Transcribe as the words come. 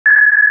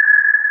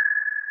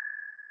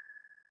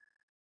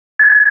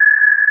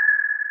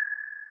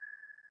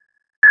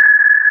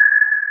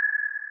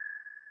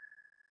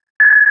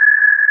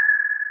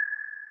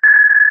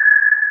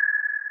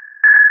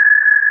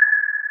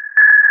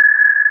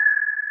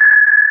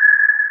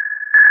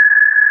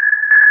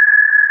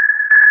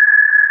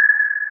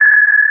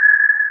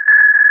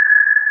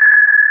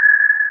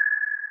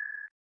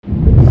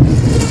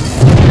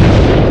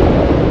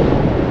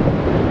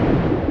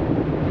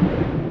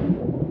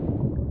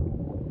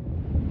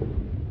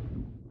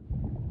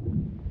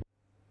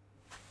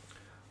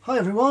Hi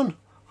everyone,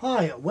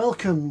 hi,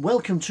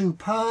 welcome to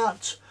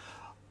part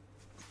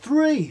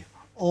 3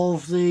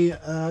 of the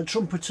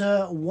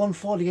Trumpeter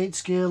 148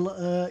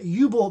 scale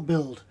U-boat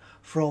build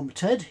from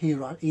Ted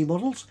here at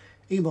eModels,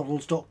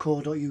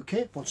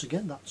 emodels.co.uk. Once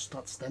again,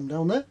 that's them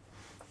down there.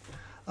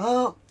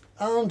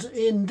 And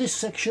in this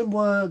section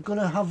we're going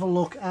to have a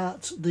look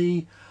at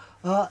the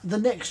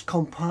next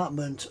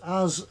compartment,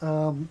 as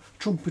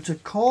Trumpeter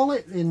call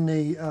it in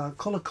the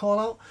colour call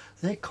out.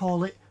 They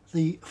call it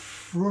the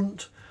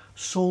front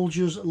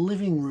soldier's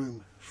living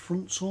room.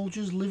 Front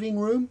soldier's living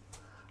room.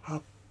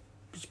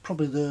 It's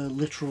probably the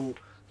literal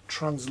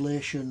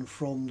translation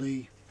from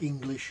the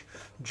English,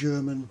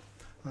 German,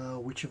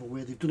 whichever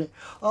way they've done it.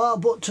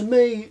 But to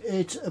me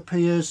it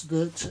appears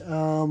that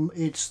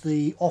it's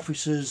the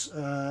officers'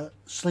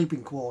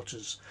 sleeping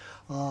quarters.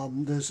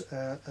 There's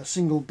a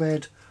single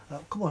bed.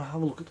 Come on,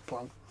 have a look at the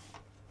plan.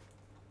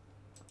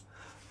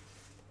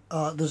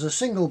 There's a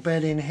single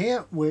bed in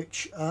here,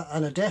 which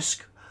and a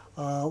desk,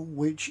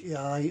 which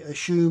I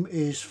assume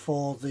is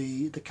for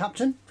the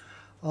captain,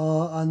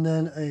 and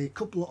then a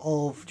couple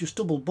of just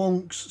double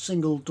bunks,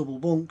 single double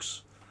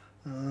bunks,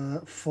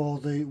 for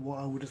the what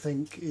I would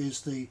think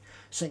is the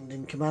second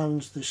in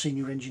command, the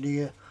senior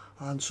engineer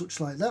and such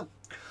like that.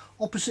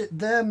 Opposite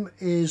them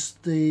is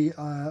the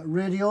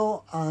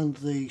radio and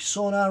the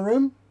sonar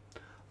room,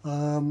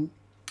 and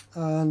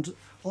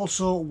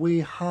also we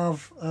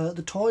have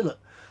the toilet.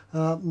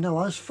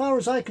 Now, as far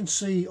as I can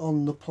see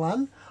on the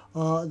plan,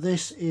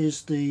 this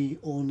is the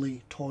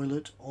only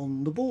toilet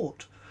on the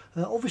boat.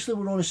 Obviously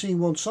we're only seeing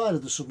one side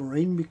of the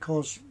submarine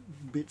because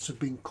bits have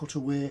been cut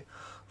away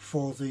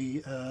for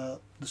the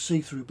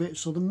see-through bit,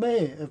 so there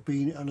may have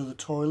been another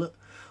toilet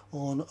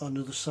on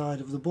another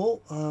side of the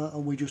boat,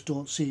 and we just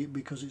don't see it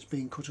because it's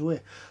been cut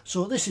away.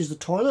 So this is the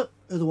toilet,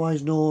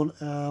 otherwise known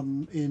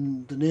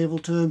in the naval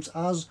terms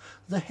as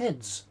the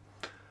heads.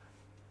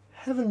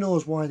 Heaven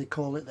knows why they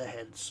call it the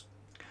heads.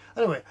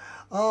 Anyway,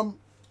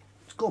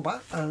 let's go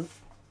back and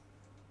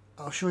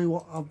I'll show you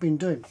what I've been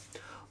doing.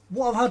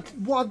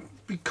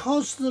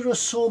 Because there are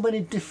so many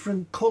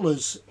different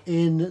colours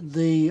in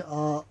the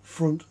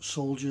front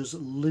soldier's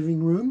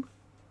living room.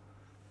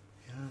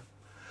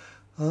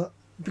 Yeah.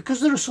 Because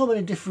there are so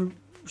many different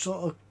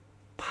sort of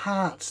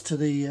parts to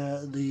the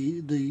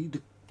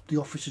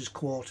officers'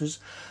 quarters,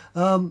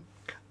 I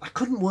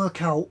couldn't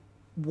work out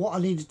what I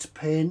needed to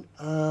paint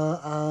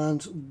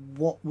and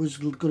what was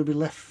going to be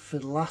left for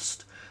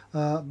last,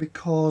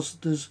 because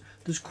there's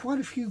quite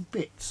a few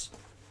bits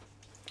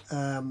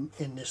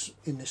in this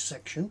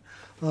section.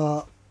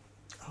 Yeah,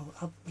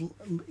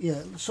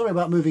 sorry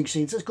about moving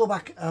scenes. Let's go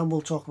back and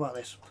we'll talk about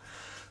this.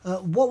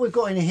 What we've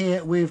got in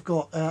here, we've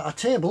got a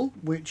table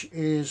which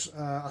is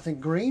I think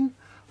green,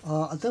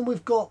 and then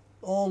we've got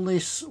all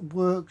this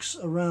works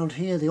around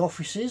here, the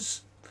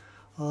offices.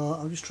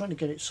 I'm just trying to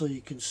get it so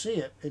you can see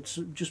it. It's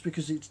just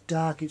because it's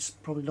dark, it's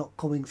probably not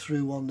coming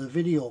through on the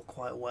video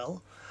quite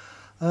well.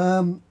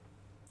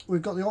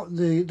 We've got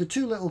the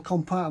two little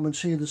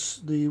compartments here,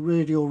 the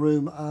radio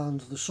room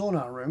and the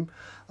sonar room,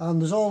 and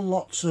there's all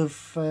lots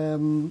of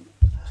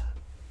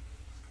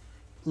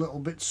little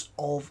bits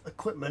of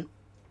equipment,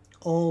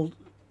 all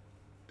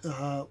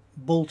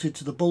bolted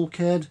to the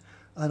bulkhead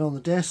and on the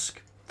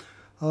desk.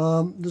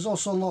 There's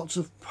also lots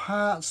of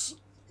parts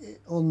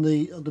on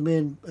the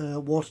main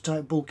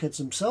watertight bulkheads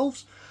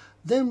themselves.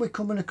 Then we're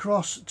coming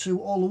across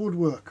to all the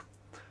woodwork.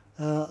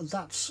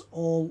 That's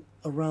all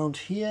around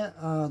here.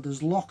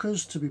 There's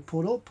lockers to be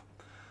put up,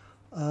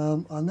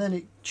 and then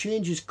it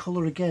changes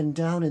colour again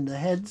down in the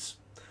heads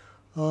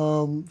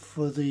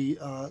for the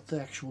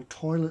actual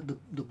toilet.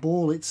 The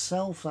bowl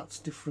itself, that's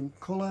different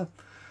colour,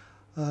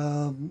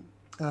 and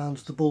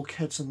the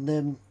bulkheads and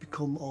them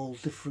become all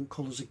different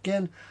colours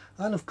again.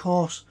 And of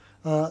course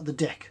the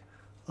deck.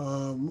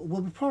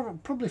 We'll be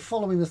probably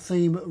following the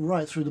theme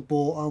right through the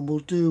boat, and we'll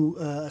do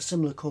a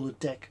similar coloured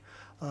deck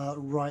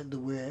right the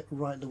way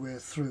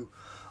through.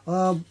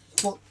 Yeah,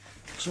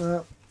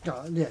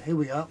 here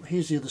we are.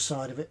 Here's the other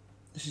side of it.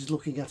 This is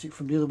looking at it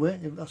from the other way.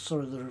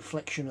 Sorry, the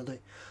reflection of the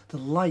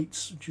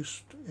lights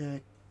just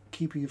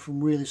keeping you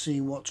from really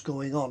seeing what's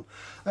going on.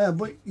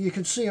 But you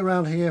can see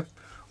around here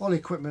all the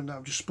equipment that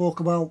I've just spoke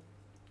about.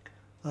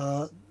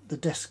 The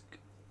desk.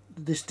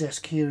 This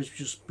desk here has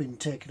just been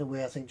taken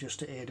away, I think, just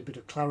to aid a bit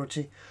of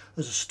clarity.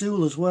 There's a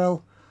stool as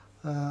well.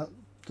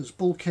 There's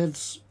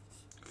bulkheads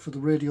for the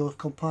radio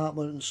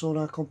compartment and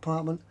sonar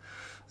compartment.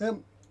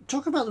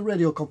 Talk about the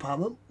radio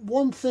compartment.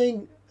 One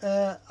thing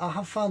I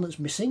have found that's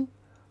missing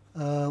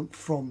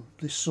from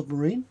this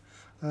submarine,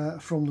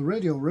 from the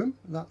radio room,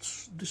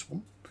 that's this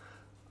one.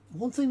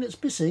 One thing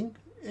that's missing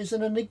is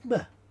an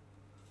Enigma.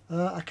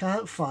 I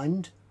can't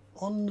find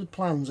on the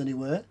plans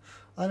anywhere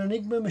an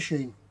Enigma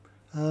machine.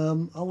 I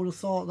would have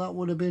thought that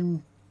would have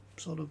been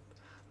sort of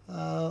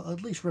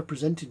at least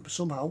represented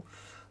somehow.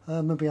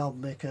 Maybe I'll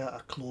make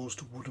a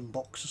closed wooden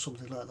box or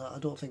something like that. I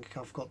don't think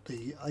I've got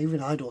I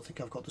don't think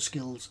I've got the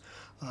skills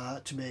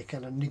to make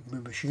an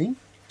Enigma machine.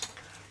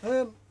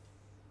 And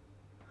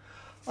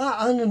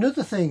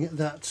another thing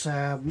that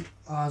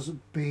has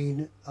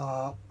been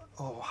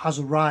or has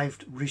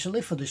arrived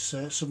recently for this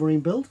submarine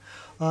build.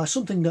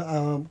 Something that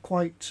I'm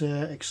quite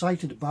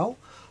excited about.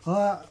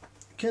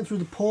 Came through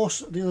the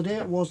post the other day.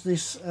 It was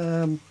this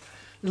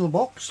little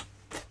box.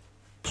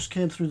 Just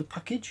came through the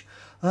package.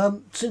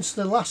 Since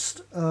the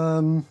last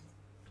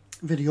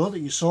video that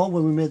you saw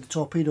when we made the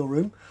torpedo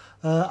room,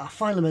 I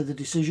finally made the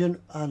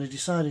decision, and I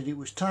decided it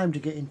was time to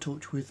get in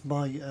touch with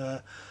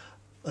my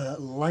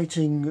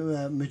lighting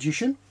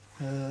magician,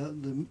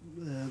 the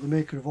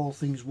maker of all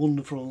things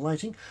wonderful and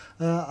lighting.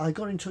 I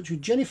got in touch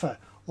with Jennifer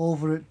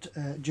over at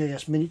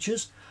JS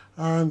Miniatures,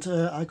 and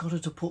I got her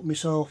to put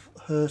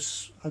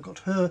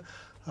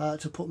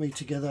to put me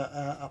together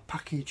a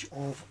package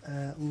of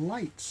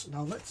lights.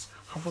 Now let's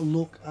have a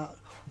look at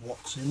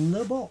what's in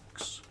the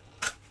box.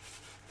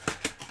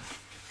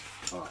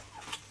 Right.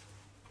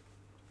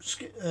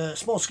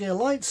 Small scale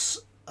lights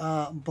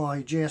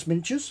by JS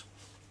Miniatures.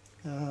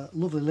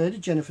 Lovely lady,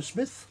 Jennifer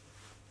Smith.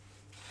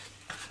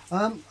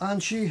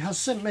 And she has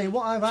sent me,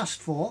 what I've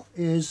asked for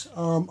is,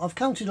 I've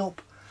counted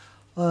up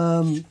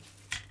all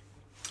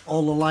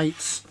the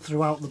lights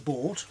throughout the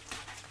boat,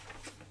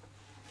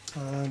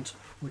 and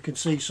we can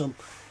see some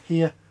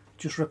here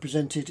just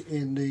represented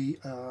in the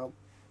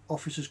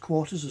officers'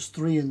 quarters. There's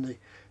 3 in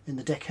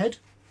the deck head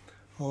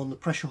on the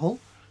pressure hull.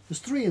 There's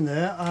 3 in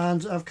there,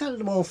 and I've counted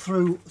them all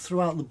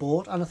throughout the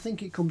boat, and I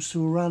think it comes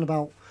to around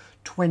about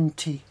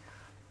 20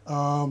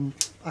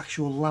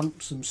 actual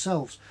lamps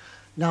themselves.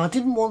 Now I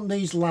didn't want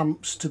these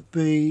lamps to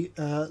be,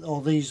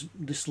 or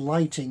this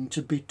lighting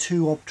to be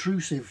too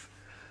obtrusive,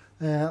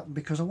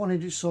 because I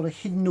wanted it sort of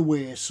hidden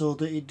away so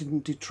that it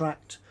didn't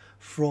detract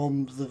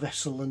from the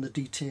vessel and the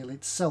detail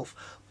itself.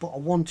 But I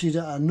wanted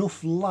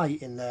enough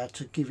light in there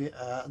to give it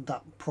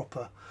that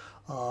proper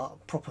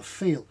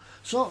feel.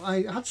 So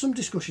I had some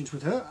discussions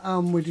with her,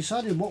 and we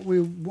decided what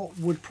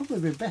would probably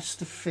be best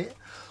to fit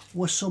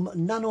were some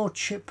nano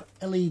chip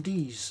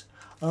LEDs.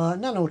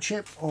 Nano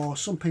chip, or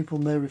some people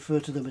may refer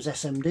to them as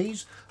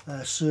SMDs,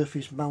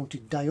 surface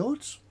mounted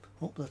diodes.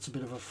 Oh, that's a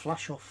bit of a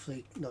flash off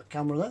the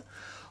camera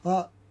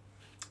there.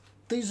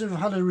 These have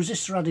had a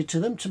resistor added to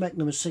them to make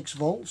them a 6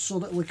 volts, so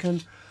that we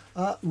can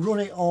run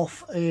it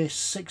off a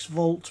 6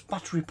 volt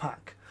battery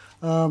pack.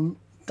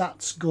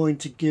 That's going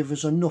to give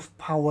us enough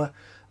power,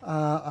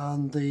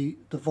 and the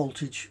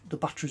voltage, the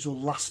batteries will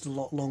last a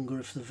lot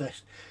longer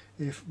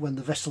when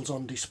the vessel's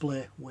on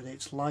display with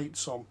its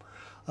lights on.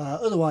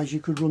 Otherwise you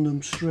could run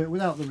them straight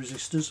without the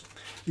resistors.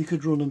 You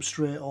could run them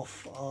straight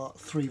off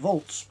 3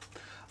 volts.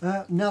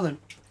 Now then,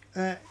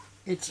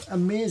 it's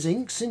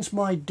amazing, since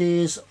my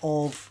days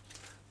of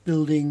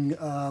building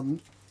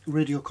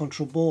radio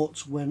control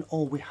boats, when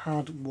all we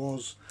had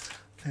was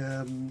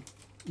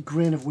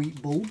grain of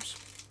wheat bulbs,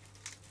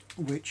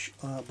 which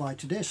by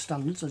today's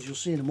standards, as you'll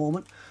see in a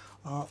moment,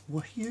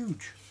 were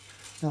huge.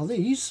 Now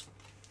these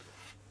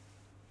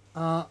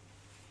are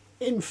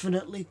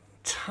infinitely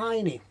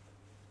tiny.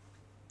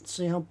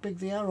 See how big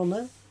they are on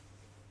there?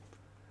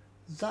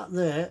 That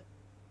there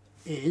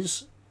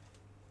is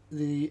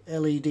the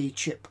LED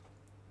chip,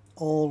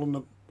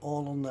 all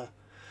on there.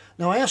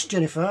 Now I asked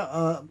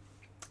Jennifer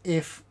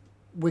if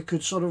we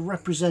could sort of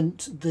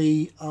represent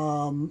the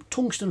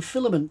tungsten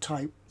filament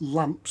type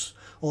lamps,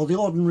 or the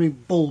ordinary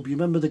bulb. You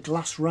remember the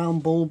glass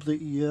round bulb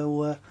that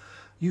you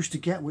used to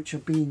get, which are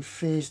being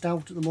phased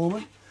out at the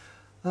moment.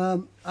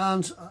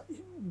 And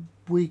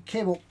we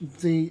came up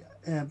the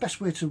best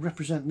way to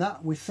represent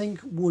that, we think,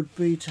 would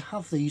be to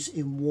have these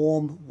in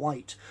warm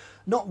white.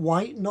 Not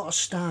white, not a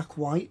stark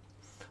white,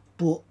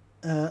 but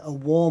a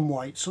warm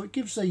white. So it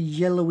gives a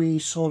yellowy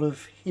sort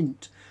of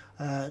hint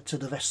to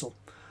the vessel.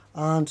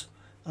 And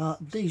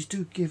these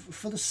do give,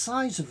 for the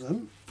size of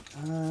them,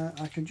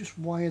 I can just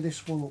wire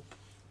this one up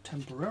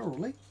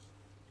temporarily.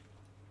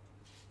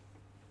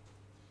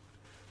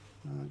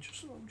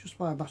 Just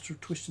by a matter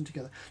of twisting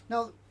together.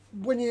 Now,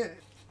 when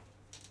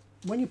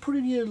you're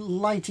putting your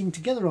lighting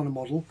together on a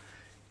model,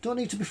 don't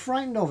need to be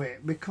frightened of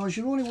it, because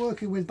you're only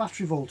working with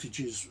battery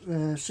voltages,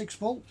 6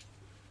 volt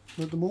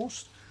at the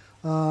most.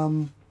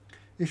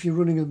 If you're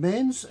running the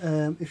mains,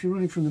 if you're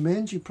running from the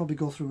mains, you probably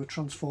go through a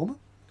transformer,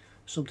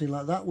 something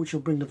like that, which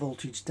will bring the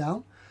voltage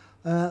down.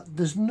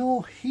 There's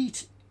no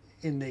heat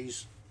in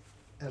these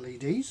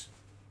LEDs,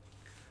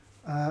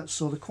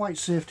 so they're quite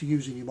safe to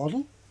use in your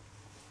model,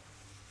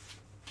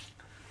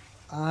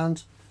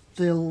 and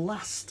they'll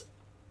last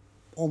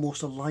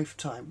almost a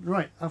lifetime.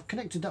 Right, I've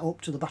connected that up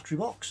to the battery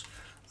box,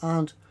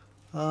 and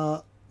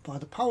by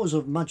the powers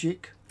of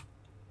magic,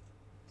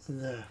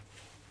 there.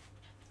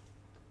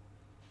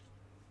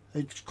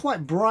 It's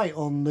quite bright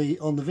on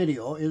the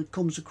video. It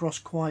comes across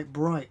quite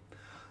bright,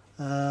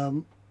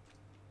 but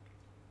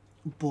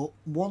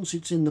once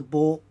it's in the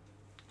boat,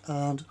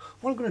 and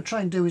what I'm going to try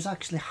and do is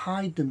actually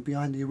hide them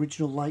behind the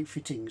original light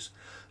fittings,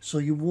 so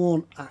you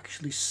won't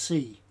actually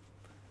see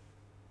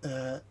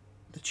the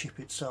chip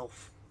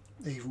itself,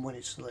 even when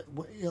it's lit.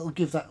 It'll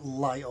give that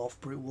light off,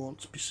 but it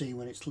won't be seen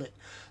when it's lit.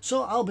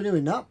 So I'll be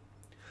doing that.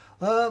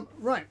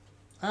 Right,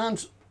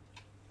 and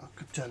I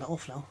could turn that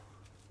off now.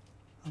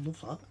 I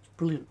love that. It's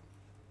brilliant.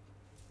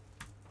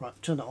 Right,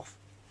 turn that off.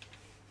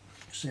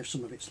 save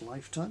some of its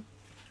lifetime.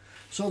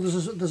 So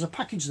there's a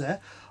package there.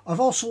 I've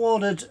also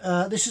ordered,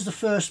 this is the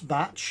first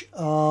batch,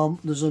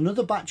 there's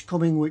another batch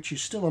coming which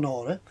is still on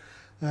order,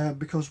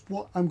 because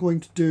what I'm going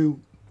to do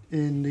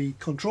in the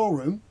control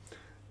room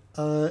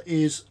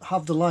is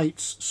have the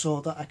lights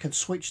so that I can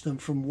switch them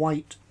from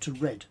white to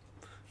red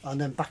and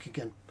then back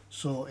again.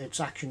 So it's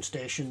action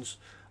stations,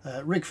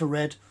 rig for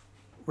red,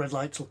 red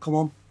lights will come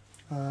on,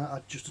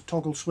 just a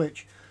toggle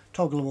switch,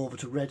 toggle them over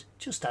to red,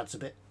 just adds a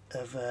bit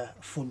of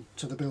fun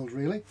to the build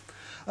really.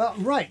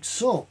 Right,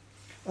 so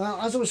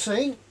as I was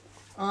saying,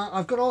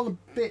 I've got all the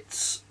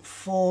bits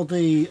for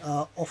the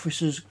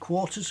officers'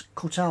 quarters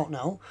cut out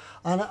now,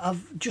 and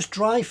I've just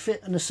dry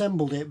fit and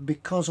assembled it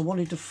because I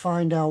wanted to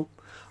find out,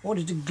 I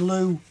wanted to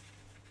glue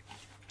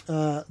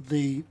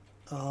the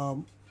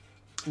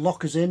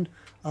lockers in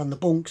and the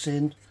bunks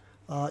in,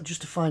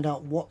 just to find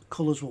out what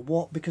colours were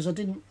what, because I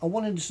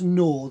wanted to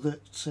know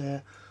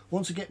that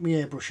once I get my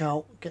airbrush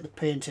out, get the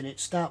paint in it,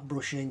 start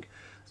brushing,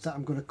 that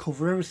I'm going to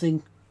cover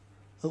everything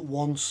at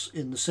once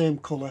in the same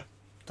colour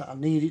that I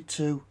need it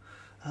to,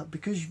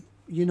 because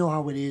you know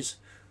how it is,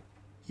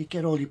 you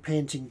get all your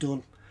painting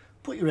done,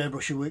 put your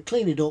airbrush away,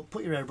 clean it up,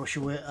 put your airbrush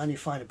away, and you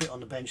find a bit on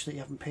the bench that you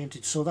haven't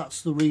painted. So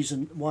that's the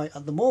reason why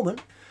at the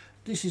moment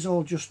this is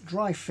all just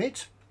dry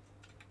fit,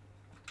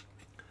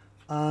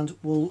 and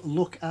we'll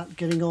look at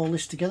getting all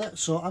this together.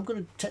 So I'm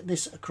going to take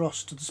this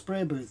across to the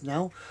spray booth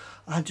now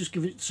and just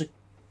give it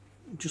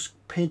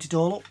just paint it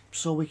all up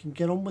so we can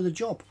get on with the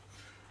job.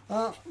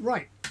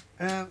 Right,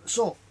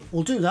 so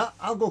we'll do that.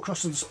 I'll go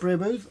across to the spray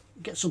booth,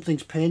 get some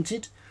things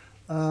painted.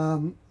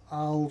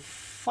 I'll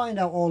find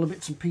out all the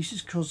bits and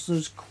pieces because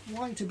there's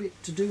quite a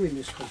bit to do in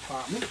this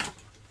compartment.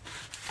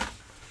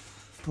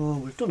 Oh,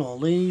 we've done all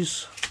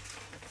these.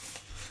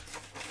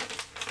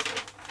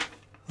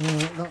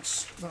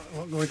 That's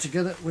not going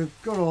together. We've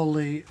got all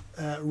the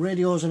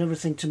radios and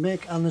everything to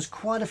make, and there's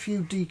quite a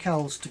few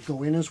decals to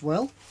go in as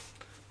well.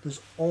 There's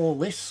all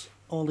these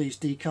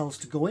decals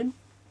to go in.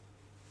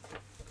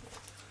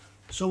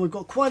 So we've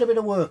got quite a bit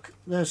of work.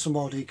 There's some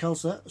more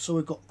decals there. So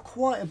we've got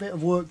quite a bit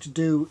of work to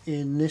do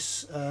in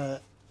this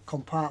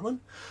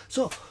compartment.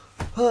 So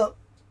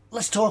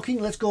less talking,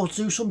 let's go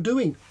do some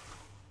doing.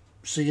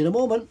 See you in a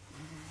moment.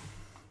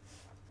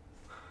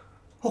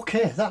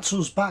 Okay, that's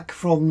us back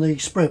from the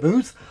spray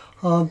booth.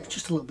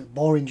 Just a little bit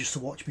boring just to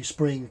watch me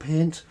spraying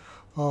paint.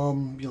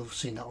 You'll have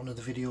seen that on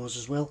other videos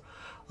as well.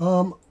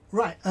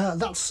 Right,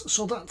 that's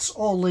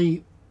all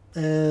the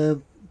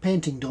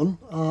painting done.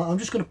 I'm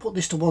just going to put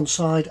this to one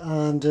side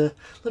and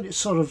let it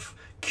sort of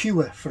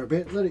cure for a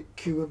bit. Let it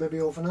cure maybe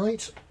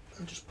overnight.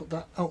 I'll just put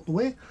that out the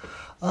way.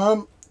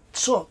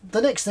 So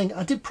the next thing,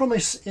 I did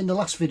promise in the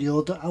last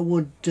video that I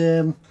would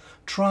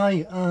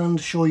try and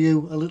show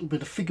you a little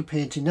bit of figure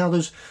painting. Now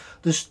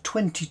there's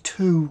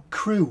 22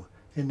 crew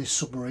in this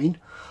submarine,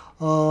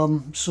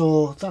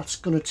 so that's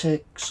going to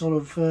take sort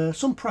of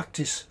some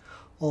practice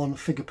on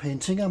figure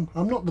painting.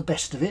 I'm not the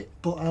best of it,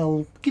 but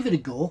I'll give it a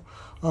go.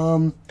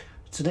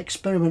 It's an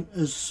experiment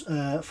as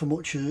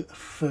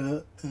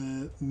for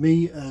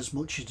me as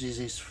much as it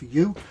is for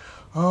you.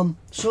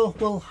 So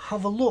we'll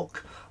have a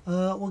look.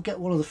 We'll get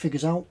one of the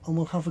figures out and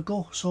we'll have a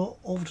go. So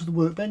over to the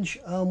workbench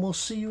and we'll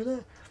see you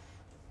there.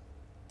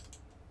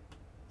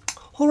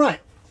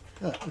 Alright,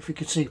 if you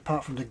can see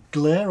apart from the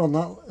glare on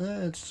that,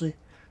 it's the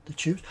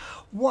tubes.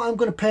 What I'm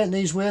going to paint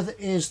these with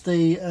is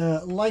the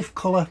Life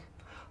Colour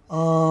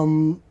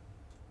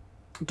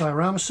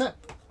diorama set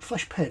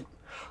flesh paint.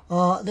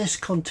 This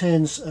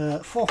contains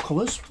 4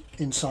 colours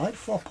inside,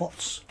 4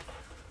 pots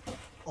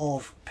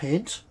of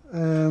paint,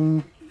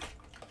 2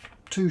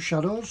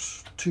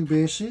 shadows, 2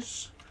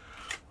 bases,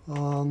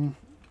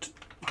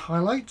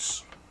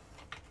 highlights,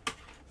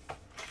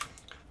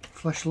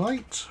 flesh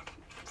light,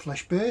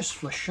 flesh base,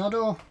 flesh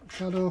shadow,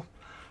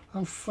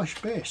 and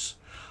flesh base.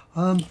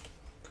 I've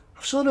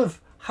sort of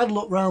had a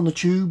look around the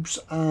tubes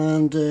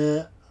and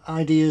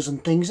ideas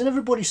and things, and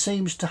everybody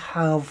seems to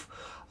have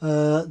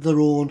their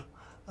own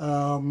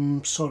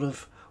sort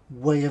of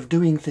way of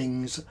doing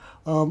things.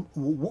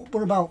 What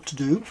we're about to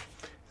do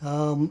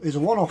is a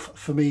one-off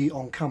for me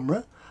on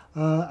camera,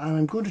 and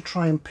I'm going to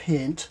try and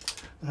paint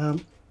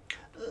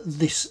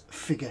this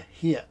figure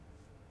here.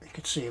 You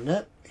can see him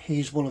there.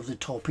 He's one of the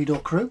torpedo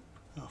crew.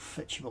 I'll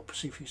fetch him up and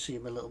see if you see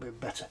him a little bit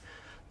better.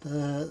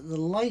 The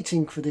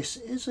lighting for this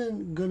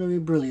isn't going to be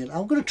brilliant.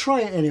 I'm going to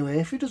try it anyway.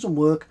 If it doesn't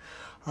work,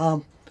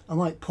 I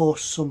might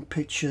post some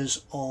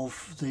pictures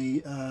of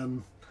the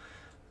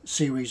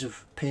series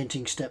of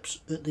painting steps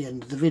at the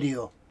end of the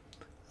video.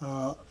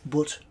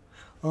 But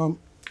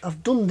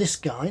I've done this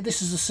guy.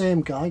 This is the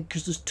same guy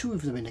because there's 2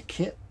 of them in a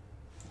kit.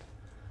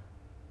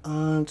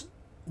 And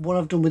what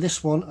I've done with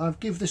this one, I've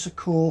given this a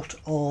coat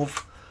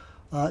of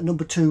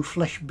number 2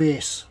 flesh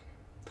base.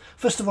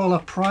 First of all, I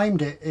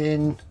primed it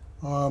in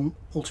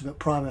Ultimate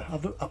Primer.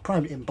 I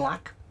primed it in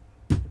black.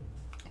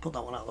 Put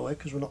that one out of the way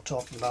because we're not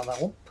talking about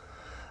that one.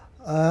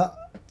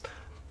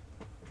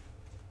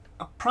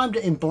 I primed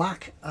it in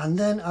black, and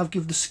then I've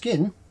given the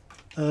skin,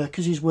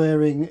 because he's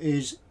wearing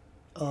his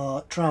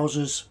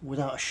trousers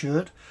without a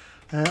shirt,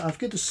 I've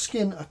given the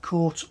skin a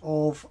coat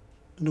of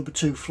number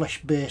 2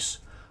 Flesh Base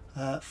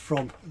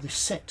from this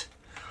set.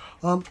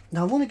 Now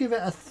I want to give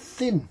it a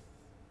thin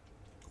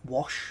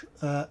wash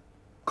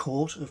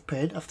coat of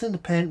paint. I've thinned the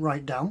paint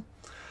right down,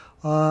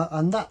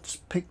 and that's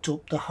picked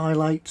up the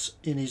highlights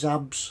in his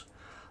abs,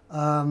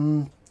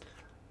 the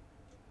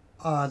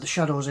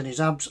shadows in his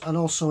abs, and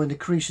also in the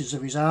creases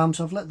of his arms.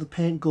 I've let the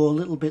paint go a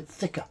little bit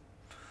thicker,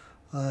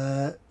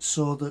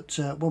 so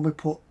that when we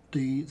put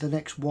the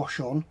next wash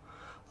on,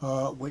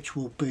 which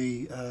will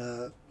be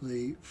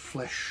the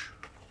Flesh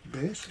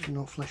Base,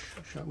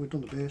 we've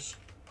done the base,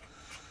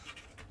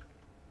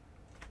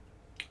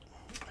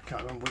 I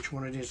can't remember which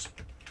one it is,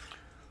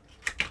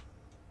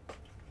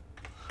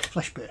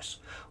 Flesh Base.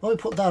 When we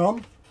put that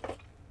on,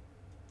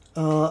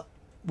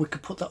 we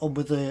could put that on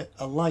with a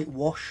light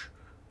wash,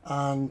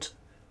 and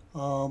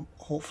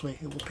hopefully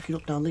it will pick it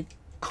up. Now the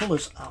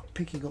colours are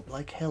picking up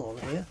like hell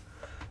on here.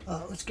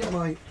 Let's get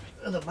my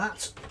other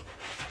mat.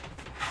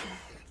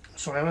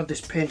 Sorry, I had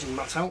this painting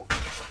mat out,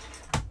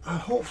 and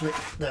hopefully,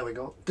 there we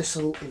go, this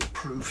will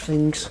improve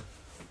things.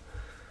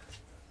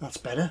 That's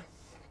better.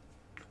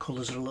 The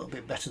colours are a little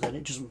bit better then,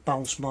 it doesn't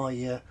bounce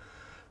my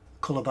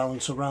colour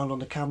balance around on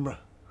the camera.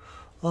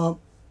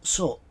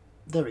 So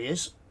there he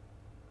is.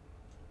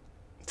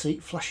 See,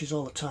 it flashes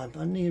all the time.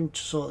 I need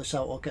to sort this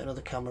out or get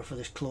another camera for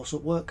this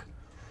close-up work.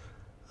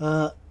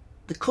 The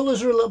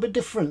colours are a little bit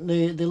different.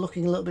 They're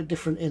looking a little bit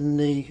different in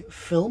the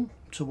film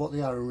to what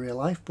they are in real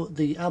life, but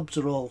the abs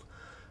are all,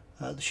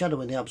 the shadow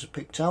in the abs are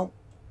picked out.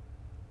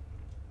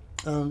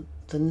 And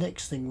the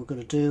next thing we're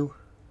going to do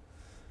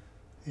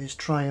is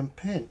try and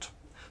paint.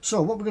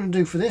 So what we're going to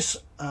do for this,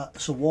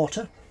 some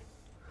water,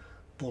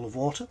 bowl of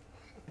water,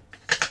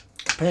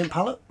 paint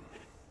palette.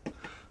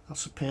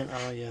 That's the paint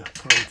I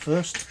put on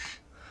first.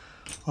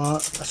 A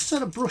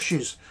set of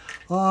brushes.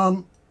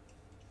 There's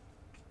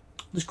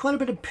quite a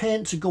bit of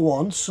paint to go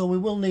on, so we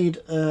will need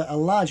a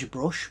larger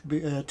brush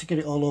to get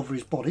it all over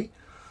his body.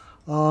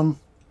 Some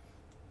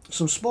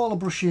smaller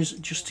brushes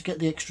just to get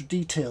the extra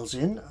details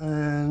in,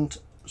 and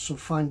some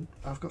fine.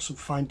 I've got some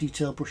fine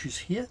detail brushes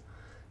here.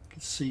 You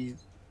can see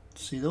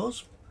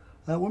those.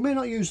 We may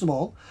not use them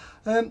all.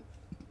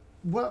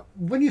 Well,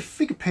 when you're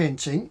figure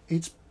painting,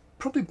 it's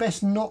probably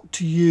best not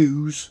to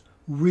use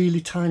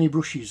really tiny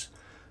brushes,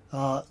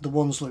 the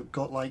ones that have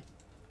got like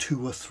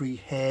 2 or 3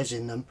 hairs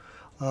in them,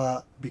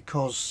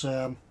 because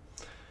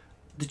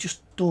they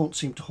just don't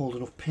seem to hold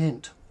enough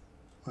paint.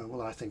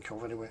 Well, I think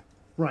of anyway.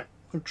 Right,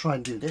 I'm going to try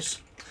and do this.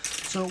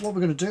 So what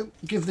we're going to do,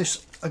 give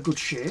this a good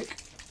shake.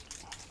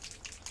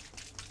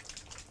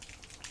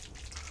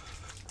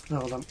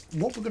 Now then,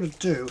 what we're going to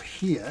do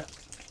here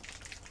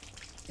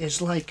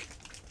is like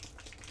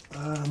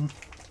a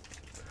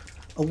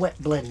wet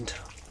blend.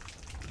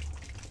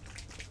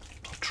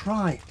 I'll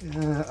try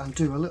and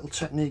do a little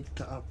technique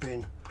that I've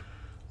been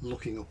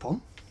looking up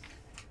on.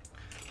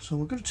 So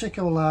we're going to take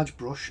our large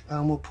brush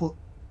and we'll put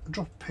a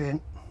drop of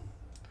paint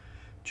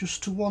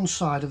just to one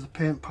side of the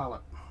paint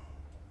palette.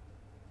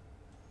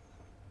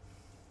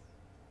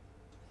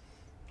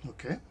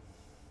 Okay.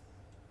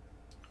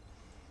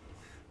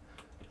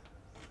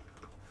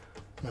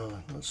 Now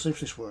then, let's see if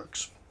this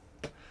works.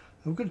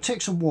 We're going to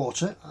take some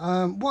water.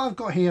 What I've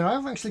got here,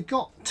 I've actually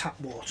got tap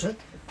water.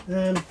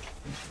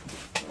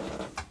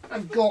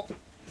 I've got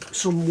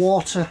some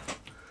water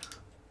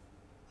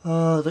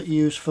that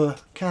you use for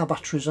car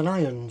batteries and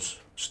irons,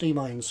 steam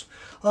irons.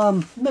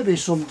 Maybe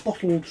some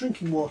bottled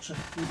drinking water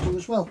will do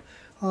as well.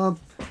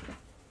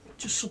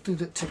 Just something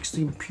that takes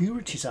the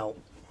impurities out,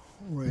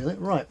 really.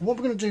 Right, what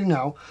we're going to do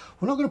now,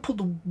 we're not going to put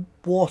the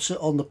water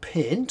on the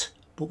paint,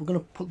 but we're going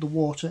to put the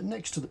water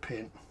next to the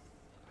paint.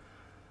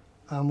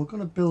 And we're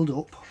going to build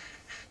up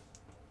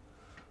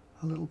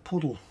a little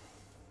puddle.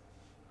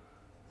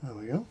 There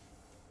we go.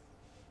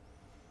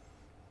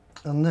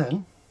 And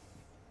then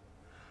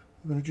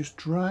we're going to just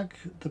drag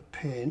the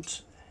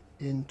paint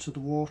into the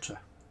water.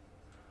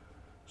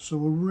 So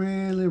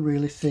we're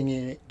really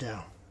thinning it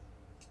down.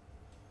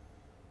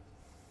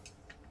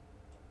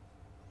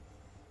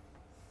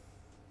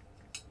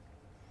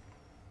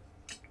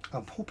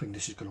 I'm hoping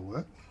this is going to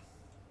work.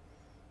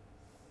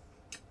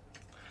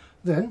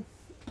 Then,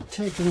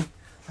 taking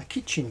a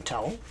kitchen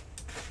towel,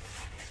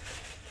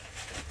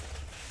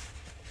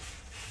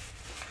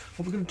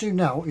 what we're going to do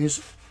now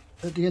is,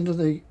 at the end of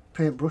the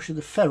paintbrush, at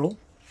the ferrule,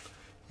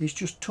 is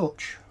just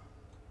touch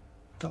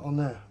that on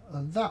there,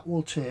 and that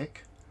will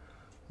take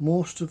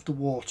most of the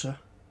water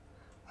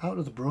out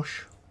of the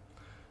brush,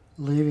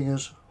 leaving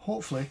us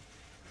hopefully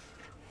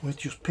with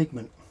just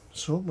pigment.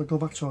 So we'll go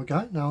back to our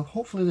guy. Now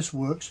hopefully this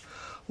works.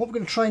 What we're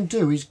going to try and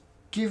do is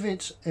give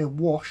it a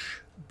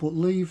wash, but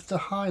leave the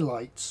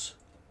highlights,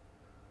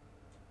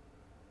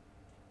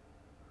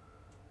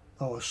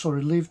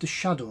 leave the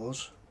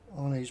shadows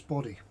on his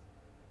body.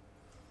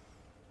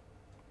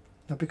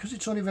 Now because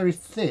it's only very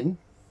thin,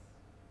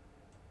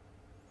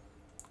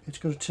 it's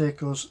going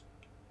to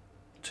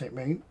take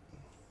me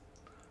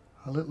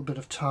a little bit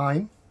of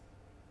time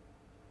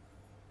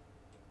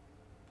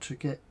to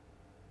get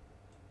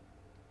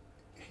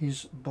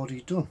his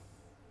body done.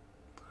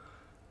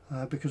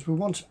 because we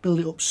want to build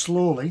it up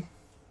slowly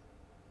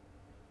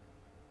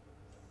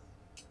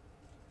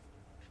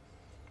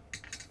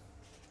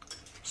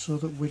so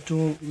that we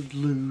don't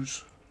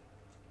lose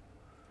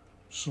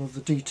some of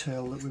the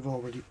detail that we've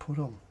already put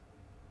on.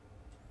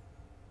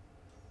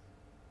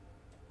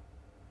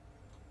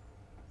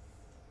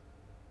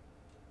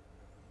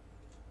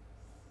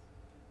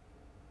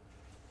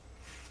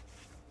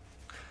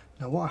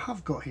 Now what I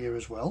have got here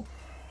as well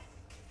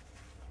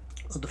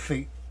at the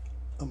feet,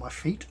 at my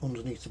feet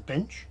underneath the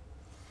bench,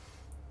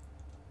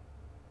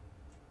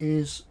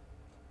 is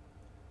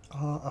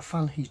a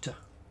fan heater.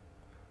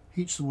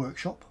 Heats the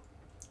workshop.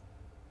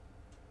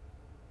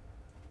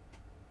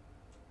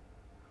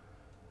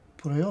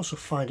 But I also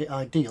find it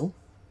ideal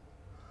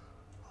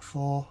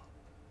for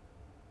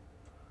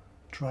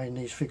drying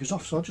these figures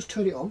off. So I'll just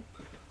turn it on.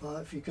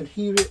 If you can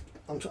hear it,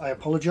 I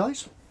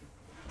apologise.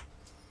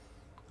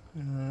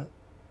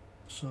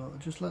 So I'll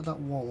just let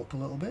that warm up a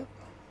little bit.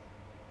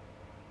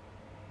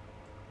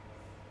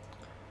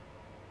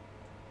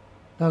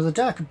 Now the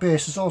darker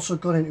base has also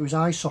gone into his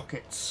eye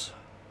sockets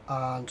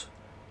and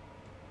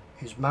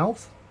his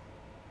mouth.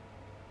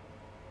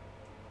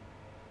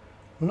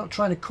 We're not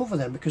trying to cover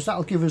them because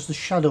that'll give us the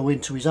shadow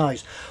into his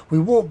eyes. We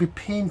won't be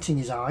painting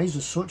his eyes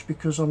as such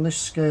because on this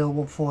scale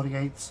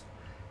 1/48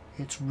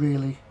 it's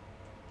really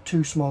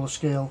too small a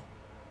scale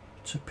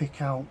to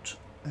pick out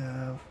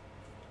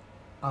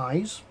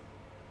eyes.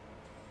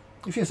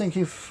 If you think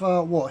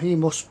what he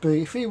must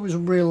be, if he was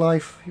in real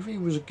life, if he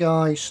was a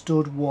guy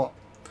stood what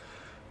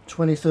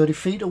 20-30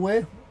 feet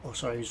away, oh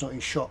sorry, he's not in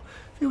shot,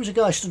 if he was a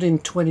guy stood in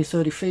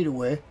 20-30 feet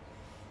away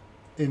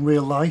in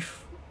real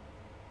life,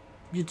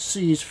 you'd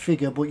see his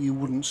figure but you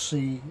wouldn't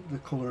see the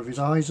colour of his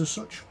eyes as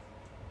such.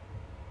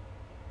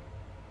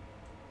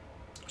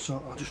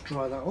 So I'll just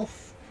dry that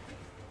off.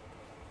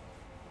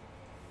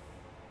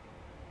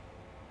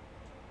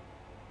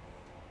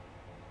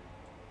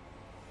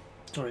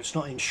 Sorry, it's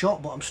not in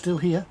shot, but I'm still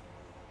here.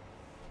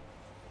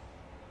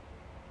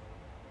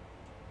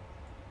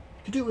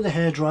 You can do it with a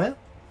hairdryer.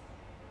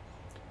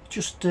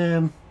 Just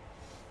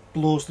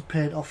blows the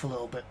paint off a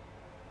little bit.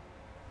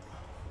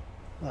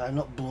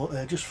 Not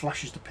blow, just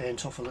flashes the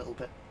paint off a little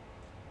bit.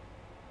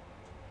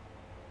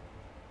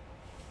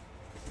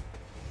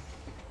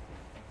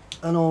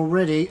 And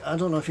already, I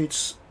don't know if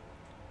it's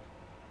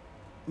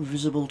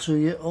visible to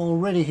you,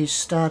 already he's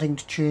starting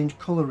to change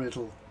colour a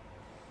little.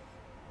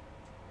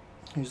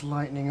 He's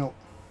lightening up.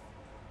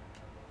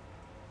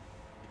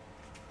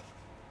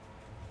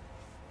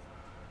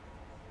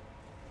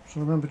 So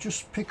remember,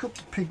 just pick up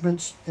the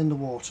pigments in the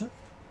water,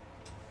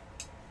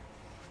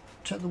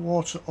 take the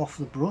water off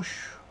the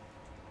brush,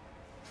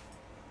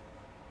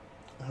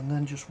 and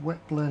then just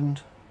wet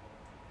blend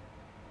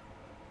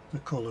the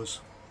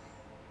colours.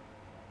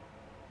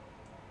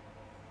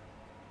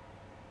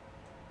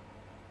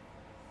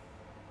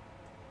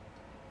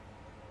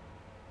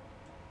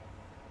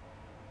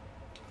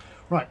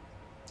 Right,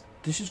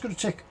 this is going to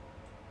take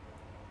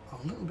a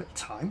little bit of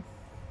time,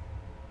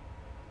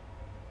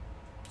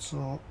 so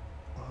I'll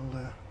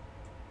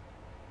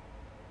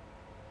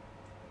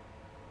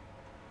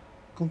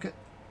go and get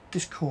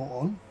this coat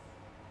on,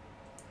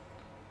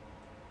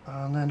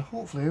 and then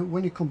hopefully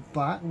when you come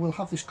back we'll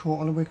have this coat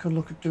on and we can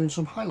look at doing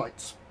some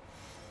highlights.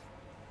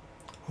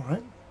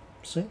 Alright,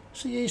 see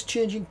he's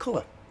changing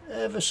colour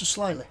ever so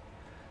slightly,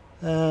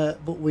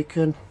 but we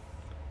can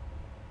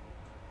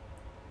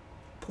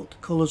put the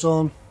colours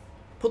on,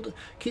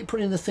 keep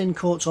putting the thin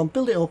coats on,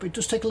 build it up. It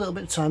does take a little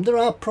bit of time. There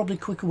are probably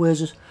quicker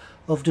ways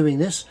of doing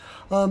this.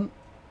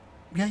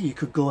 Yeah, you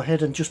could go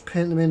ahead and just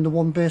paint them in the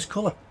one base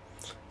colour.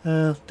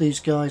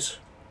 These guys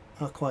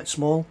are quite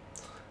small,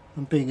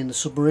 and being in the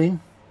submarine,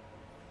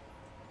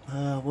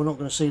 we're not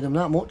going to see them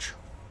that much,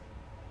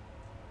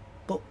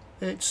 but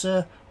it's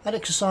an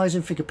exercise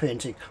in figure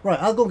painting.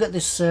 Right, I'll go and get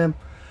this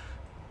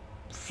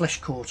flesh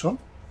coat on,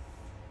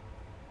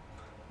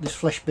 this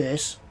flesh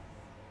base,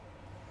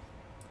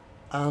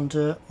 and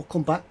we'll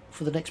come back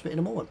for the next bit in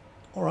a moment.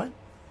 Alright.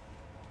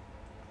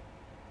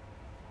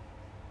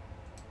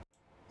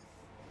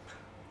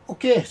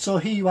 Okay, so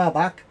here you are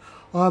back.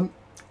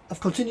 I've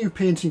continued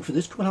painting for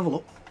this. Come and have a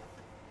look.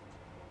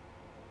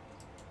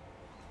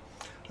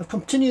 I've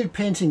continued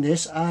painting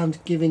this and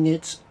giving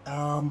it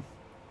a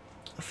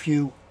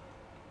few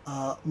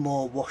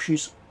more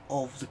washes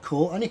of the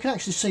coat, and you can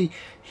actually see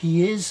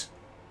he is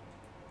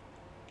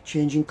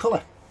changing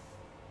colour.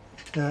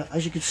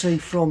 As you can see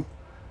from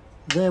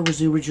there was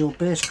the original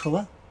base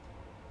colour,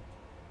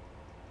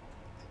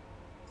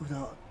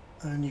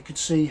 and you can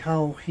see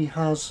how he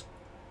has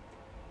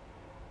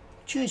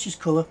changed his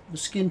colour. The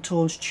skin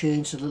tone's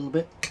changed a little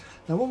bit.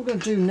 Now what we're going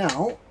to do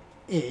now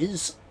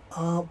is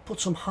put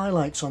some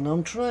highlights on. Now,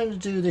 I'm trying to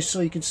do this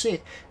so you can see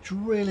it. It's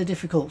really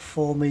difficult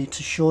for me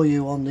to show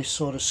you on this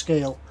sort of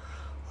scale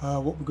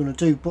what we're going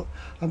to do, but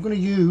I'm going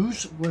to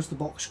use, where's the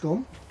box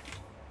gone?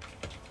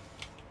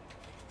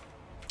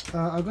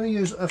 I'm going to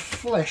use a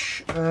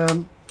flesh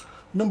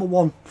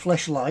 #1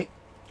 flesh light,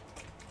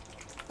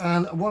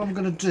 and what I'm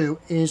going to do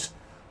is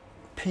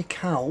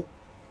pick out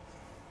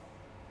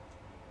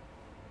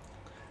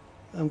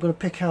I'm going to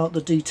pick out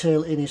the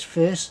detail in his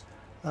face.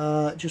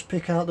 Just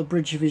pick out the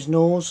bridge of his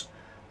nose,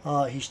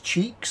 his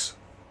cheeks,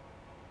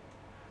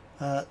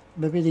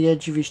 maybe the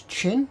edge of his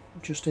chin,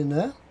 just in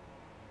there,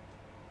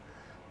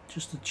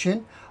 just the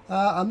chin,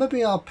 and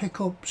maybe I'll pick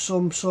up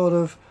some sort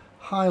of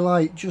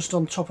highlight just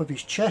on top of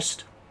his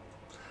chest,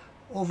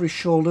 over his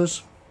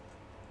shoulders,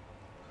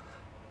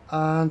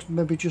 and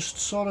maybe just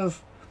sort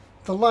of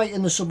the light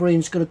in the submarine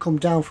is going to come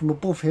down from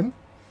above him.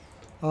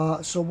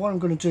 So what I'm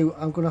going to do,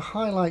 I'm going to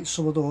highlight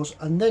some of those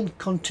and then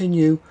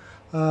continue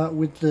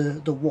with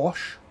the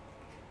wash.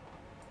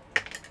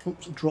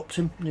 Oops, I dropped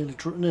him, nearly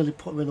put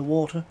him in the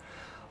water.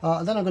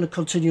 And then I'm going to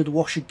continue the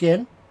wash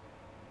again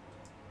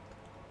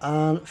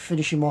and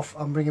finish him off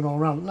and bring him all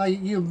around. Now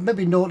you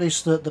maybe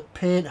notice that the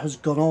paint has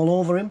gone all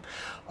over him.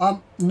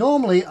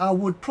 Normally I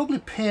would probably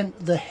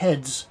paint the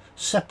heads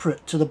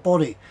separate to the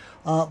body,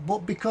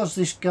 but because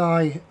this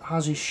guy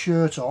has his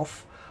shirt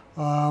off,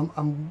 I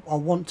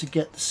want to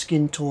get the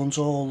skin tones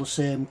all the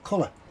same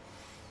colour,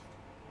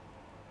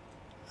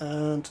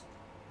 and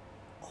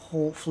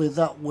hopefully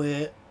that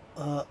way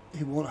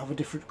he won't have a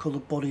different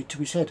coloured body to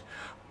his head.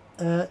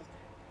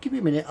 Give me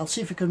a minute, I'll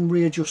see if I can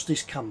readjust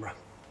this camera.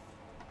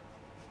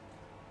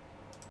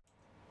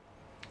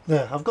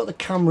 There, I've got the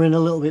camera in a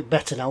little bit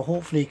better now.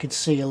 Hopefully you can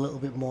see a little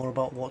bit more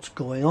about what's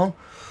going on.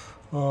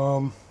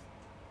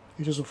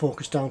 It doesn't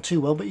focus down too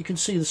well, but you can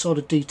see the sort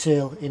of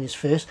detail in his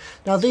face.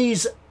 Now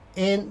these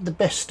ain't the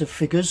best of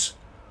figures.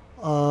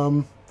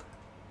 I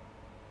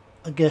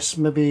guess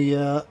maybe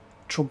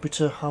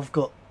Trumpeter have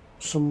got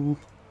some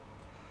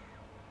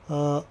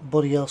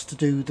body else to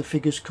do the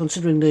figures.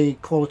 Considering the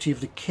quality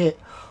of the kit,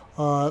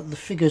 the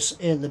figures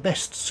ain't the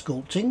best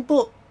sculpting,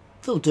 but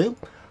they'll do.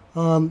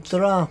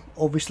 There are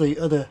obviously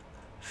other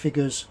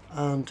figures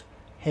and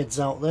heads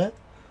out there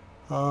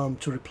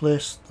to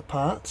replace the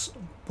parts,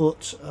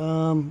 but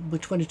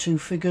with 22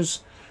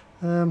 figures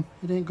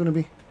it ain't going to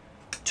be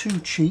too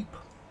cheap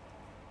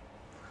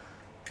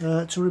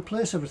to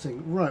replace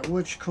everything. Right,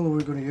 which colour are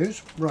we going to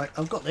use? Right,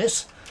 I've got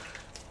this.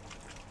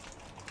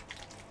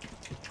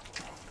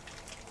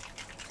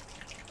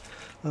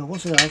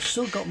 Once again, I've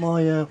still got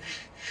my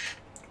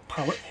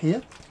palette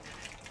here.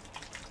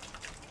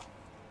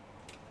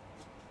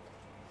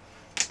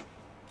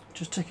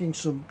 Just taking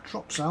some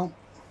drops out.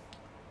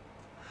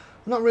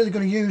 I'm not really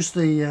going to use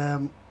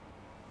the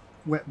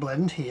wet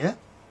blend here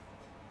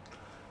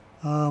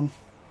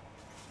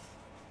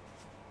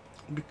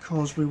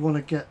because we want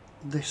to get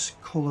this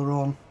colour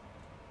on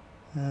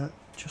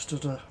just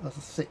at a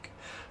thick.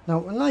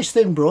 Now a nice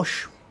thin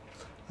brush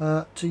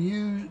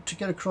to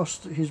get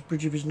across his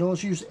bridge of his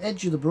nose. Use the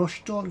edge of the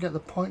brush, don't get the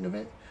point of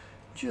it,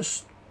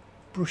 just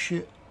brush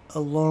it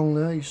along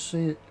there. You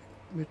see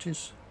it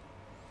is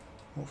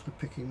hopefully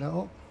picking that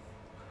up,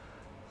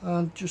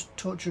 and just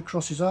touch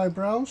across his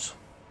eyebrows.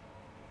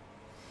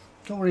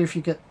 Don't worry if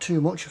you get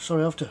too much.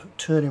 Sorry, I have to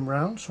turn him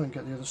round so I can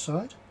get the other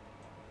side.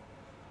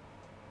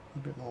 A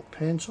bit more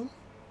paint on.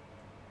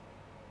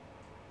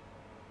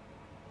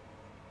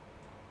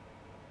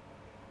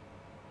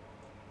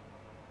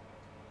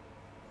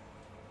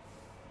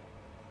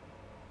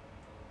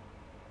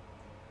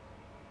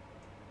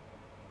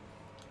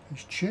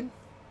 His chin.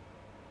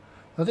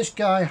 Now this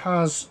guy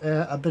has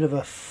a bit of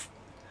a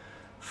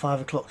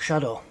 5 o'clock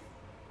shadow.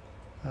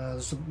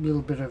 There's a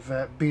little bit of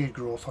beard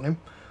growth on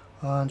him,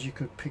 and you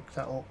could pick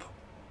that up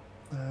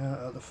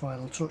at the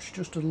final touch.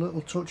 Just a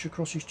little touch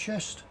across his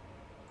chest,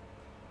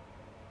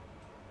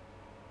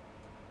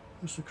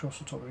 just across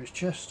the top of his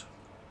chest.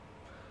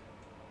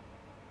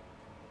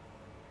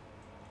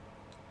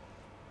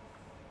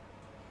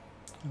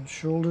 And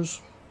shoulders.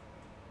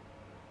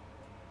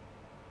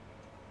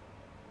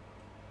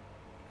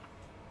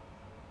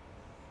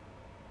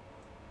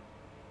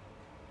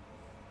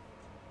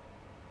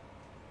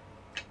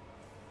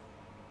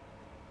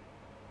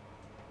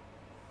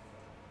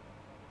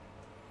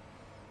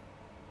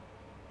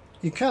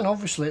 You can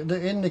obviously,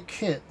 in the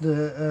kit,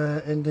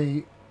 in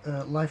the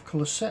life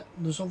colour set,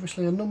 there's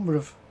obviously a number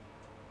of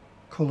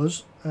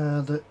colours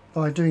that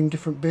by doing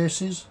different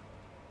bases,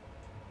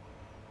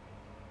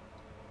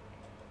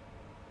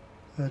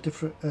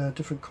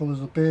 different colours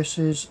of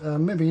bases,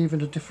 maybe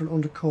even a different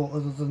undercoat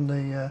other than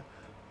the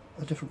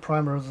a different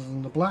primer other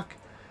than the black,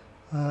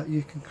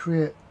 you can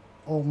create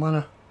all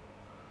manner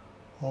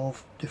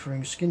of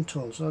differing skin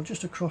tones. Now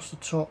just across the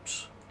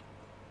tops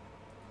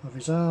of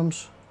his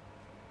arms.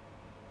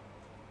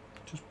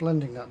 Just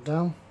blending that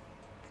down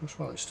just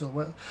while it's still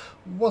wet.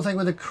 One thing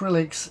with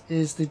acrylics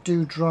is they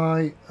do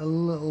dry a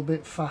little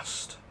bit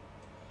fast.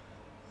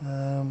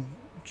 Doesn't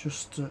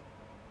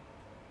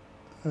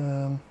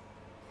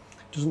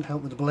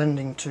help with the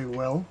blending too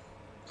well.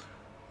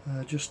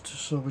 Just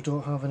so we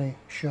don't have any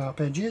sharp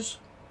edges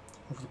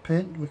of the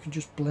paint, we can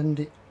just blend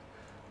it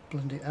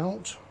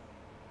out.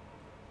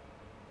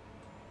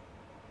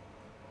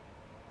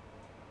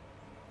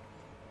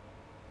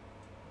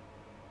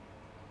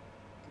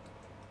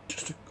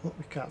 Oh,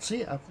 we can't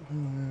see it.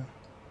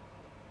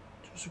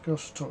 Just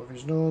across the top of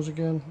his nose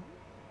again,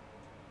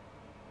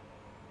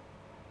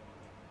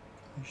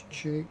 his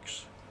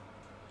cheeks,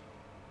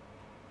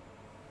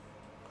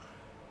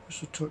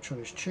 Just a touch on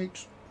his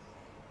cheeks.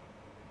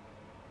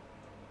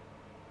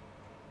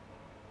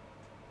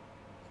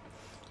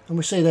 And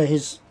we see there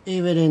he's,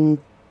 even in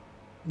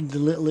the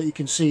little that you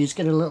can see, he's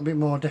getting a little bit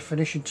more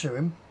definition to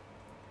him.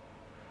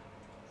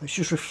 It's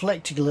just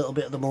reflecting a little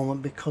bit at the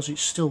moment because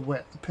it's still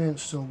wet, the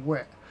paint's still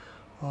wet,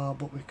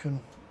 but we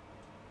can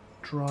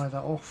dry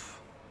that off.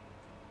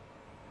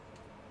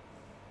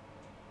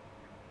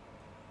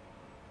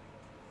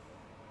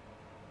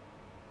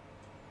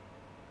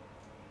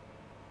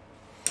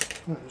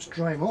 Right, let's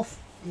dry him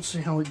off and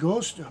see how it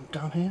goes. I'm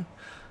down here.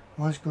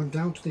 Mine's going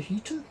down to the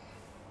heater.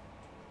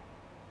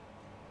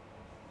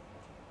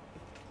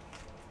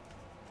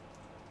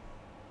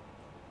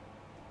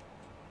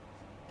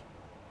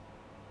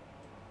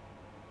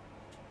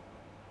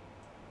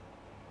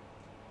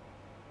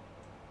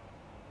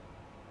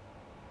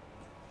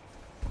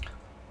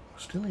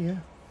 Still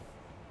here.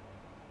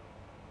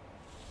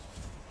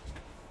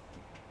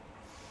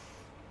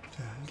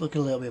 It's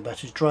looking a little bit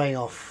better. It's drying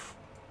off.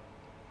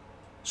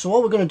 So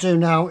what we're going to do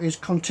now is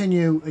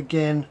continue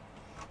again,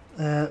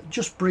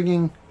 just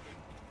bringing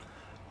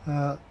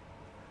the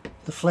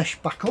flesh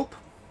back up.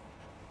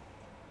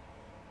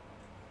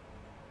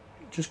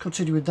 Just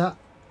continue with that.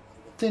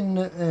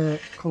 Thin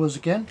colours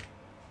again.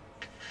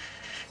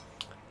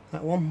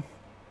 That one.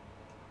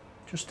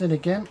 Just thin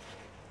again.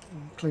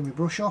 Clean my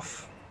brush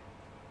off.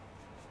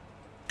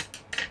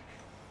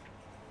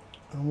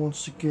 And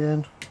once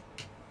again,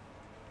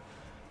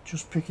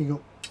 just picking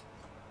up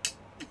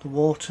the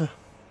water.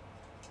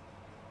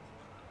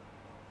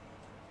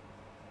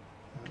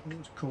 The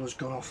colour's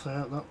gone off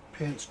there, that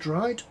paint's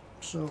dried,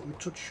 so we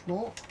touch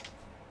more.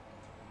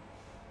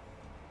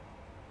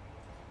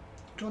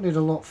 Don't need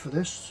a lot for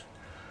this.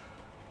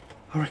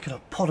 I reckon a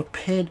pot of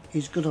paint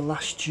is going to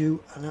last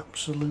you an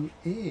absolute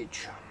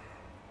age.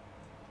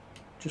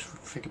 Just for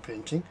figure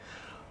painting.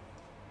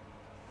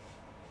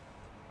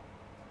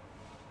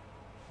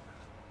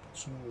 Put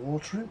some more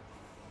water in.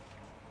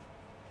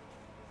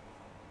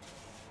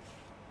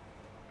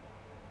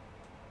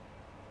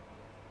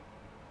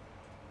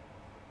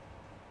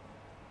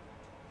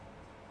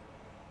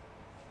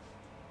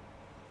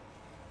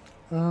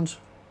 And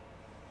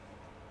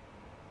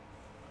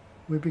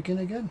we begin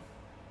again.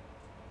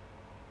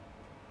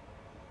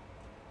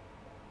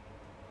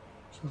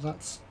 So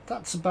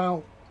that's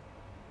about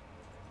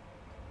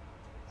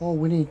all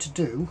we need to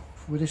do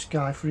with this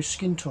guy for his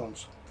skin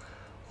tones.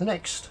 The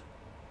next,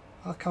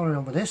 I'll carry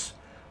on with this,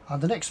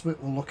 and the next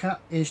bit we'll look at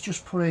is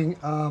just putting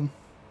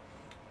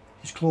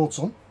his clothes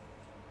on.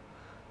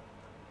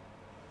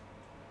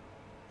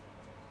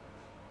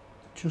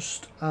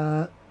 Just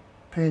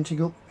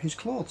painting up his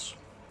clothes.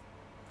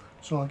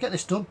 So I'll get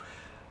this done,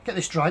 get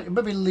this dried,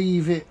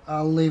 maybe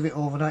I'll leave it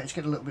overnight. It's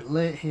getting a little bit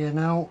late here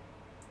now,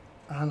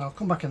 and I'll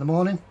come back in the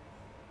morning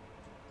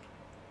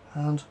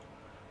and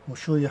we'll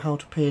show you how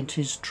to paint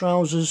his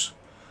trousers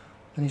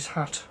and his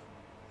hat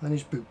and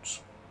his boots.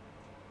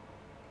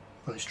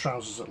 Well, his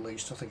trousers at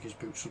least. I think his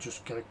boots will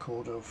just get a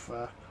coat of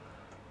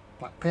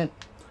black paint.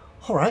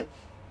 Alright,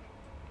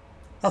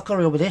 I'll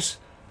carry on with this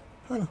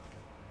and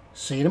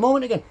see you in a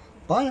moment again.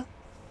 Bye now.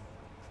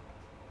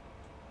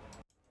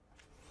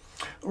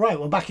 Right,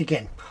 we're back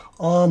again.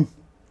 I've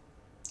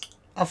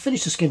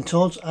finished the skin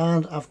tones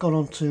and I've gone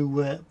on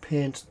to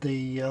paint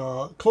the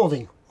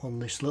clothing on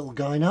this little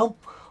guy now.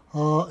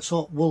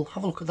 So we'll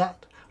have a look at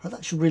that, and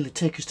that should really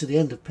take us to the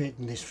end of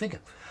painting this figure.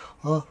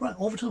 Right,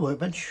 over to the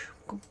workbench.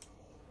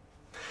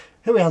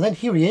 Here we are then,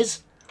 here he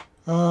is.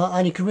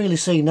 And you can really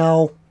see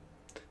now,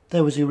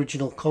 there was the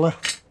original colour,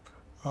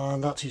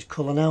 and that's his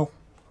colour now.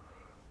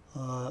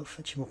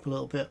 Fetch him up a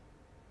little bit.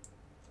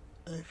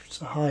 If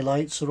the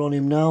highlights are on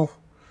him now.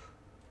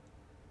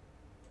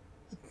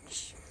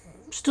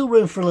 Still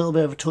room for a little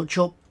bit of a touch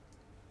up.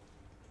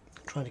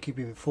 I'm trying to keep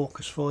him in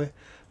focus for you.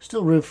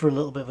 Still room for a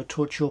little bit of a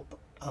touch up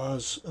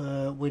as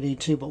we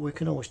need to, but we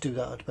can always do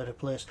that at a better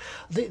place.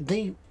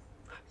 The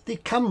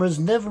cameras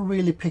never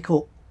really pick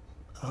up.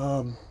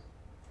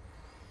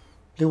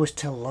 They always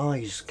tell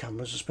lies,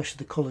 cameras, especially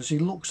the colours. He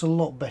looks a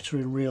lot better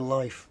in real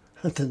life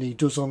than he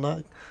does on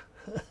that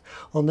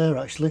on there.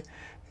 Actually,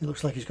 he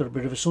looks like he's got a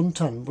bit of a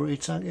suntan, but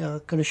it's I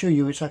can assure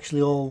you it's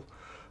actually all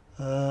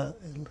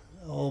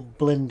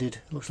blended.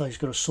 It looks like he's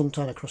got a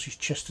suntan across his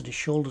chest and his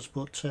shoulders,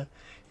 but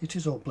it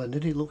is all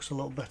blended. It looks a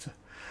lot better.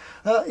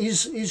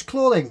 His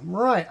clothing,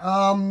 right,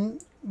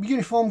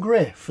 uniform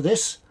grey for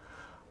this.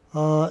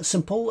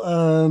 Simple.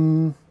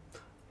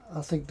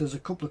 I think there's a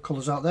couple of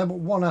colours out there, but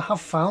one I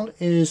have found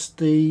is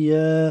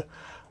the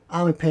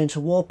Army Painter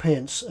War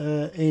Paints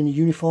in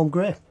uniform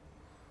grey,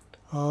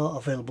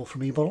 available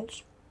from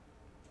eBottles.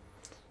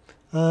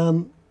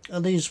 And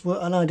these were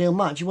an ideal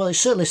match. Well, it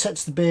certainly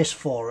sets the base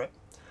for it.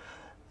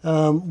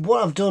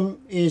 What I've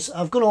done is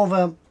I've gone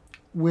over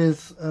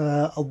with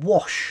a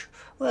wash.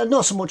 Well,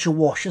 not so much a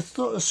wash,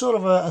 sort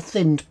of a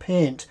thinned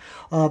paint,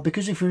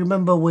 because if you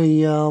remember we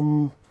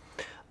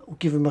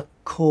give him a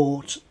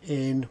coat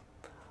in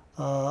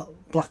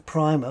black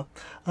primer,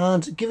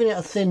 and giving it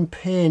a thin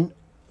paint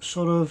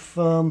sort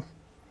of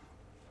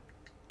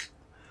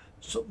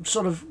So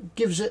sort of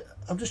gives it,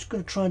 I'm just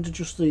going to try and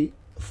adjust the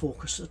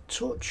focus a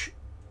touch.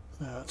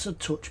 That's a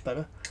touch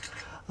better.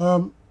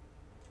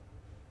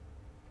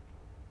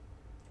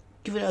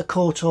 Give it a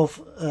coat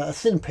of a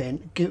thin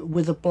paint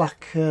with a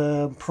black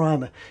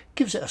primer.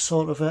 Gives it a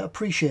sort of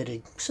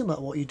appreciating, similar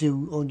to what you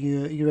do on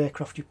your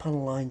aircraft, your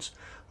panel lines.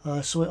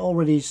 So it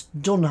already has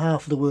done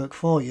half of the work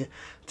for you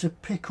to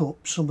pick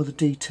up some of the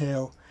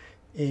detail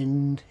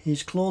in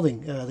his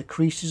clothing, the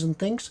creases and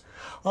things.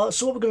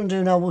 So what we're going to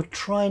do now, we're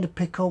trying to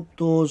pick up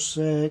those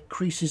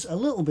creases a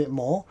little bit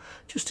more,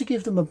 just to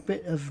give them a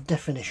bit of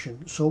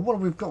definition. So what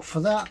we've got for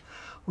that,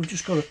 we've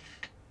just got a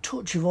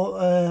touch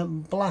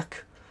of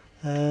black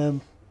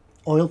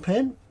oil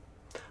paint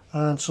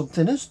and some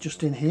thinners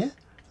just in here.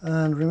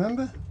 And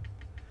remember,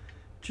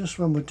 just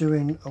when we're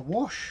doing a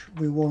wash,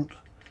 we want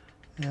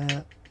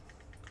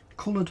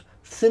coloured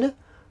thinner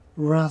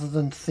rather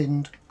than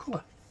thinned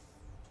colour.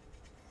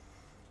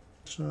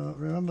 So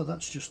remember,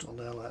 that's just on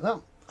there like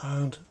that.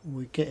 And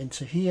we get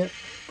into here,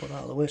 put that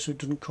out of the way so it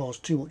doesn't cause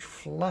too much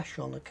flash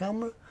on the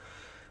camera.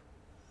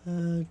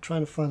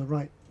 Trying to find the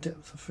right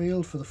depth of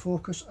field for the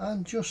focus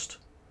and just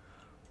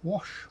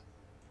wash.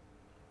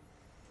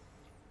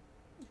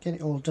 Get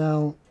it all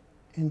down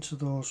into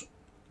those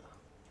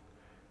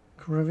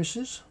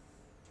crevices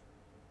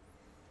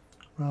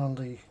around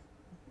the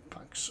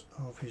backs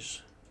of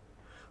his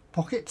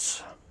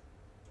pockets.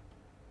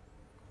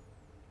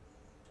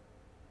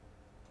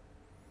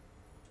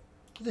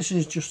 This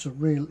is just a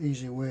real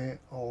easy way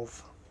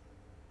of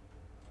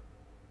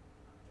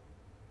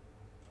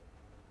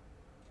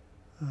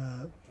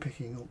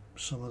picking up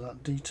some of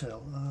that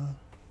detail.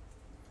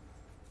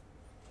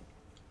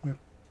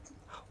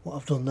 What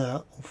I've done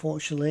there,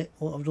 unfortunately,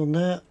 I've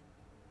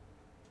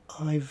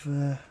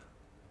let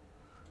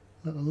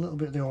a little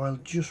bit of the oil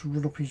just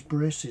run up his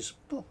braces,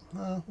 but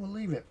we'll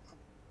leave it.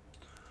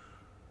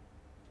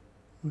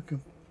 We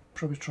can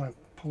probably try and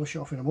polish it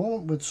off in a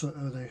moment with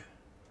the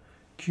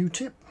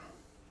Q-tip.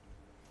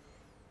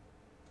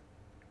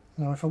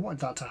 Now if I wanted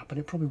that to happen,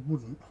 it probably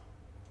wouldn't.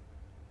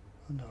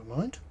 But never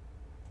mind.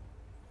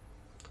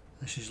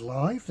 This is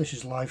live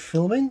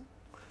filming.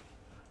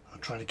 I'm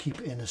trying to keep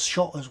it in a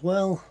shot as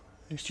well.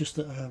 It's just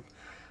that I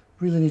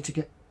really need to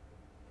get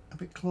a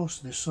bit close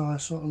to this, so I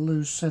sort of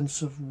lose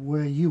sense of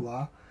where you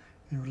are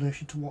in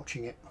relation to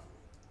watching it.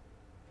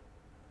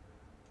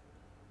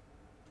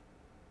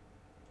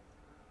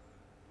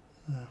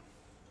 There.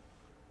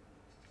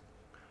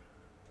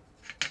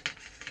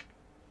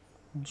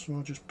 And so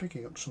I'm just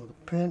picking up some of the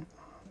paint,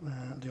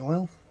 the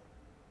oil,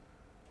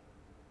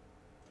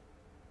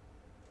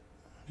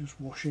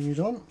 just washing it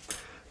on,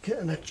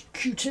 getting a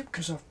Q-tip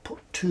because I've put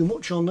too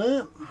much on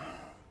there.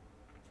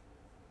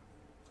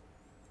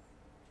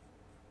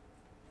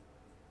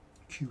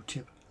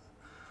 Q-tip.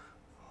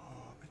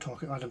 Oh, we're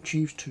talking Adam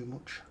Cheeves too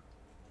much.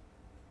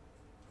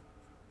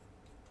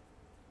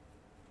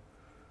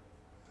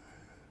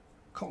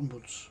 Cotton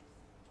buds,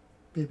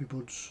 baby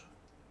buds.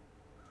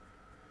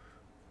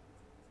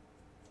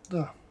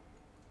 There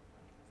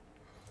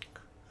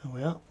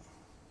we are.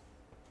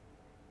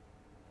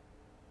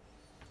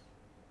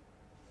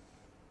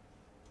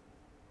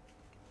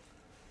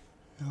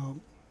 Now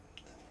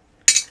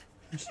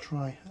let's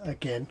try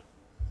again.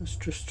 Let's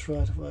just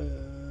try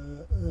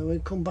to we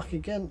come back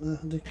again.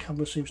 The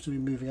camera seems to be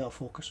moving out of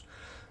focus.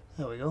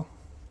 There we go.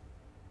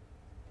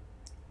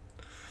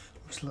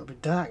 Looks a little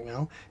bit dark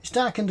now. It's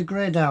darkened the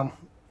grey down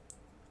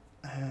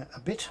a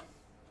bit,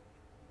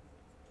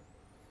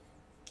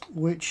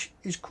 which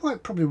is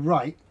quite probably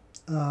right,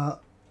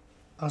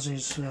 as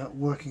he's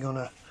working on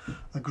a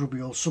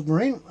grubby old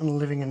submarine and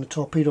living in the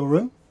torpedo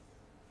room.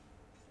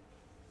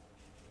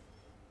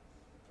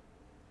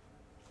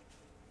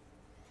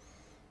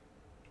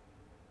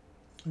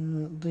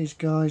 These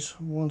guys,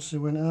 once they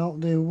went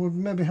out, they would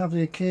maybe have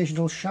the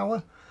occasional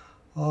shower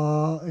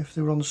if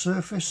they were on the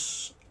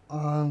surface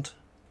and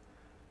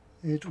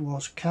it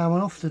was calm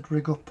enough, they'd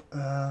rig up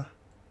a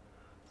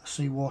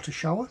seawater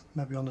shower,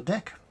 maybe on the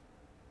deck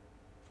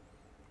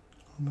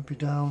or maybe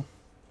down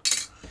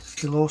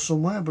below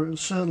somewhere, but it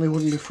certainly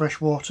wouldn't be fresh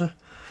water.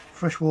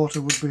 Fresh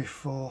water would be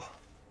for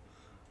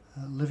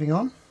living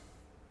on,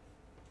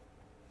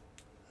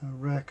 a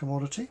rare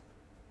commodity.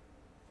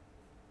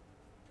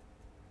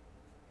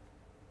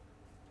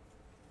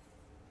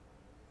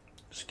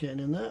 Just getting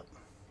in there,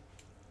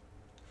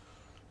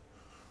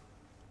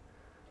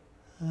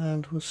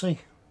 and we'll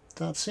see.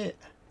 That's it.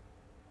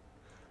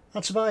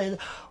 That's about it.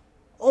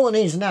 All it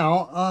needs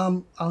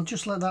now, I'll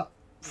just let that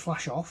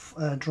flash off,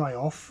 dry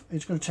off.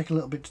 It's going to take a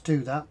little bit to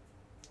do that.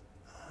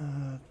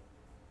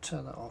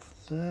 Take that off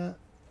there.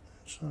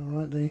 It's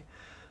alright.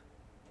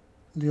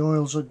 The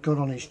oils that got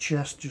on his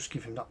chest just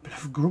give him that bit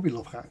of a grubby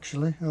look,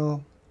 actually.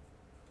 Oh,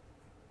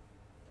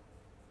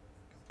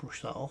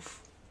 brush that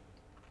off.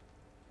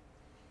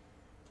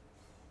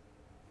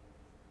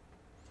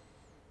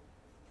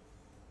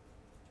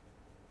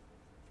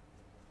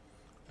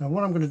 Now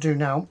what I'm going to do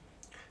now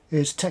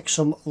is take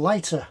some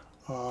lighter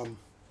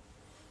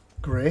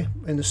grey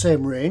in the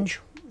same range,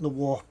 the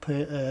War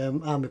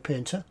Army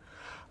Painter,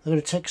 I'm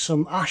going to take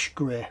some ash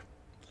grey,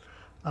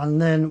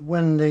 and then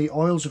when the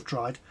oils have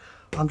dried,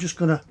 I'm just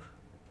going to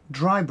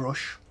dry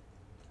brush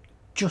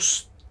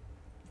just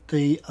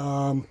the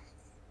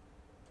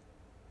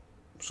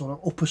sort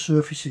of upper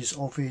surfaces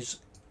of his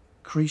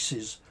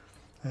creases,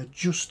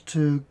 just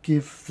to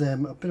give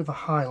them a bit of a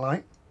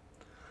highlight,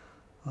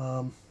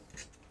 and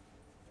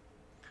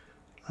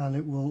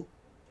it will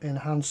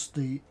enhance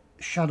the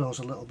shadows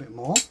a little bit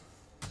more.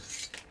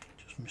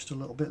 Just missed a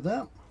little bit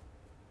there.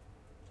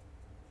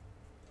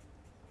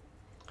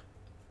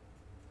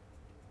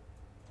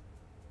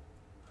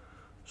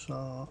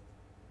 So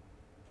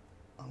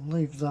I'll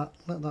leave that,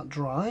 let that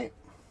dry,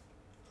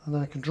 and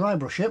then I can dry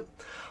brush it,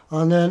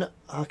 and then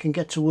I can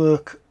get to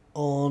work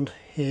on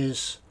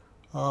his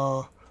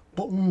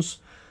buttons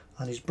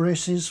and his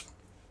braces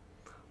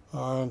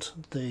and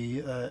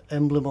the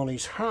emblem on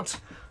his hat,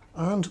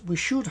 and we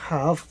should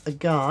have a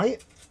guy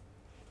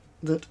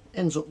that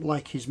ends up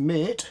like his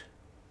mate,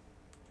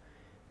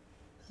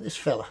 this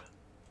fella.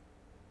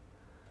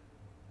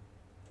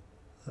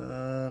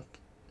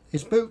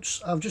 His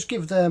boots, I've just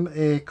given them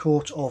a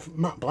coat of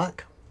matte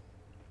black.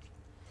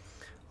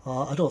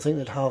 I don't think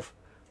they'd have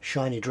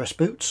shiny dress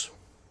boots,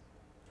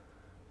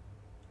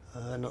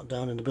 not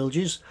down in the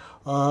bilges.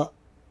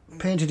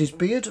 Painted his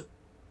beard,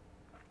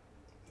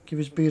 give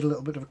his beard a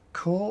little bit of a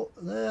coat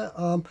there.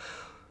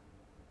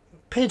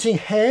 Painting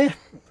hair,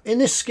 in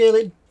this scale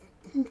it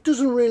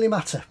doesn't really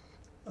matter,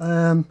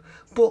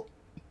 but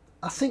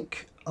I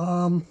think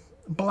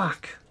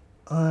black,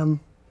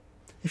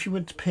 if you were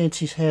to paint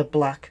his hair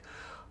black,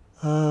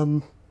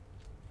 I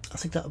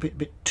think that would be a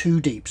bit too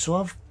deep, so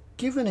I've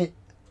given it,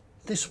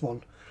 this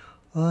one,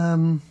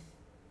 a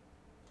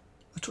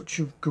touch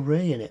of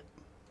grey in it.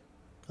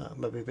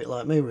 Maybe a bit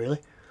like me really.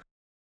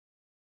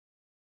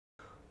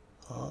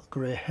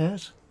 Grey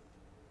hairs,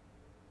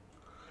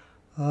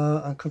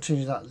 and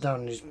continue that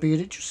down in his beard.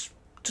 It just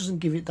doesn't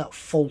give it that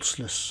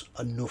falseness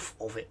enough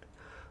of it,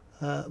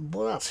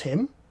 but that's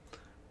him.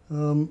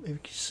 If you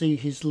can see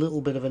his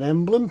little bit of an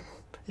emblem,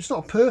 it's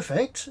not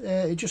perfect,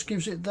 it just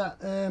gives it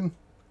that,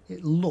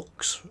 it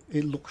looks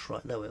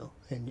right. There we are,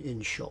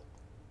 in shot.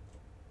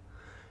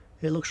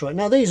 It looks right.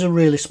 Now these are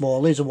really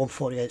small, these are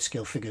 1/48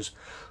 scale figures.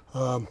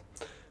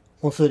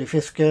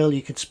 1/35 scale,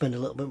 you can spend a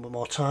little bit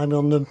more time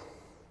on them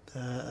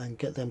and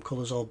get them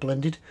colours all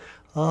blended.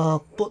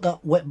 But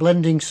that wet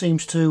blending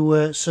seems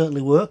to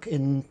certainly work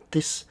in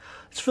this.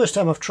 It's the first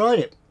time I've tried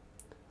it,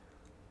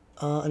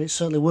 and it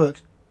certainly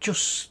worked.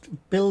 Just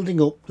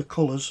building up the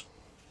colours.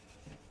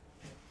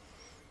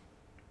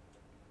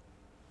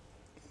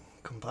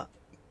 Come back.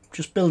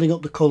 Just building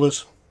up the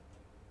colours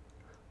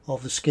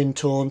of the skin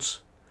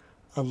tones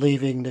and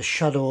leaving the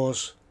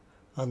shadows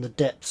and the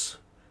depths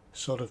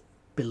sort of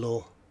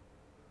below.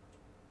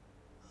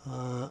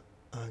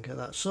 And get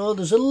that. So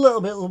there's a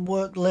little bit of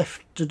work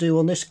left to do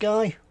on this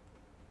guy.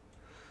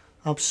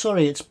 I'm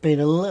sorry it's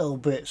been a little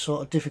bit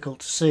sort of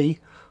difficult to see.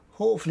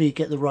 Hopefully you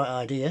get the right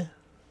idea.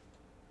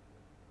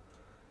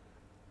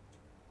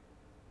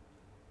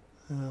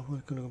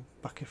 We're going to go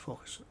back in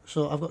focus.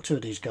 So I've got two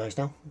of these guys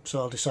now, so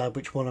I'll decide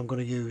which one I'm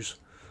going to use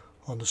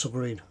on the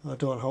submarine. I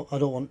don't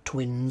want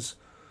twins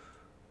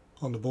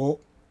on the boat.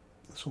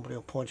 Somebody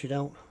will point it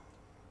out.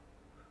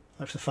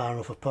 If they're far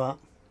enough apart,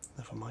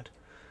 never mind.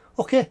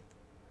 Okay,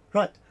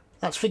 right,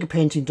 that's figure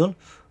painting done.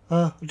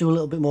 I'll do a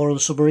little bit more on the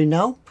submarine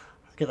now.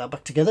 I'll get that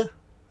back together,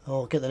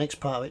 or get the next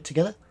part of it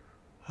together,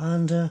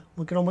 and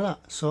we'll get on with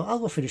that. So I'll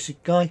go finish the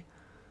guy,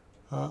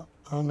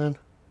 and then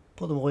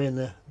put them away in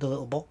the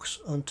little box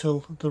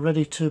until they're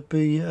ready to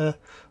be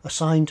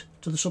assigned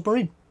to the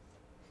submarine.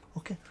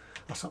 Okay,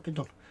 that's that bit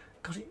done.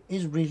 Because it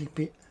is really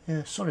bit,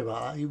 sorry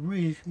about that, it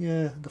really,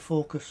 the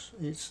focus,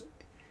 it's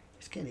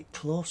getting it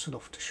close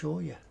enough to show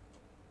you.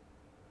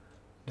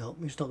 No,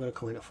 it's not going to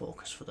come into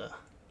focus for that.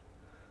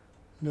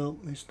 No,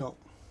 it's not.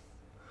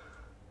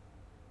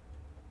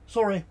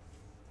 Sorry.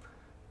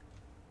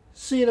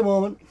 See you in a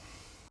moment.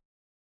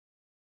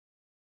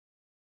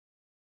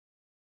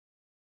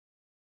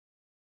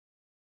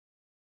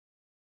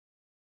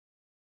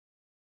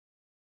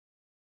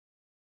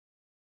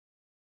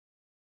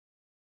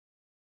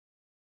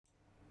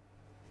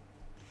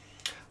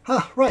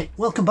 Right,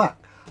 welcome back.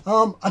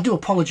 I do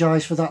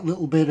apologise for that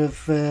little bit of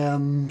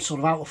sort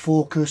of out of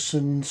focus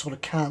and sort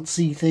of can't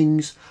see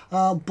things,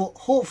 but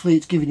hopefully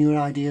it's giving you an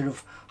idea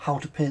of how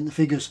to paint the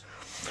figures.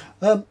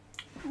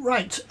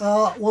 Right,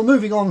 we're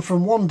moving on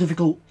from one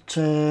difficult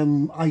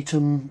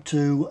item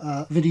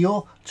to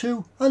video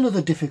to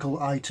another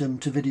difficult item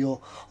to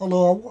video,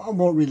 although I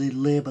won't really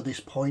labour this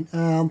point.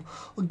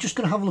 We're just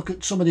going to have a look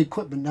at some of the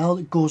equipment now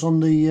that goes on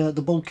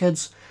the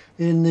bulkheads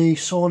in the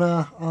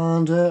sonar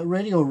and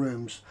radio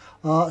rooms.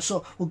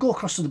 So we'll go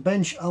across to the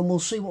bench and we'll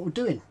see what we're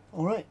doing.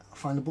 Alright, I'll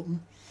find the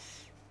button.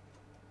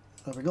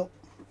 There we go.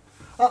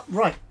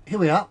 Right, here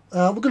we are.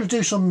 We're going to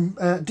do some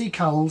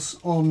decals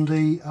on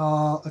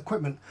the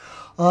equipment.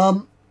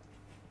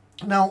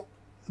 Now,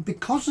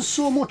 because there's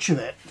so much of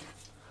it,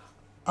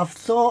 I've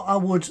thought I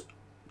would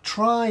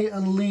try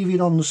and leave it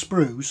on the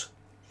sprues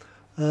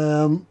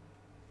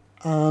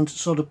and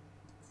sort of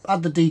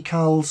add the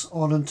decals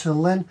on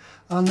until then,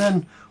 and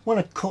then when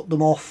I cut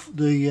them off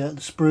the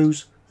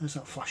sprues, there's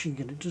that flashing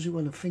again, it does it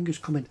when the fingers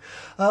come in.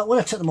 When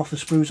I take them off the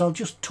sprues, I'll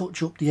just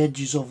touch up the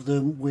edges of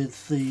them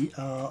with the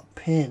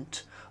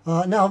paint.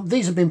 Now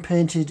these have been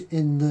painted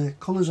in the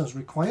colours as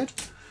required,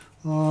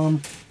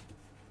 and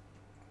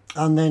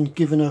then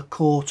given a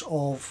coat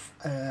of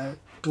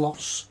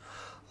gloss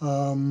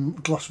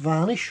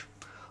varnish.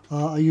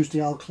 I used the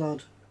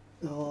Alclad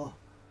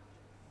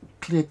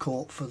clear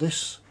coat for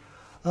this,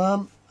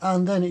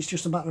 and then it's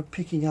just a matter of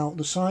picking out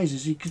the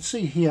sizes. You can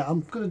see here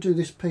I'm going to do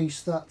this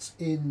piece that's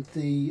in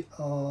the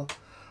I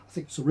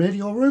think it's a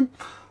radio room,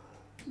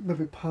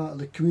 maybe part of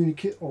the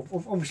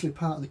obviously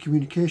part of the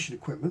communication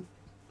equipment.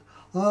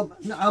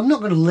 I'm not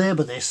going to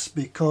labour this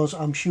because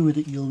I'm sure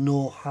that you'll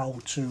know how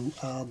to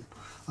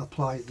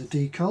apply the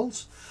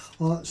decals.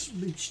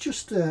 It's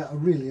just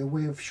really a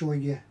way of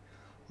showing you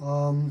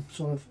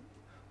sort of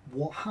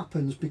what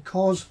happens,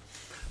 because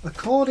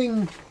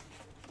according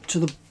to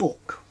the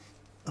book,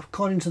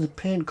 according to the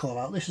paint call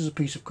out, this is a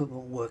piece of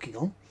equipment we're working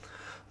on.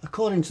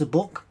 According to the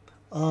book,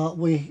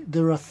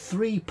 there are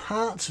 3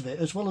 parts of it,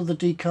 as well as the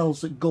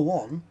decals that go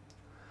on.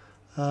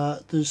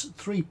 There's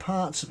 3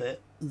 parts of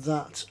it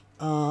that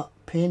are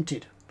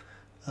painted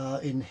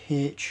in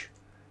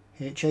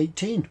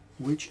H18,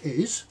 which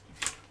is,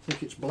 I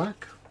think it's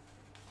black,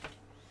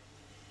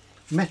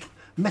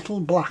 metal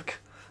black.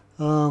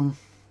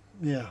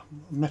 Yeah,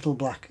 metal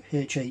black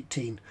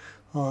H18.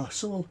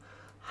 So we'll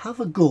have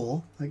a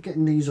go at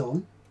getting these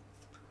on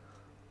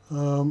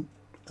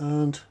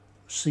and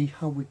see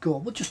how we go.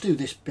 We'll just do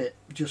this bit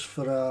just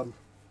for a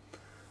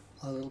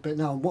little bit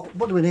now.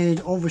 What do we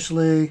need?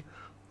 Obviously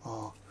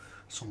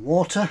some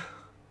water,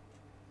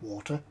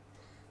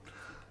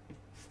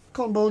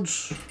 cotton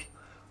buds,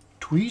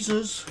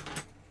 tweezers,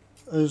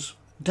 as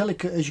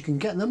delicate as you can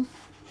get them,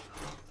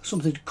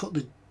 something to cut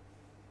the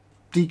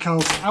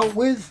decals out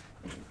with,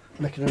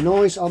 making a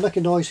noise. I'll make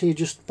a noise here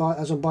just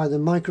as I'm by the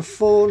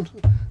microphone.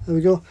 There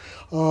we go.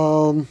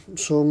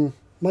 Some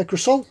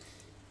microsol.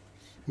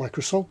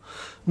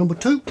 Number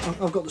 2.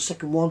 I've got the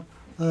second one.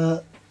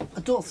 I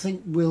don't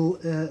think we'll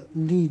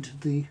need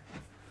the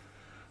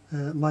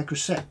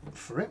microset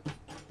for it.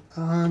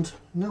 And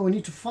now we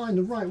need to find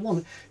the right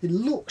one. It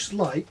looks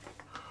like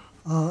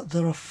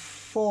there are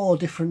 4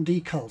 different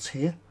decals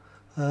here.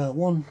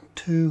 1,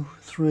 2,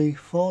 3,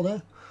 4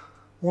 there.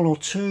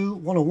 102,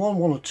 101,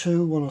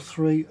 102,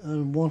 103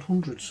 and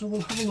 100. So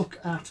we'll have a look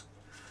at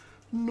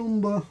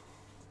number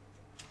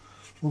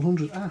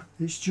 100.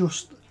 It's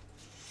just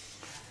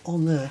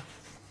on there,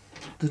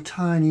 the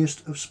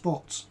tiniest of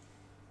spots.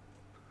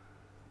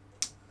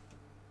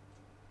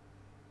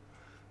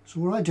 So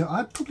what I do,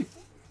 I'd probably,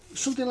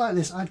 something like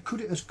this, I'd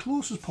cut it as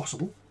close as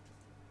possible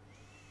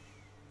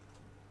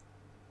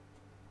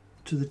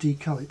to the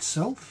decal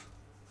itself,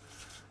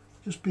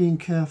 just being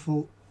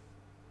careful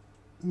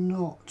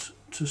not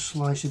to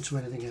slice into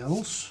anything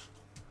else.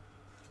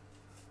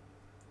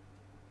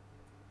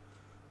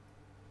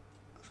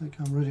 I think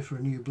I'm ready for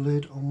a new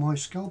blade on my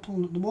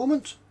scalpel at the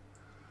moment.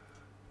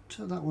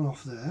 Take that one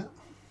off there,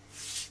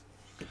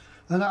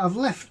 and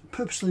I've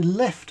purposely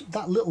left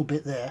that little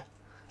bit there.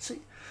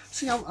 See,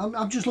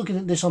 I'm just looking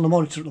at this on the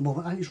monitor at the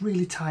moment, and it's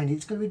really tiny.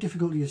 It's going to be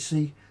difficult to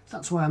see.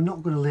 That's why I'm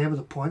not going to labour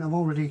the point. I've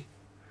already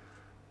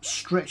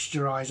stretched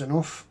your eyes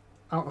enough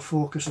out of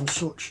focus and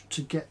such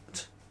to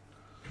get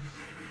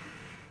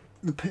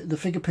the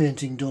figure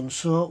painting done.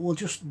 So we'll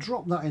just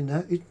drop that in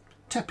there.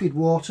 Tepid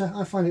water,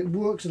 I find it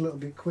works a little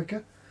bit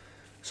quicker.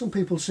 Some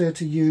people say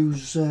to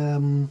use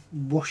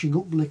washing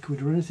up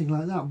liquid or anything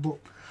like that, but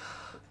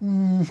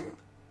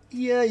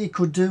yeah, you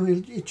could do.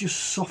 It just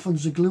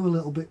softens the glue a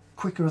little bit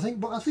quicker, I think.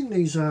 But I think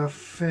these are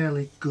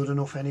fairly good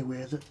enough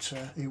anyway that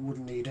it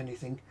wouldn't need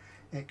anything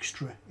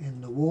extra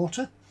in the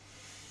water.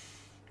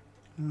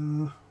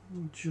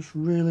 Just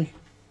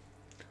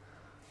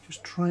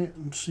try it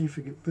and see if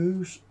we get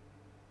booze.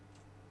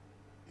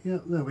 Yeah,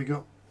 there we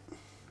go.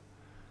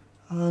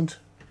 And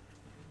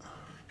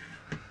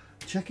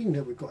checking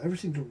that we've got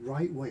everything the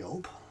right way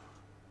up.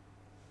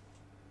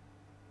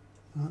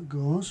 That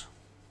goes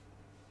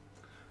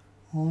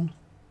on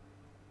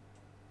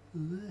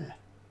there.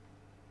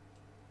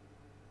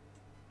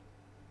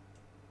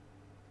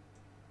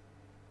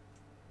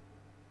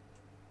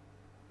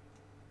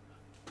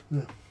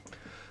 Now,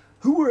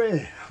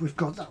 hooray! We've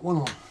got that one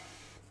on.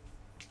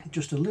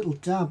 Just a little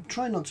dab.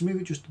 Try not to move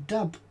it. Just a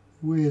dab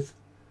with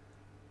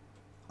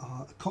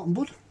a cotton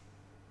bud.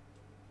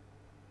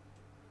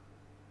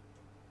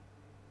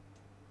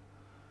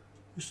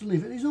 Just to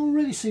leave it. It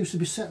already seems to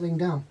be settling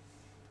down.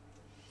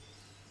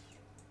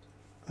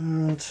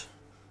 And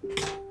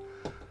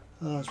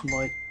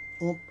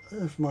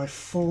there's my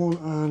phone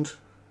and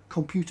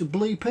computer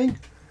bleeping.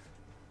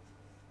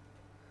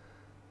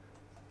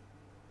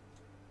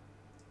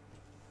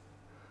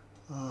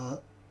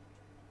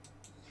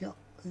 Yeah,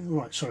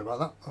 right, sorry about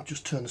that. I'll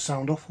just turn the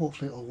sound off.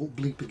 Hopefully it won't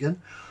bleep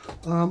again.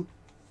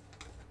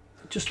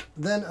 Just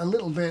then a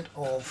little bit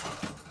of,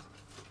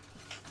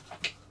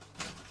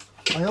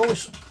 I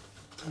always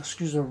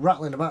excuse the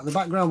rattling about in the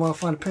background while I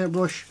find a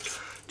paintbrush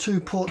to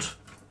put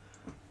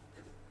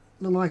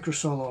the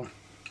microsol on.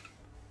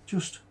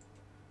 Just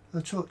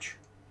a touch.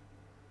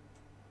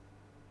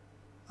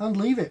 And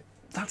leave it.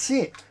 That's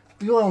it.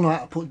 You all know how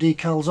to put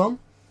decals on.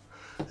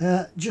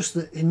 Just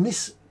that in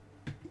this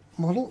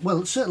model,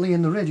 well, certainly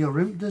in the radio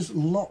room, there's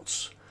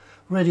lots,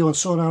 radio and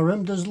sonar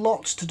room, there's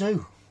lots to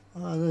do.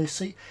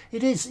 See,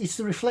 it's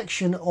the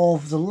reflection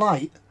of the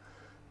light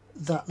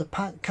that the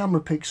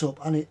camera picks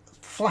up, and it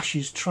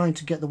flashes trying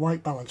to get the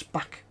white balance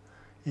back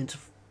into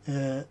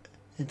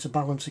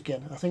balance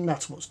again. I think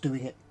that's what's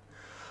doing it.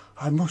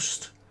 I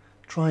must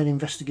try and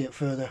investigate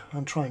further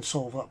and try and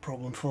solve that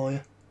problem for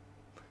you.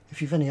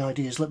 If you've any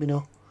ideas, let me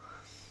know.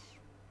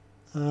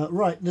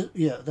 Right,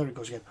 yeah, there it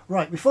goes again.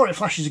 Right, before it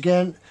flashes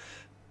again,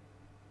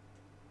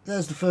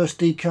 there's the first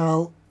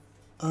decal,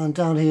 and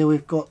down here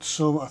we've got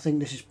some, I think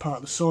this is part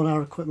of the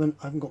sonar equipment.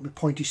 I haven't got my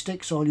pointy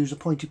stick, so I'll use a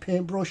pointy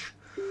paintbrush.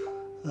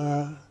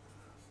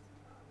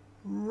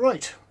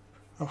 Right,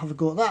 I'll have a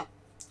go at that,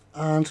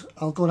 and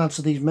I'll go and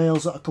answer these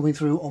mails that are coming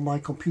through on my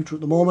computer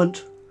at the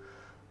moment,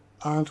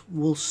 and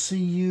we'll see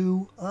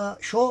you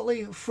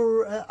shortly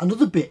for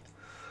another bit.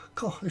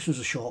 God, this was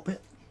a short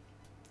bit.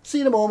 See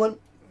you in a moment.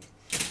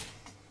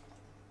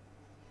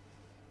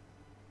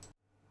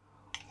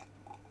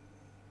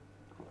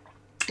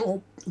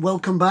 Oh,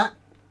 welcome back.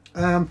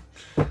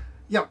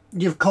 Yeah,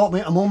 you've caught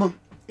me at a moment.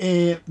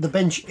 The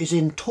bench is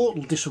in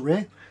total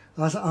disarray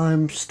as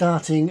I'm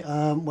starting,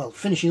 well,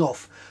 finishing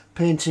off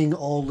painting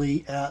all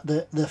the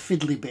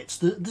fiddly bits.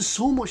 There's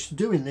so much to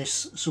do in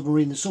this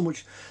submarine. There's so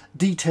much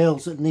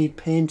details that need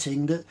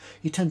painting that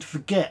you tend to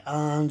forget,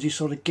 and you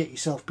sort of get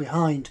yourself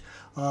behind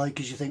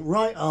because you think,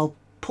 right, I'll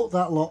put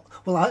that lot.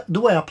 Well, the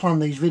way I plan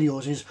these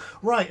videos is,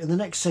 right, in the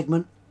next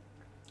segment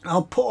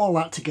I'll put all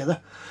that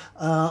together,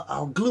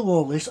 I'll glue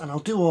all this, and I'll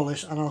do all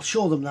this, and I'll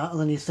show them that, and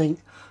then you think,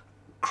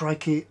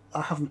 crikey,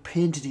 I haven't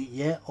painted it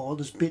yet, or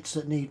there's bits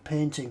that need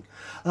painting.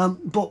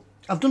 But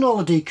I've done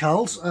all the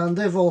decals, and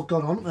they've all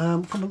gone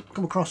on.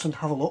 Come across and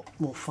have a look.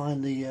 We'll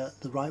find the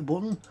right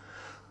button.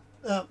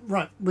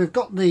 Right, we've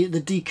got the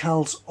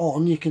decals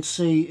on. You can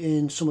see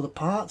in some of the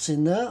parts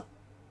in there,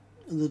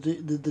 the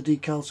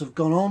decals have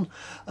gone on.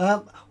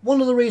 One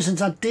of the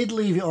reasons I did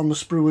leave it on the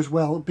sprue as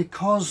well,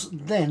 because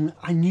then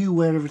I knew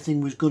where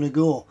everything was going to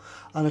go,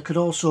 and I could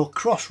also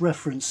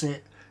cross-reference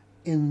it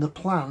in the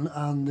plan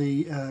and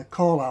the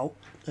call-out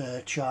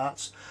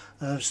charts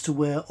as to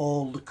where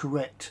all the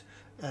correct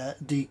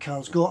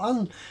decals go.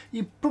 And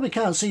you probably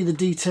can't see the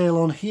detail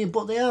on here,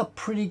 but they are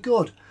pretty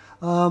good,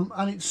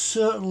 and it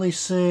certainly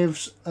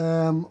saves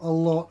a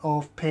lot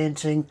of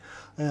painting,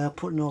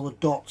 putting all the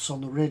dots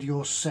on the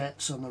radio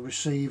sets and the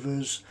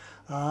receivers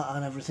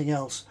and everything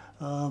else.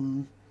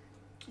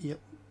 Yep,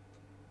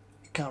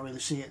 you can't really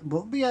see it,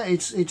 but yeah,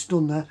 it's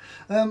done there.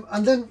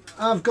 And then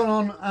I've gone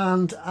on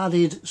and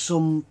added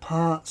some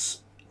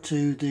parts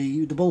to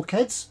the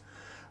bulkheads.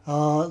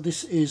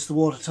 This is the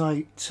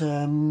watertight,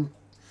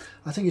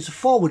 I think it's a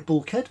forward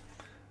bulkhead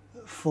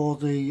for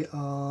the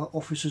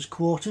officers'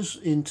 quarters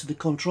into the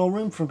control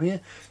room. From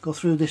here, go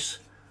through this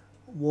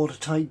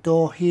watertight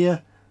door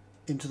here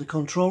into the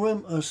control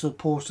room, as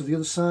opposed to the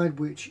other side,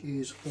 which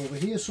is over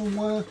here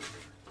somewhere.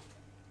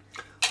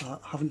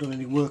 Haven't done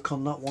any work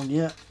on that one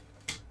yet.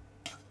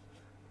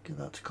 Get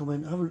that to come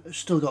in. I've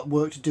still got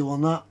work to do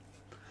on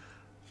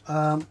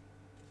that.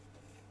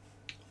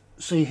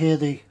 See here,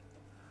 the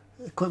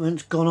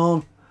equipment's gone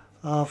on.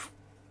 I've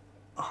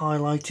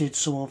highlighted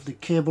some of the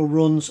cable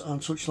runs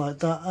and such like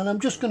that, and I'm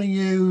just going to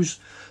use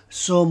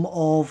some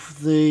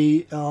of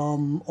the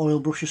oil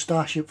brush of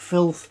Starship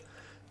filth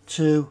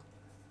to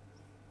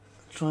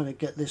try to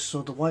get this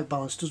so the white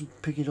balance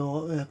doesn't pick it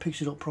up,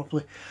 picks it up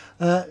properly.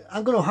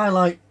 I'm going to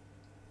highlight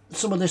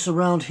some of this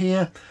around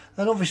here,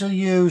 and obviously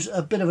use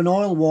a bit of an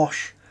oil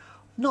wash,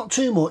 not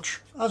too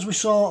much, as we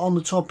saw on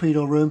the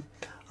torpedo room.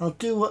 I'll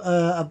do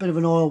a bit of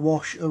an oil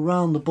wash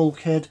around the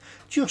bulkhead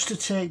just to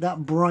take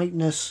that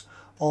brightness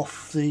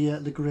off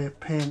the grey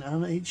paint,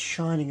 and it's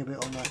shining a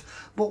bit on there.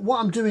 But what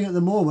I'm doing at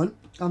the moment,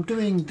 I'm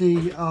doing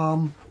the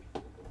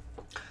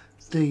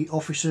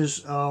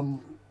officers'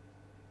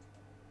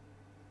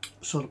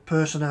 sort of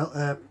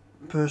personal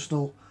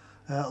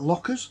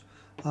lockers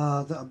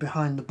that are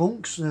behind the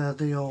bunks.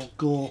 They all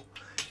go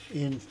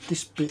in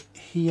this bit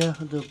here.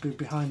 They'll be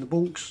behind the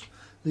bunks.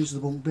 These are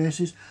the bunk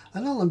bases,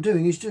 and all I'm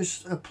doing is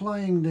just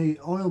applying the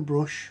oil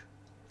brush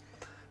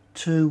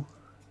to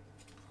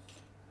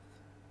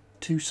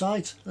two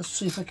sides. Let's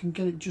see if I can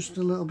get it just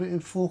a little bit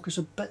in focus,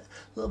 a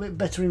little bit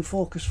better in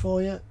focus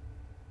for you.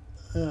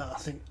 I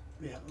think,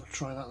 yeah, I'll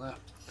try that there.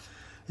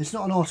 It's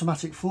not an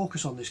automatic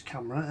focus on this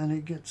camera, and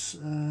it gets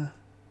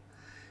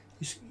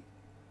it's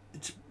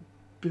a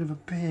bit of a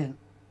pain.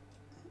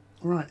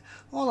 Right,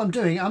 all I'm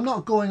doing, I'm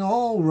not going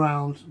all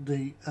round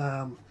the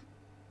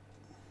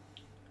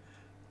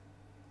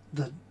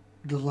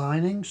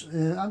linings.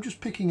 I'm just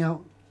picking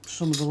out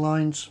some of the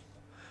lines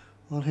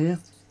on here,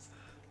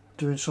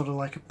 doing sort of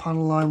like a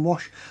panel line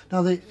wash.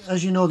 Now,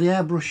 as you know, the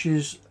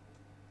airbrushes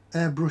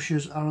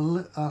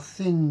are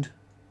thinned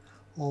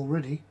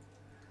already,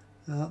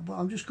 but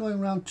I'm just going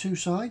around two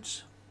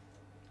sides,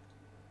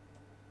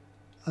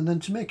 and then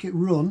to make it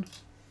run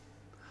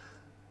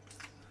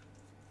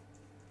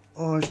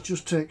I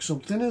just take some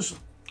thinners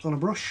on a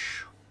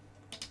brush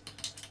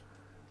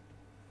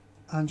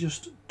and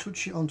just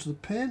touch it onto the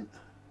paint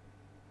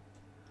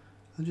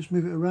and just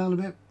move it around a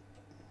bit,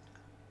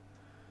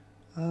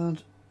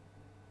 and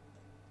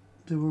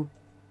they will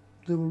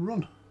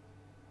run.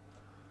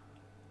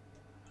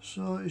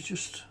 So it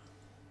just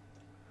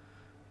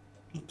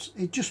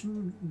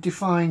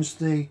defines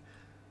the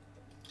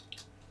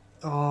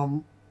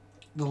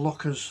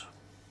lockers.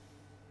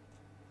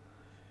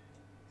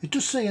 It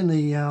does say in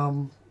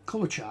the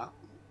colour chart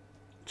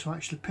to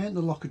actually paint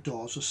the locker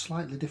doors a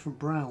slightly different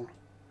brown,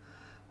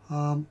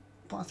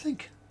 but I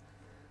think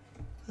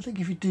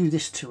if you do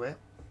this to it,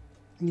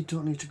 you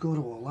don't need to go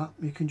to all that.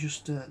 You can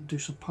just do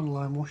some panel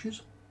line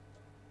washes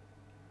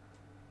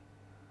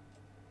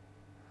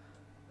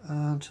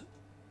and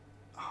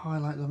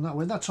highlight them that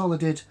way. That's all I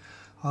did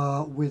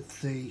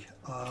with the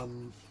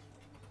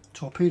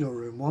torpedo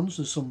room ones.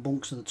 There's some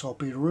bunks in the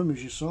torpedo room,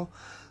 as you saw.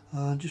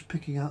 Just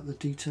picking out the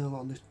detail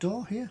on this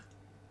door here.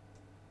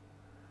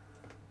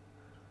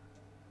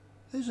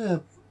 These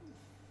are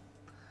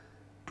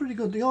pretty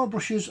good. The oil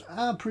brushes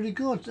are pretty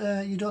good.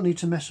 You don't need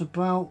to mess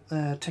about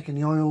taking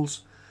the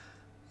oils,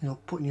 you know,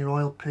 putting your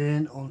oil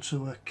paint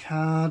onto a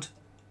card,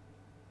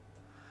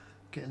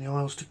 getting the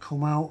oils to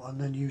come out, and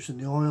then using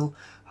the oil.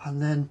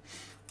 And then,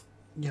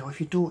 you know,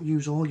 if you don't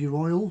use all your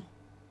oil,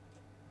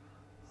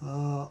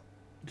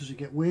 does it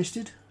get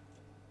wasted?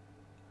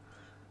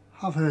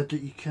 I've heard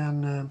that you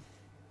can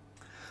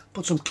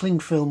put some cling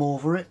film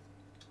over it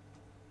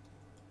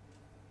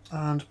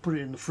and put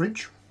it in the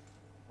fridge.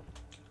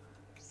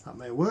 That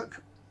may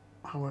work.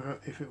 However,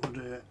 if it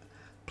would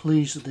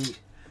please the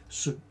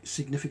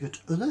significant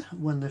other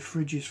when the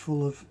fridge is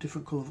full of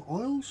different colour of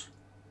oils.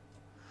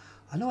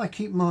 I know I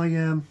keep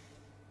my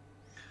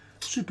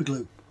super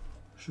glue.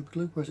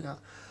 Where's it at?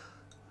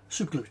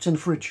 Super glue, it's in the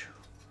fridge.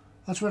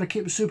 That's where I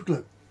keep the super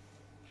glue.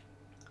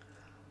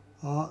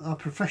 Our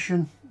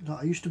profession that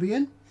I used to be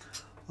in,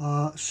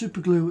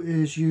 super glue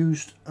is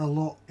used a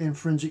lot in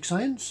forensic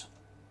science,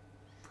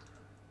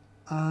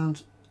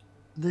 and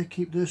they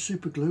keep their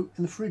super glue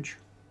in the fridge.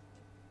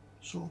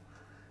 So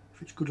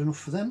if it's good enough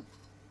for them.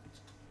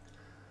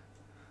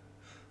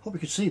 Hope you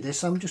can see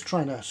this. I'm just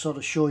trying to sort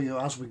of show you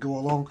as we go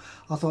along.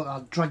 I thought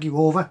I'd drag you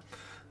over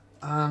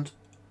and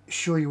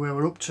show you where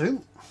we're up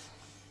to.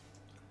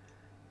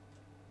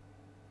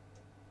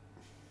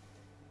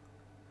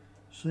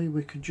 See,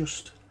 we could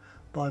just,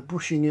 by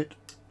brushing it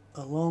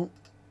along,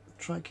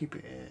 try to keep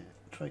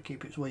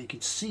it where you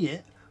can see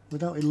it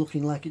without it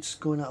looking like it's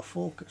going out of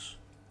focus.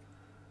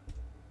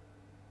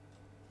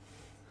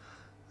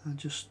 And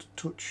just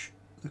touch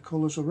the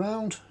colours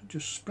around,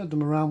 just spread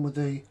them around with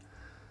the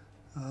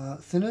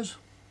thinners,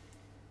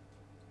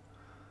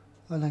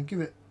 and then give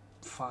it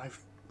five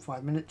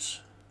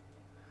minutes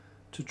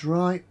to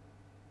dry,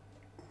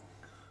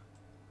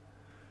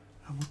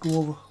 and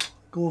we'll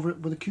go over it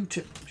with a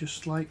Q-tip,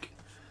 just like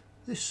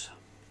this.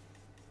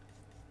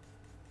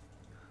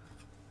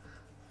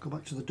 Go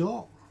back to the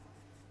door,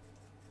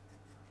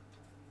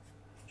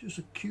 just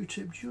a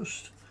Q-tip,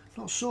 just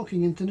not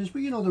soaking in thinners,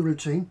 but you know the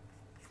routine.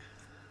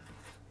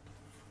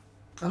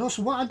 And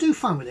also what I do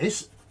find with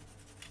this,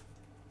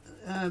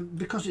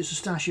 because it's a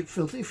Starship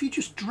filter, if you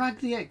just drag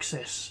the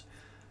excess,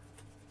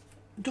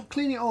 don't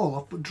clean it all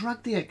up, but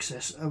drag the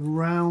excess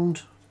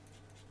around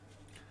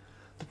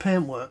the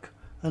paintwork,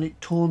 and it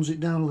tones it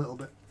down a little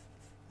bit.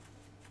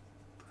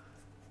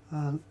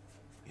 And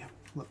yeah,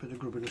 a little bit of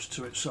grubbiness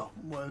to it. So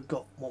we've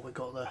got what we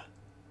got there.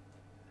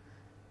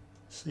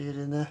 See it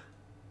in there.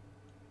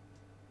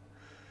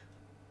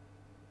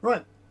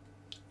 Right,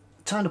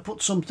 time to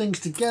put some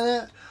things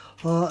together.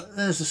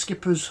 There's the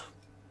skipper's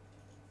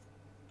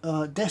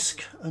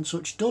desk and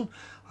such done.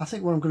 I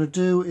think what I'm going to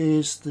do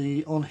is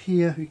on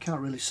here, you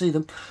can't really see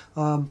them.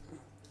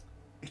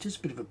 It is a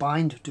bit of a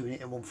bind doing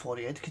it in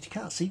 148 because you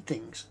can't see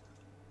things.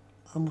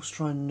 I must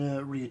try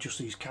and readjust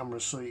these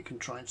cameras so you can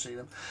try and see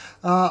them.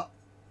 The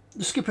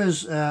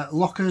skipper's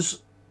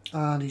lockers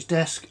and his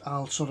desk,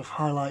 I'll sort of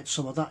highlight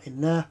some of that in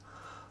there,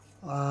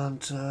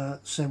 and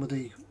same with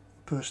the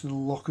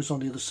personal lockers on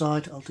the other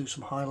side. I'll do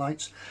some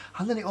highlights,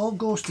 and then it all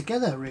goes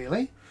together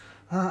really.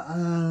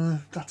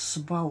 That's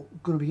about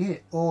going to be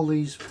it. All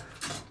these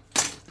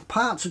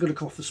parts are going to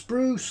come off the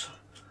spruce,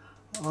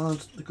 and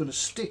they're going to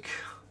stick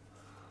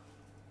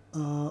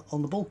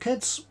on the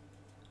bulkheads.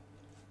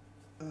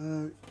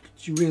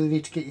 You really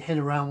need to get your head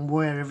around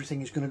where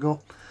everything is going to go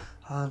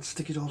and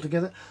stick it all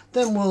together.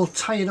 Then we'll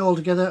tie it all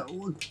together,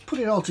 we'll put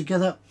it all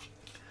together,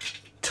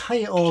 tie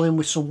it all in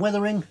with some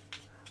weathering,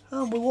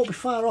 and we won't be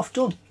far off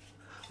done.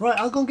 Right,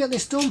 I'll go and get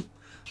this done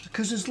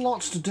because there's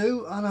lots to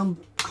do, and I'm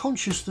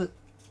conscious that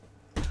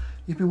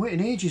you've been waiting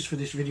ages for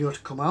this video to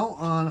come out,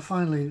 and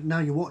finally, now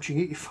you're watching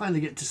it, you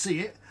finally get to see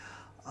it.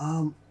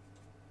 I've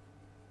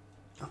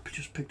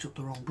just picked up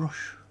the wrong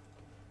brush.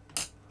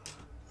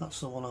 That's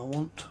the one I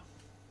want.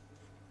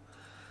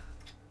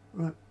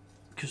 Right,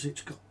 because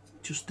it's got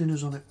just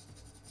thinners on it.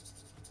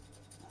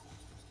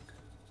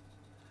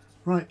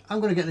 Right, I'm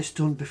going to get this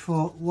done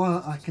before,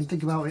 while I can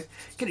think about it,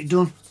 get it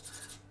done,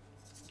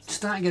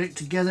 start to get it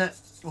together.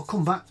 We'll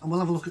come back and we'll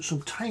have a look at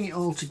some tying it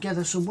all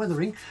together, some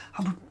weathering.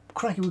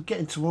 Crikey, we're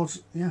getting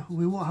towards, yeah,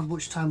 we won't have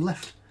much time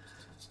left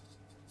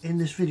in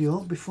this video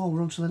before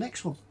we're on to the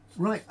next one.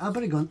 Right, I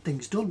better get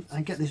things done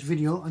and get this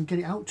video and get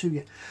it out to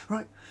you.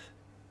 Right,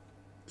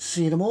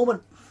 see you in a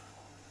moment.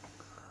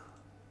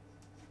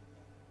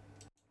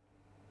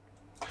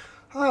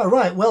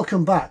 Alright,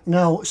 welcome back.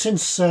 Now,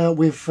 since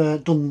we've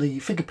done the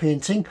figure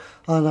painting,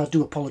 and I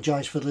do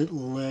apologise for the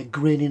little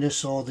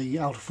graininess or the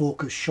out of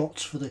focus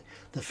shots for the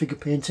figure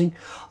painting,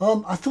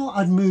 I thought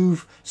I'd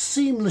move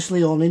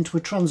seamlessly on into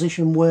a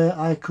transition where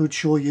I could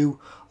show you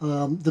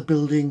the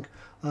building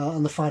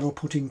and the final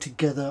putting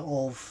together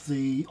of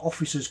the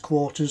officers'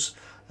 quarters,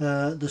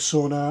 the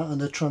sonar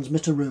and the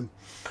transmitter room.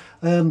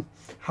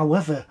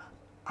 However,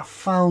 I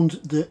found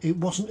that it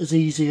wasn't as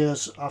easy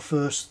as I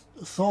first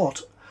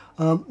thought.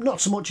 Not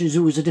so much as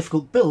it was a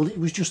difficult build, it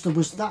was just there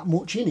was that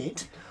much in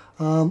it.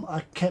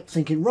 I kept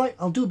thinking, right,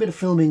 I'll do a bit of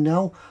filming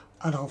now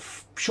and I'll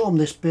show them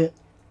this bit,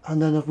 and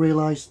then I've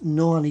realised,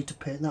 no, I need to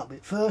paint that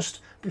bit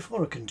first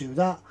before I can do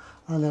that,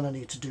 and then I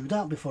need to do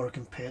that before I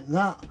can paint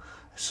that.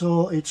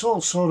 So it's all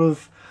sort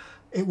of,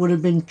 it would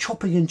have been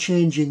chopping and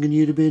changing and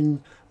you'd have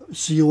been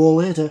see you all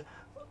later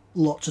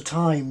lots of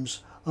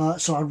times.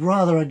 So I'd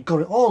rather I'd got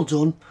it all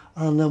done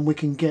and then we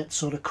can get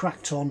sort of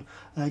cracked on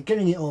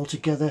getting it all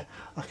together.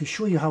 I can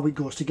show you how it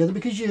goes together,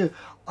 because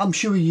I'm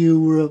sure you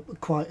were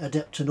quite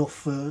adept enough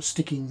for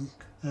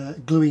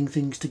gluing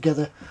things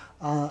together,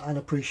 and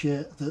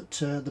appreciate that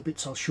the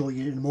bits I'll show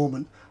you in a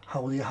moment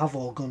how they have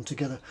all gone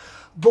together.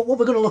 But what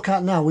we're going to look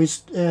at now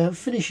is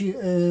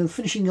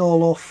finishing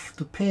all off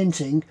the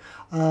painting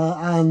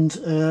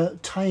and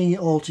tying it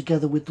all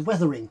together with the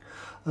weathering.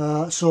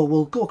 So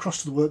we'll go across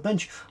to the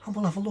workbench and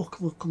we'll have a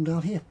look. We'll come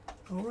down here.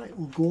 Alright,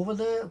 we'll go over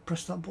there,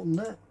 press that button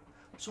there.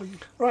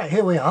 Right,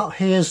 here we are.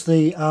 Here's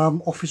the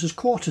officers'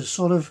 quarters,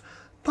 sort of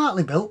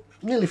partly built,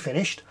 nearly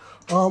finished.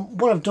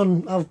 What I've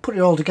done, I've put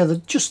it all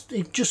together.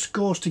 It just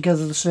goes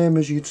together the same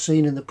as you'd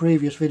seen in the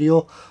previous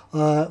video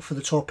for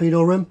the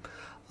torpedo room.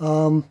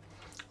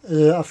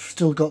 I've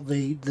still got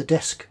the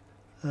desk,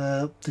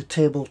 the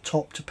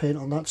tabletop to paint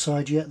on that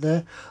side yet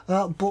there.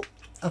 But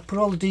I put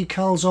all the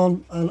decals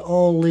on and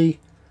all the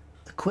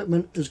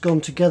equipment has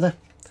gone together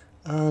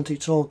and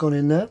it's all gone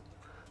in there.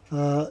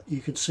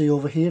 You can see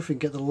over here, if you can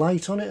get the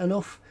light on it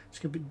enough, it's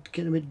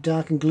getting a bit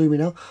dark and gloomy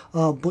now,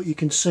 but you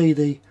can see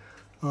the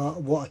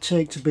what I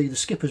take to be the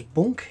skipper's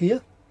bunk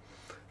here,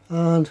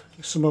 and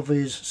some of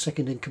his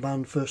second in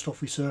command, first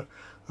officer,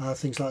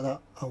 things like that.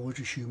 I would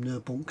assume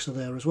their bunks are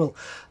there as well.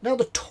 Now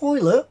the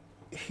toilet,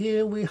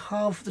 here we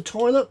have the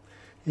toilet,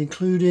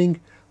 including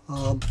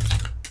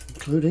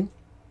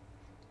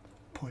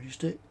pointy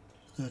stick,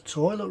 the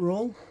toilet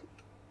roll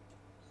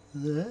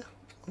there.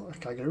 Oh, I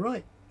can't get it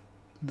right.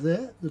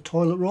 There, the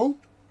toilet roll.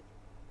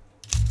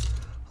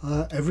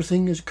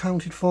 Everything is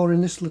accounted for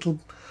in this little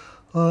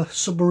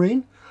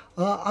submarine.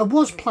 I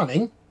was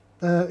planning,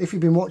 if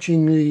you've been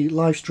watching the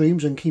live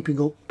streams and keeping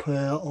up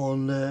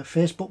on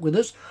Facebook with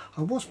us,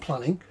 I was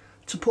planning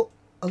to put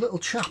a little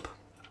chap,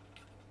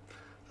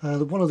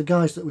 one of the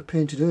guys that we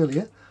painted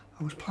earlier,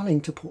 I was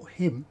planning to put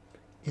him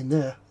in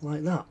there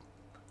like that.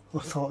 I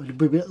thought it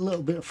would be a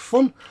little bit of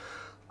fun,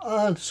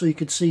 and so you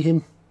could see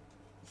him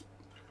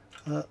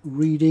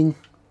reading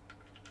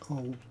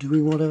or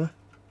doing whatever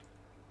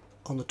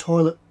on the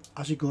toilet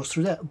as it goes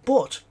through there.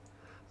 But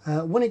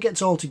when it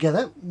gets all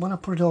together, when I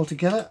put it all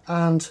together,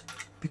 and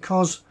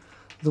because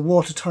the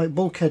watertight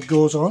bulkhead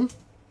goes on,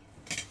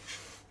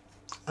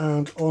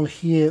 and on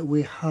here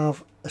we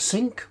have a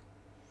sink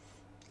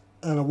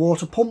and a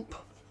water pump,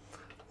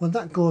 when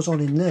that goes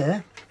on in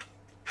there,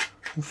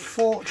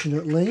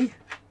 unfortunately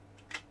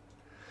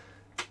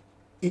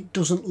it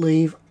doesn't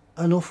leave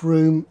enough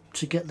room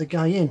to get the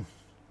guy in.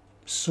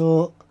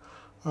 So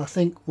I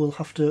think we'll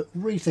have to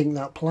rethink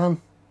that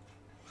plan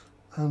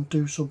and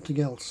do something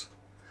else.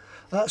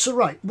 So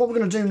right, what we're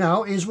going to do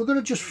now is we're going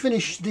to just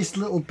finish this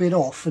little bit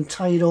off and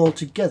tie it all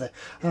together.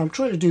 And I'm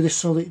trying to do this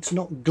so that it's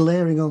not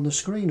glaring on the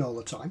screen all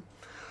the time.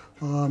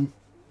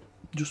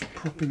 Just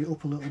propping it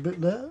up a little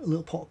bit there, a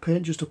little pot of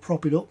paint just to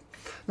prop it up.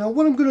 Now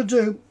what I'm going to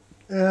do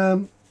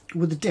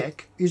with the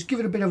deck is give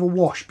it a bit of a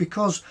wash,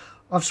 because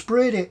I've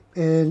sprayed it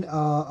in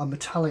a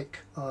metallic,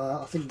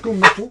 I think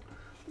gunmetal.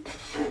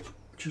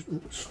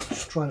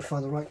 Just trying to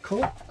find the right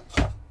colour.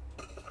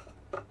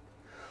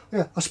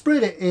 Yeah, I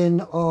sprayed it in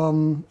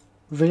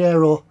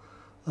VIIC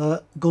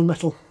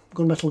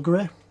gunmetal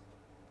grey.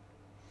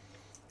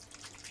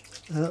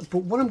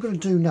 But what I'm going to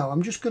do now,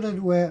 I'm just going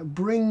to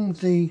bring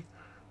the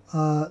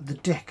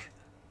deck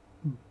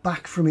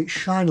back from its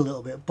shine a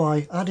little bit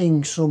by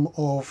adding some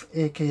of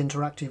AK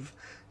Interactive.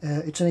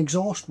 It's an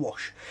exhaust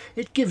wash.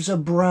 It gives a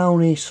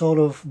browny sort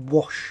of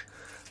wash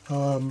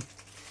to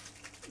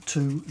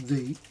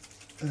the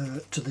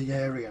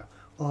area.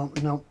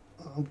 Now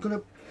I'm going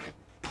to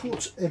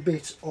put a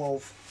bit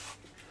of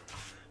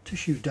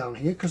tissue down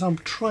here because I'm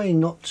trying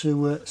not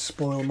to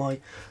spoil my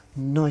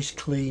nice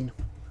clean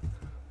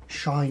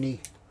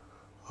shiny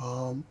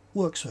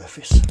work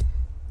surface,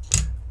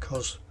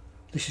 because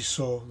this is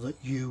so that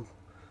you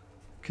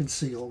can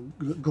see all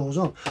that goes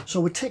on.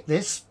 So we take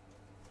this,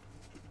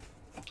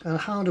 and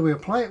how do we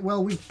apply it?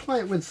 Well, we apply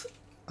it with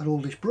an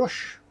oldish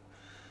brush,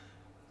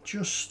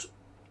 just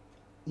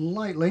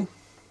lightly.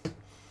 Now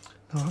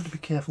I have to be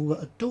careful that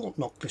I don't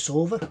knock this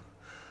over,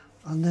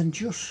 and then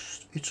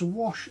just, it's a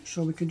wash,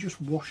 so we can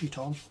just wash it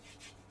on.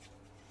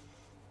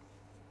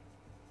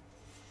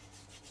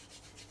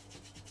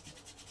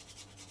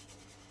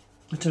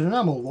 It's an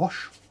enamel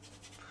wash,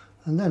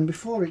 and then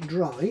before it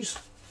dries,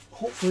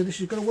 hopefully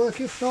this is going to work.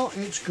 If not,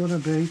 it's going to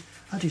be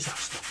a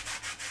disaster.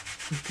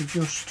 We can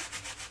just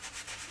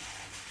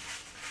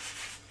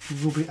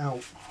rub it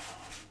out.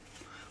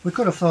 We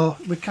could have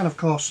thought, we can of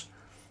course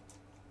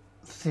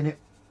thin it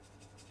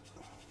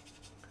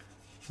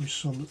with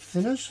some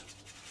thinners,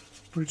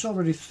 but it's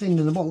already thinned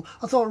in the bottle.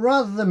 I thought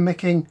rather than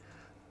making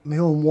my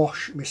own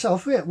wash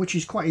myself, which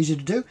is quite easy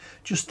to do,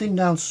 just thin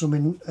down some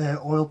in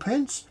oil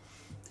paints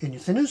in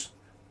your thinners.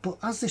 But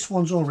as this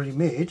one's already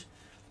made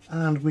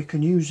and we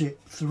can use it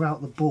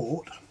throughout the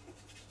boat,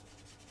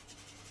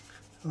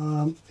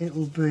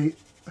 it'll be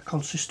a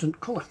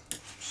consistent colour.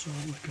 So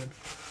we can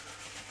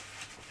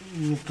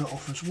rub that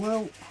off as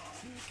well.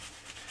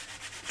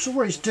 So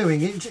what it's doing,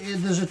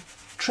 there's a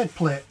tread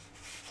plate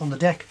on the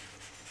deck.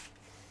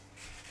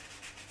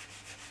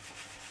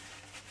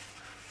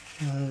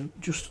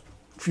 Just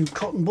a few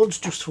cotton buds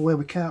just for where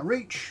we can't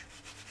reach.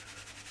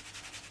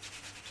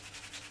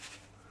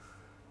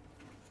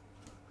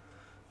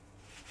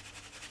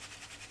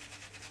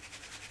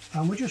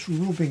 And we're just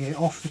rubbing it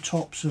off the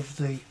tops of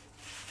the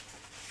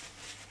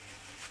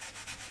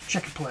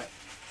checker plate.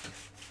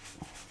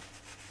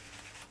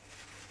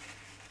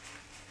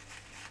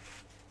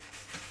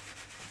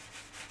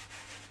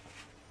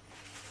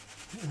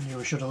 I knew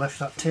I should have left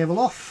that table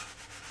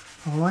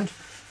off. Alright.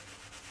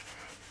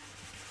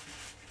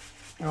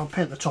 I'll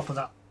paint the top of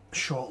that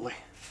shortly.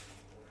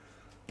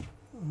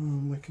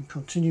 And we can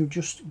continue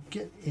just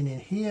getting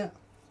in here.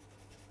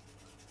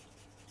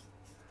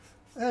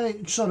 And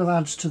it sort of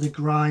adds to the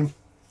grime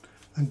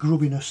and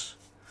grubbiness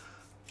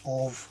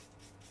of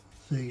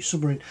the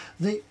submarine.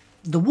 The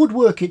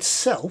woodwork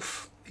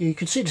itself, you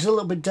can see it's a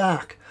little bit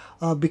dark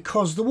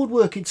because the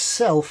woodwork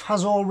itself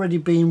has already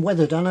been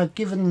weathered, and I've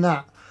given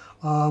that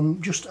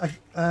just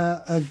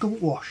a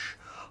gunk wash,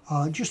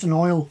 just an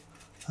oil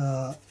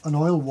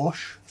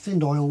wash,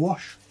 thinned oil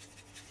wash.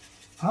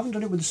 I haven't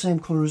done it with the same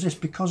colour as this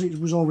because it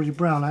was already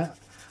brown. I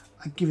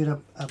give it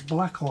a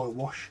black oil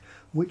wash,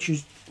 which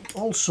is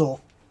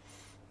also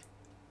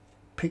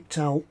picked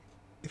out,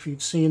 if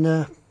you'd seen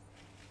there,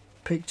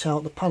 picked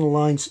out the panel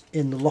lines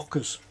in the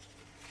lockers.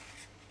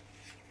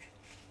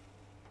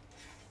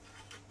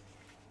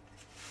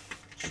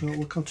 So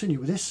we'll continue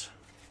with this.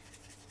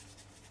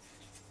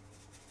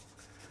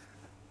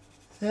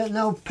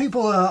 Now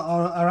people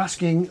are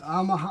asking,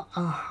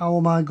 how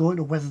am I going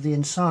to weather the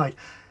inside?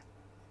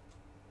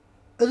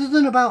 Other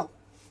than about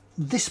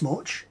this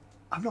much,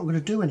 I'm not going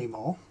to do any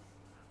more.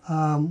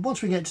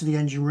 Once we get to the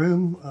engine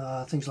room,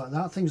 things like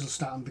that, things will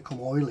start and become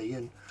oily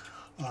and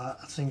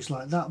things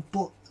like that.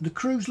 But the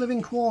crew's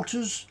living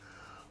quarters,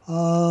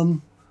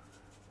 the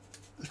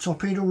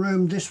torpedo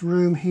room, this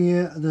room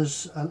here,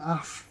 there's an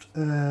aft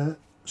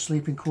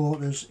sleeping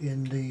quarters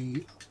in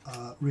the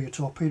rear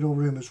torpedo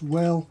room as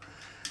well.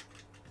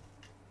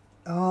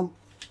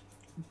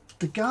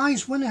 The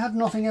guys, when they had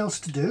nothing else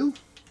to do,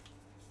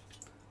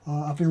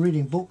 I've been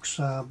reading books.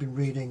 I've been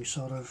reading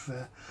sort of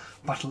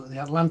Battle of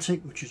the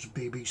Atlantic, which is a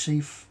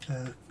BBC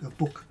a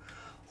book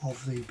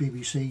of the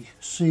BBC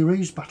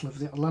series Battle of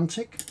the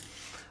Atlantic.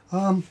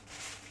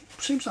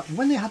 Seems like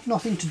when they had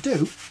nothing to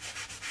do,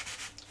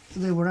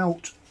 they were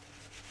out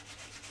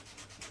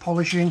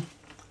polishing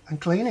and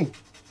cleaning.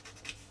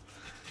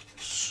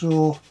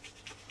 So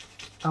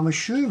I'm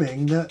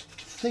assuming that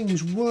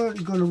things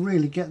weren't going to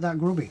really get that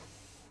grubby.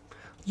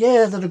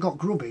 Yeah, that have got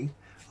grubby.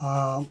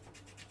 That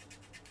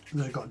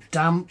have got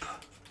damp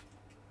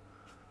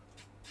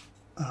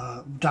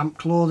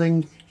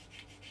clothing,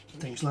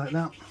 things like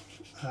that.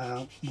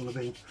 Will have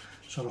been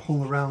sort of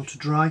hung around to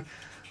dry,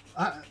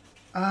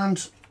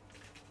 and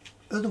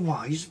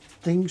otherwise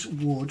things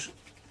would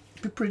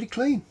be pretty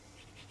clean.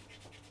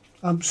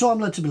 So I'm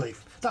led to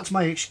believe. That's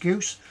my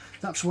excuse.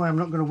 That's why I'm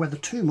not going to weather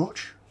too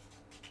much.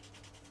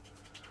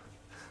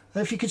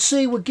 If you can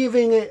see, we're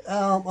giving it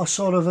a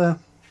sort of an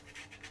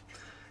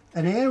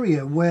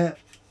area where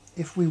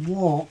if we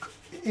walk,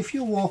 if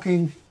you're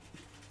walking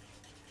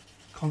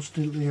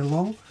constantly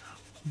along,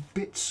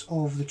 bits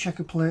of the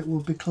checker plate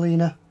will be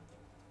cleaner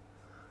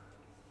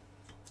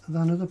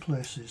than other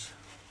places.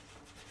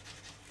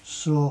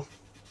 So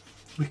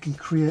we can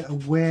create a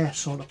wear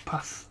sort of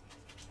path.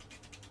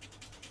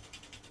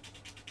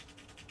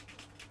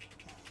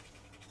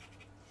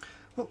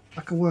 Well,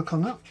 I can work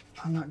on that,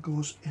 and that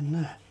goes in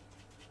there.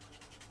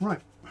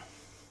 Right.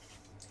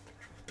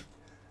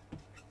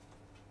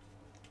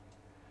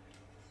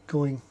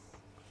 Going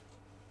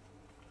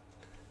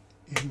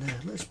in there.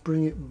 Let's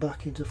bring it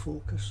back into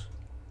focus.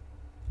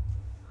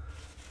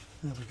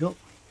 There we go.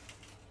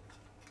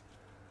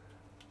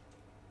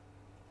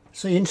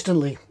 See,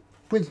 instantly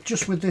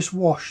with this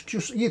wash,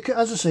 you can,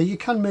 as I say, you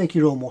can make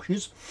your own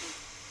washes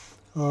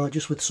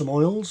just with some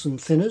oils and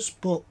thinners,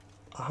 but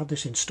I had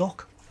this in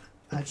stock.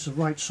 It's the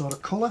right sort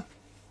of colour,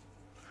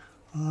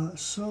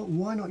 so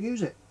why not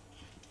use it?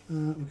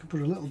 We can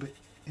put a little bit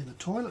in the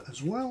toilet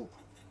as well,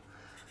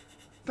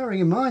 bearing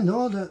in mind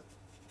though that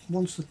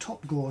once the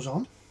top goes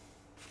on,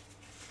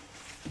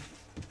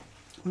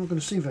 we're not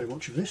going to see very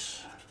much of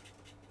this.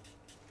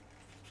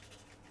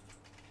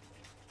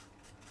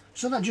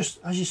 So that just,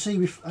 as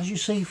you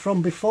see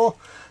from before,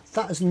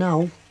 that has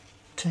now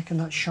taken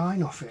that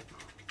shine off it.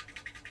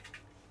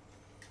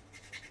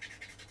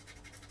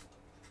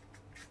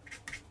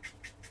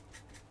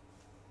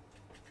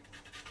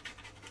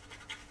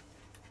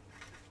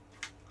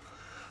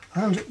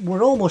 And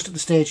we're almost at the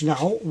stage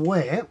now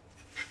where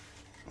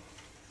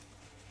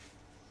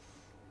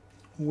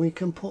we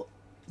can put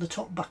the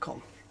top back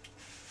on.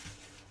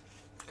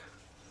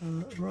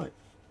 Right.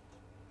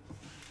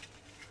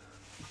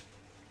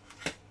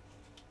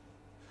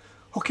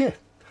 Okay,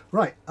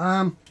 right,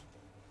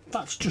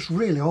 that's just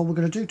really all we're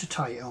going to do to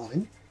tie it all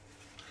in.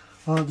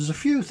 There's a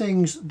few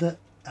things that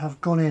have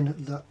gone in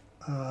that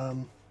are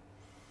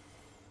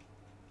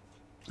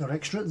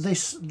extra.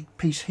 This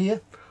piece here,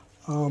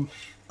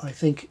 I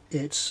think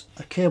it's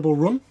a cable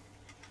run,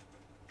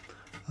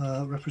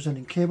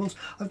 representing cables.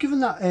 I've given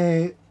that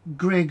a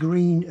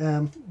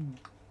grey-green,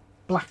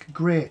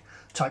 black-grey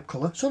type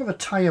colour, sort of a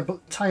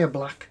tyre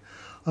black,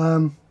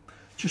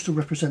 just to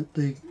represent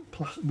the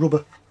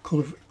rubber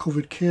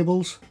covered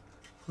cables.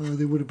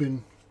 They would have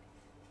been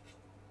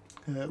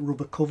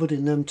rubber covered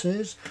in them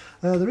tiers.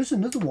 There is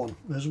another one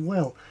as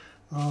well.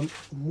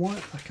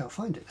 Why I can't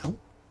find it now.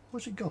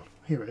 Where's it gone?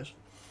 Here it is.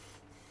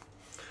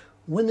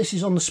 When this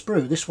is on the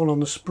sprue, this one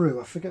on the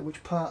sprue, I forget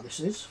which part this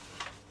is.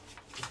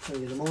 I'll tell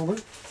you in a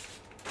moment.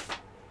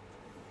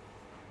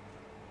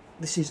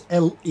 This is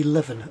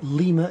L11,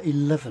 Lima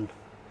 11.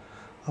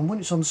 And when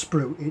it's on the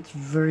sprue, it's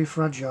very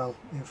fragile.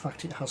 In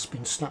fact, it has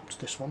been snapped,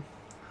 this one.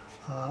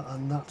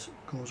 And that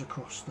goes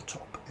across the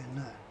top in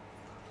there.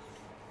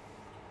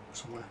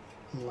 Somewhere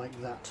like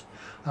that.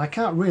 And I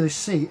can't really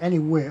see any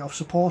way of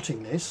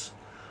supporting this.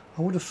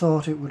 I would have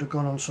thought it would have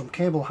gone on some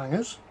cable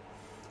hangers.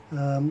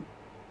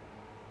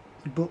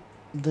 But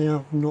they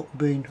have not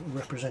been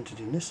represented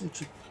in this.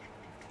 It's a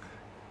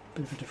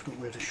bit of a difficult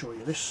way to show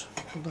you this.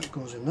 But that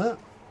goes in there.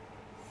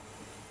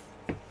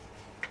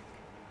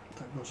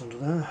 That goes under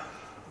there.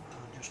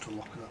 And just to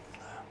lock that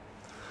there.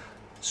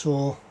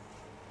 So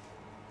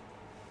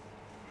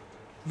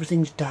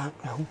everything's dark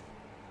now.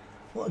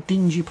 What a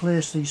dingy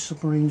place these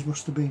submarines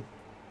must have been.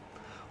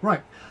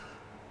 Right.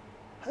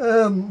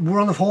 We're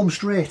on the home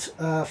straight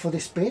for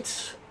this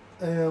bit.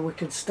 We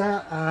can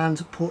start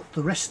and put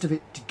the rest of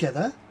it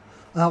together.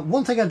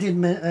 One thing I did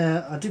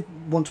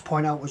want to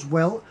point out as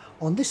well,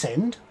 on this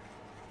end,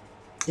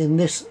 in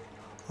this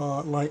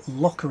like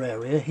locker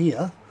area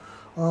here,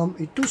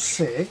 it does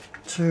say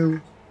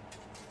to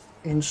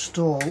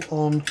install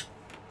on,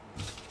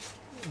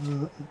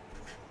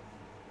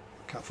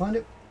 can't find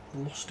it,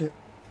 lost it,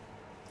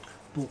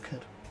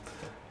 bulkhead.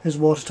 Here's a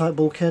watertight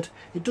bulkhead.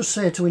 It does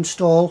say to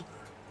install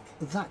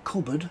that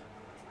cupboard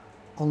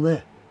on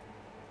there.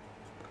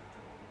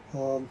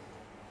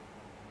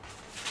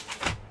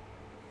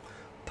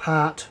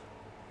 Part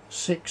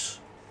 6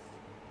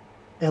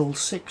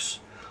 L6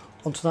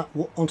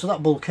 onto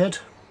that bulkhead,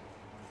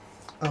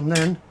 and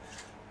then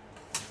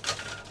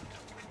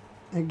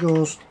it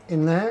goes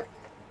in there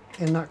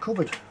in that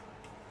cupboard,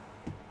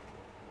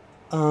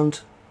 and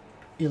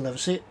you'll never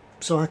see it.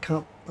 So I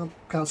can't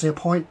see a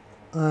point.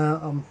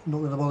 I'm not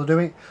going to bother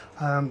doing it.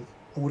 I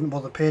wouldn't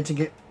bother painting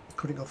it,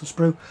 cutting off the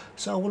sprue,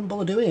 so I wouldn't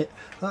bother doing it.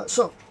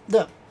 So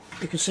there,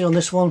 you can see on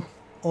this one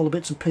all the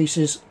bits and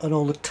pieces and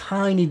all the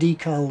tiny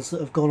decals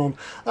that have gone on.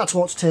 That's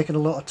what's taken a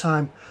lot of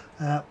time,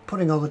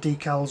 putting all the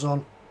decals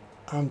on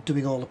and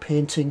doing all the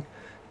painting,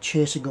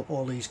 chasing up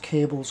all these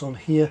cables on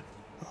here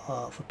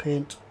for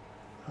paint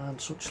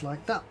and such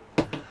like that.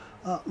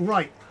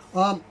 Right,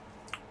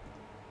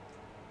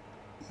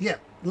 yeah,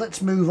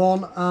 let's move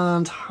on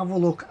and have a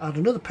look at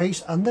another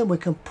piece, and then we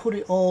can put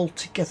it all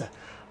together.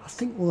 I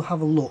think we'll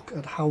have a look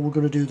at how we're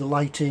going to do the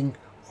lighting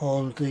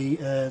on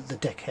the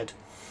deck head,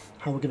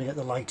 how we're going to get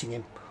the lighting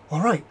in.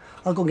 Alright,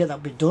 I'll go and get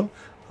that bit done,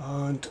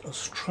 and I'll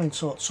try and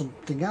sort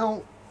something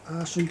out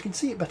so you can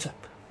see it better.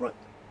 Right,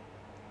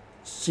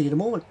 see you in a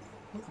moment.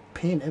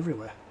 Paint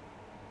everywhere.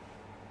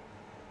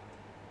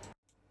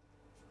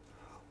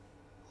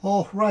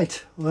 Oh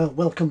right, well,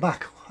 welcome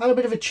back. I had a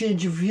bit of a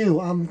change of view.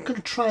 I'm going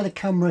to try the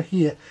camera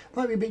here. It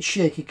might be a bit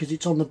shaky because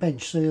it's on the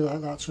bench, see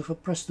like that. So if I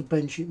press the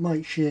bench it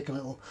might shake a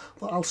little,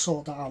 but I'll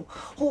sort that out.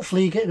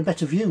 Hopefully you're getting a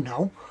better view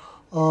now.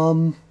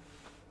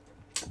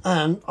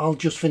 And I'll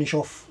just finish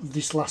off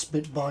this last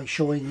bit by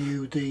showing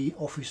you the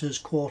officers'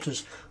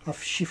 quarters.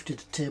 I've shifted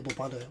the table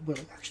by the, well,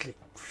 it actually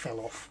fell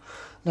off.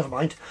 Never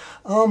mind.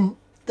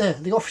 There,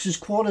 the officers'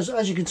 quarters.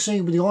 As you can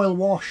see with the oil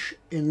wash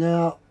in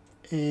there,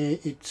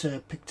 it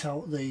picked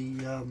out the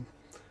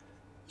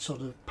sort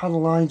of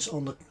panel lines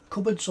on the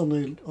cupboards, on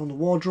the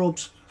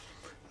wardrobes.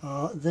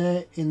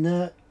 There in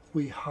there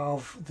we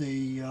have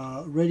the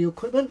radio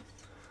equipment,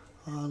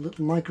 a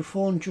little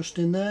microphone just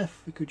in there.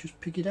 If we could just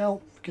pick it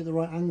out, get the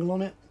right angle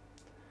on it.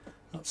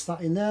 That's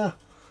that in there,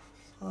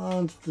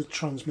 and the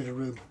transmitter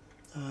room,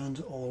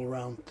 and all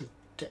around the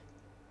deck,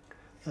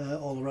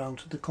 all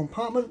around the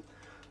compartment,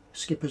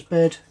 skipper's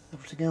bed,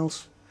 everything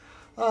else.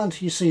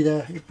 And you see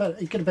there, you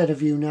get a better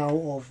view now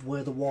of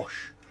where the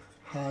wash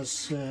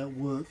has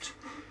worked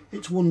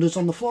its wonders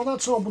on the floor.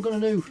 That's all we're going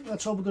to do.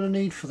 That's all we're going to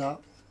need for that.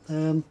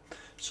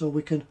 So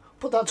we can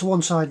put that to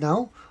one side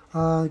now,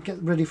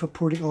 get ready for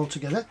putting it all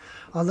together.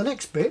 And the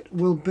next bit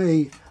will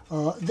be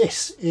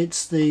this.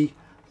 It's the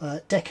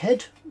deck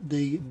head,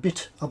 the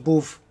bit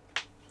above.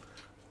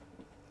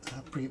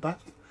 Bring it back.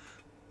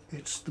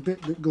 It's the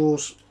bit that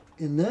goes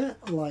in there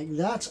like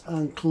that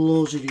and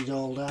closes it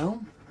all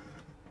down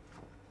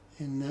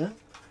in there.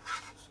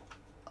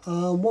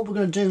 What we're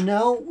going to do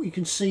now, you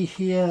can see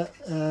here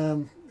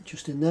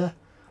just in there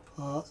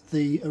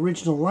the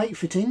original light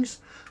fittings.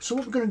 So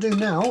what we're going to do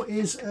now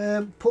is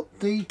put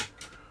the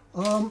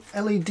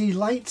LED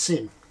lights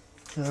in.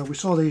 We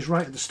saw these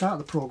right at the start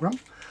of the program.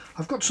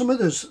 I've got some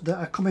others that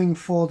are coming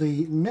for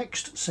the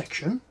next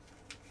section.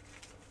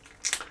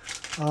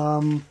 There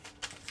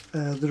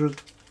are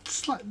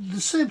the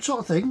same sort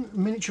of thing,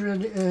 miniature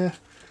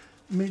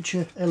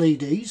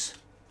LEDs,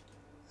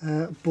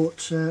 but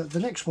the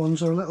next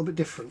ones are a little bit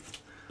different,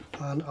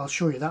 and I'll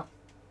show you that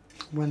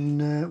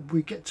when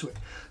we get to it.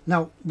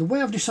 Now, the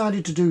way I've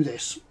decided to do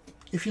this,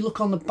 if you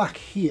look on the back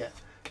here,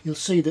 you'll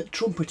see that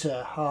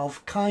Trumpeter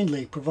have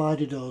kindly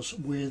provided us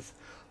with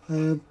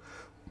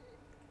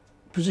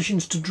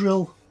positions to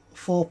drill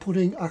for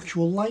putting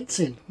actual lights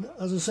in.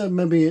 As I said,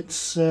 maybe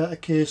it's a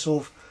case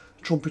of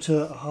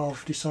Trumpeter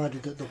have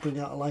decided that they'll bring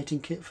out a lighting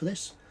kit for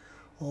this,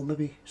 or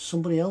maybe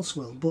somebody else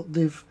will, but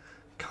they've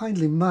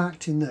kindly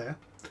marked in there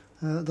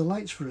the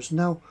lights for us.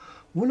 Now,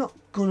 we're not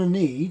going to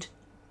need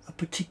a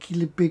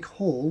particularly big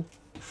hole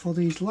for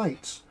these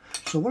lights,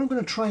 so what I'm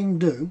going to try and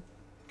do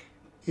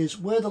is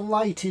where the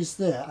light is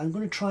there, I'm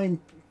going to try and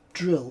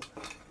drill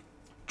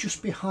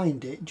just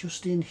behind it,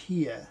 just in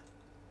here,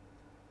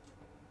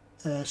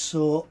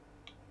 so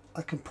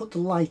I can put the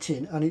light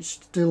in and it's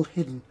still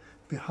hidden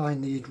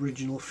behind the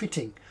original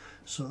fitting.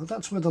 So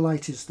that's where the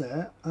light is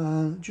there,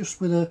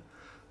 just with a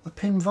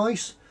pin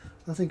vise.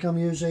 I think I'm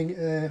using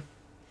a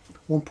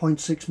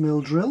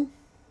 1.6mm drill.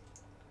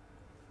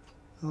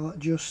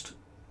 Just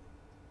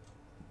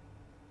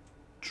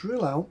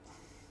drill out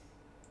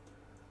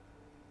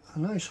a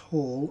nice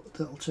hole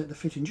that'll take the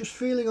fitting, just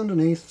feeling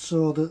underneath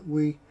so that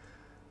we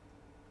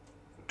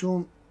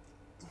don't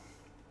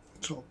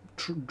sort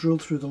of drill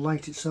through the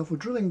light itself. We're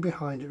drilling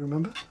behind it,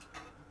 remember.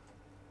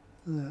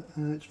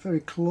 It's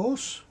very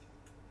close.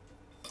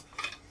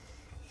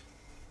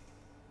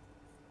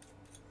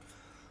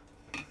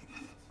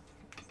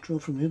 Drill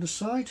from the other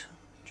side,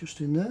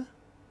 just in there.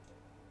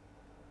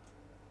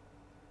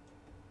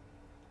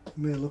 It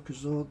may look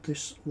as though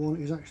this one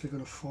is actually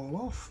going to fall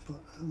off, but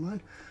never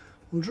mind.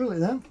 We'll drill it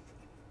then.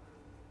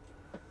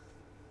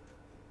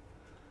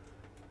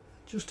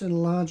 Just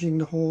enlarging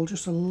the hole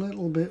just a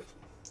little bit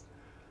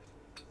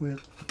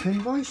with the pin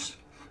vise,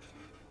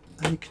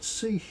 and you can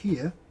see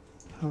here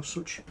how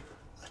such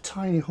a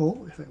tiny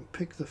hole, if I can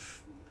pick the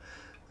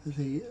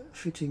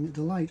fitting,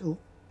 the light up,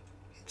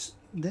 it's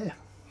there,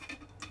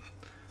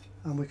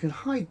 and we can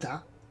hide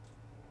that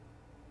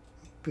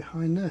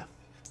behind there.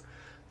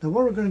 Now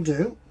what we're going to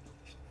do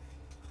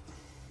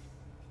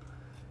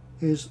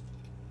is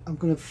I'm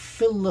going to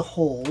fill the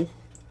hole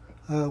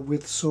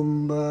with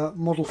some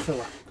model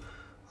filler.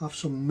 I have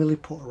some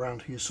milliput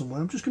around here somewhere.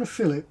 I'm just going to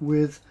fill it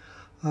with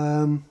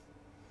a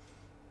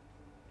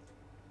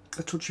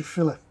touch of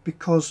filler,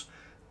 because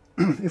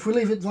if we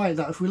leave it like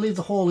that, if we leave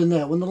the hole in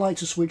there, when the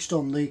lights are switched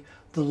on, the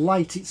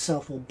light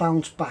itself will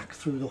bounce back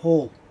through the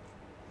hole.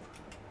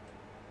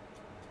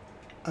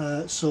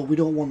 So we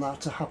don't want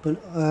that to happen.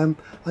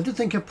 I did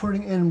think of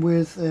putting it in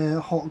with a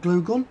hot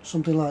glue gun,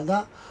 something like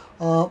that,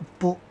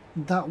 but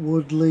that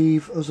would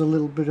leave us a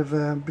little bit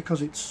of,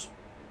 because it's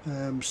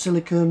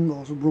silicone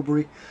or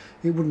rubbery,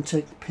 it wouldn't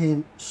take the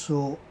paint.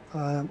 So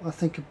I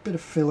think a bit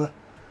of filler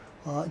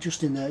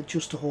just in there,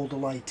 just to hold the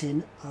light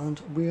in, and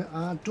we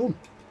are done.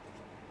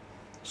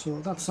 So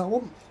that's that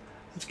one.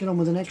 Let's get on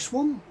with the next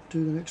one.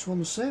 Do the next one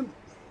the same.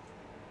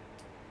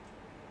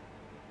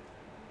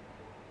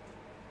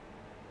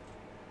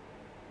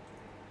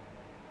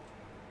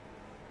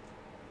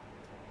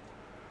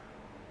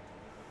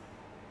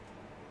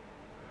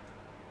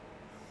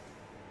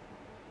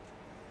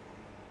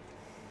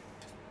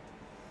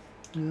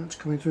 Yeah, it's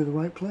coming through the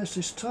right place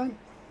this time.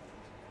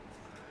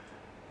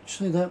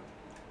 See that?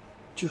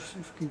 Just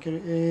if we can get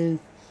it in.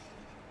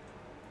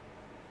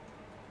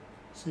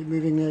 See it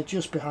moving there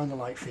just behind the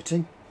light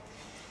fitting.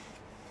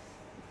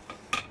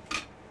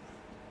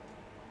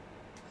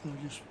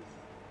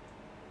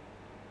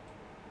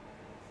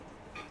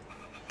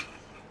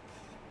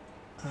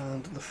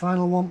 And the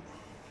final one,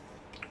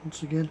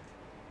 once again,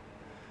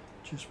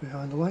 just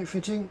behind the light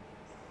fitting.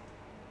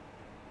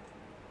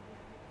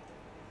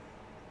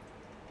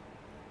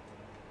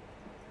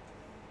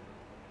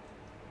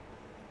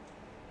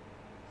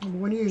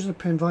 When you're using a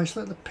pin vise,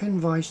 let the pin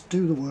vise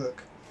do the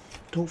work.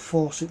 Don't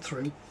force it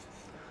through.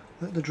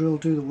 Let the drill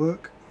do the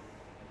work.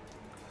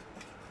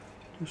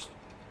 Just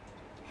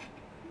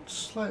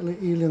slightly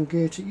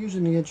elongate it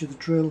using the edge of the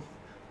drill.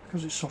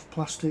 Because it's soft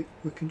plastic,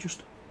 we can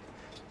just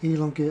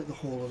elongate the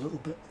hole a little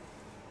bit.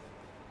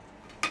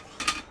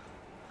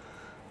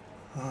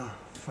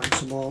 Find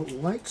some more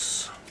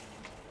lights.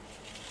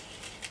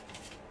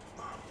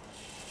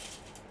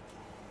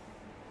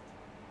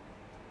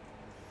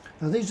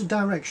 Now these are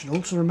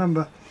directional, so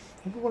remember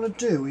what we want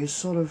to do is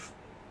sort of,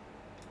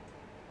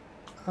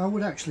 I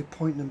would actually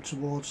point them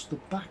towards the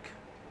back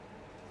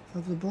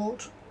of the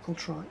boat. I'll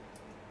try.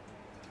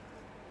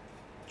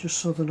 Just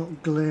so they're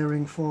not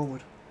glaring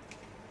forward.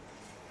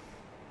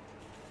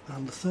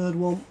 And the third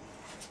one.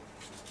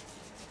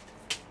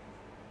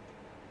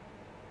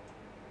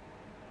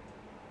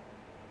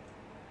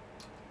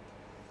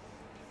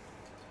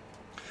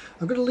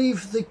 I'm going to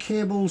leave the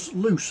cables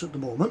loose at the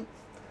moment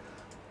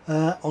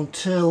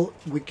until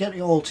we get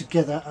it all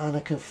together and I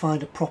can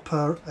find a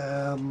proper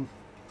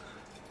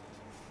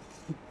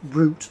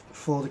route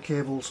for the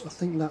cables. I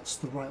think that's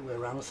the right way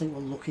around. I think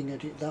we're looking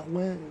at it that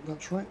way.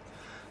 That's right.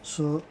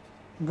 So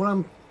what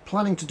I'm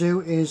planning to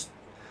do is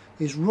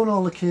run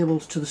all the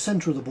cables to the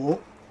centre of the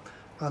boat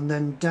and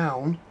then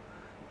down,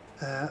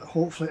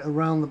 hopefully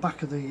around the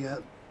back of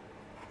the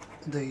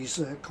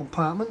these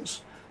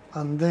compartments,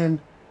 and then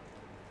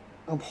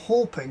I'm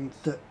hoping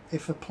that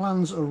if the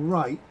plans are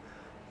right,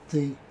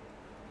 the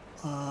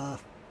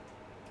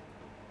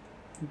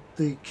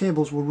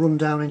cables will run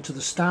down into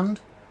the stand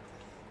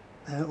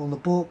on the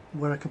boat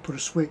where I can put a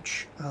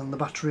switch and the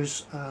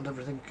batteries and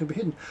everything can be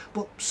hidden.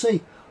 But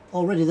see,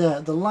 already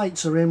there, the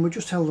lights are in, we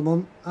just held them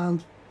on and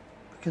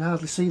we can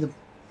hardly see them.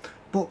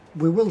 But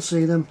we will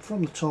see them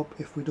from the top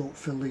if we don't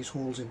fill these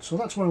holes in. So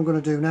that's what I'm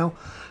going to do now.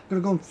 I'm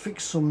going to go and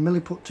fix some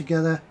milliput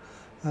together,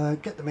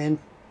 get them in,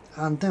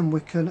 and then we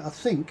can, I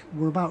think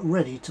we're about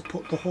ready to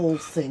put the whole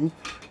thing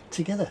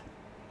together.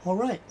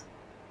 Alright,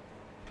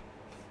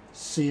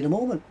 see you in a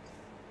moment.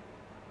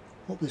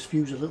 Hope this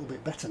view's a little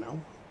bit better now.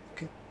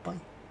 Okay, bye.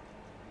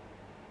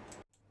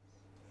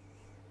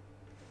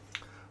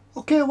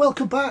 Okay,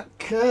 welcome back.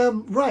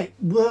 Right,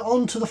 we're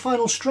on to the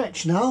final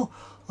stretch now.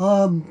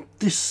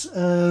 This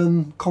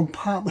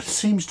compartment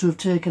seems to have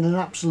taken an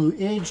absolute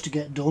age to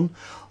get done,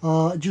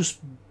 just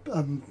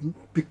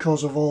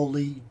because of all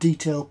the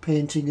detail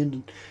painting,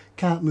 and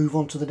can't move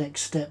on to the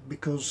next step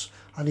because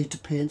I need to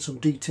paint some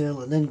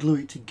detail and then glue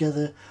it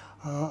together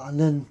and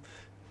then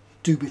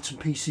do bits and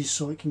pieces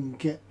so it can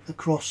get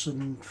across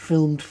and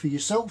filmed for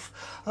yourself.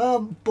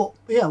 But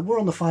yeah, we're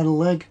on the final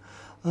leg,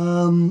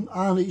 and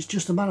it's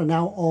just a matter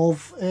now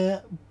of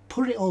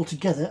putting it all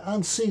together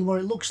and seeing what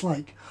it looks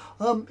like.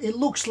 It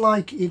looks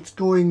like it's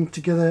going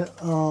together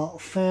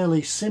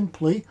fairly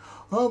simply,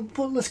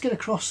 but let's get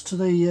across to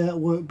the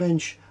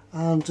workbench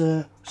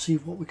and see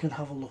what we can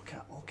have a look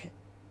at. Okay.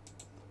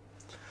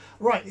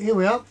 Right, here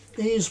we are.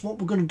 Here's what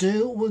we're going to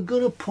do. We're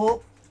going to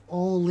put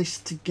all this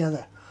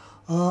together.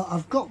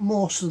 I've got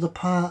most of the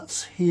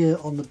parts here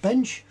on the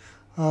bench,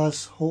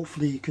 as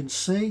hopefully you can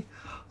see.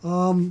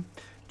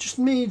 Just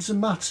needs a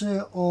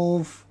matter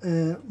of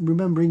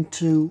remembering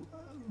to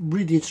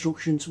read the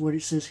instructions where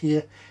it says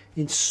here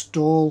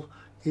install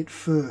it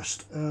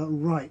first.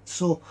 Right,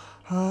 so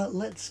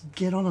let's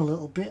get on a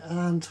little bit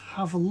and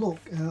have a look.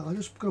 I'm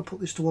just going to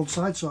put this to one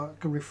side so I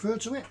can refer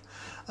to it.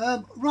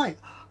 Right,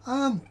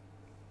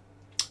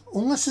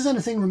 unless there's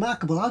anything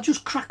remarkable, I'll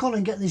just crack on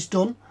and get this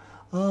done.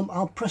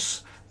 I'll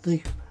press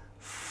the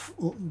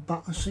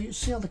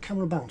see how the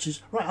camera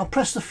bounces. Right, I'll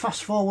press the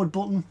fast forward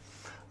button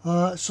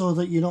so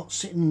that you're not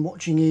sitting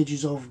watching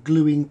ages of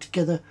gluing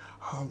together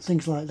and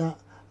things like that,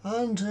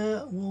 and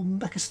we'll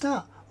make a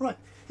start. Right,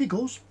 here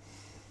goes.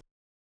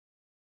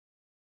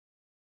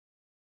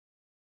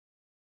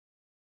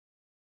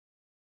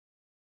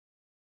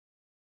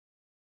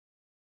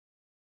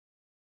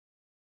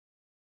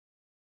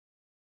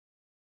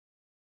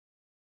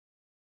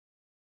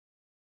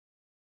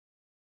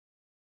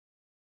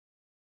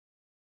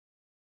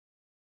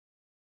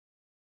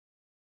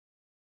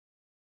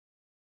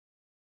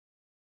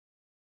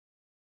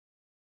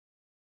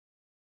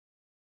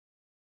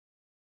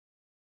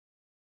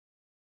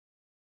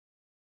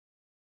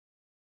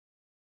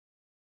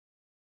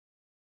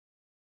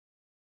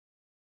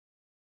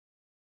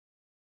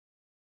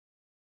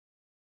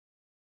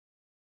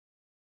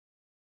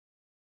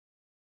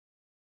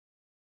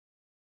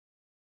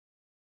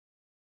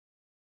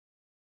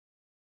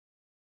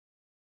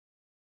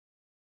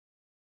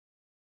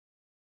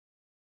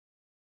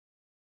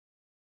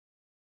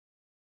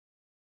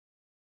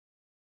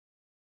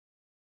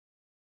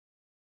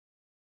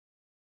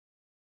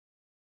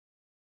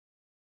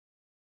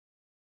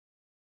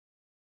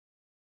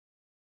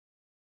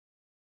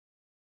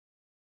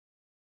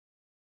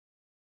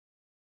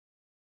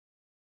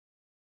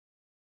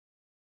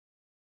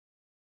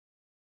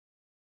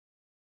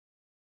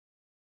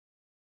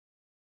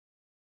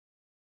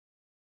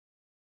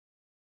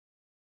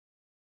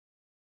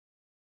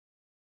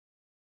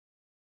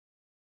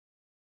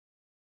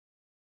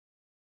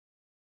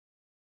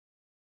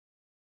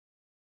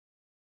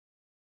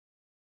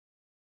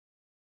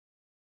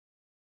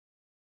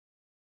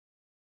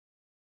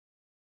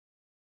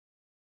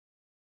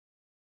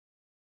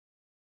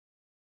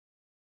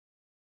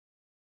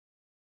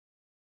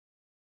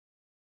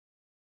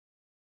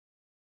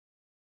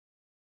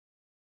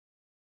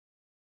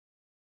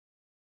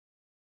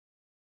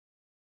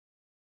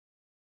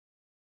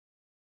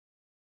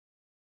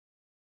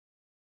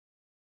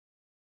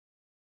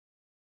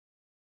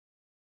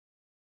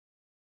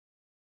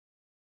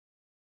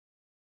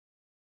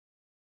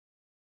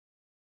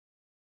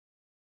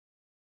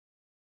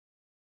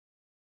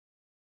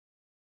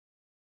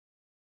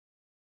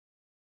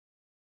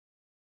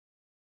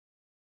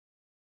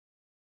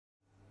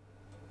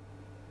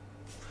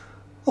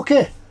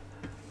 Okay,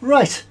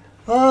 right,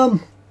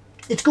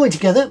 it's going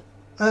together.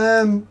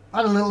 I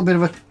had a little bit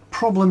of a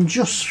problem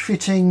just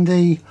fitting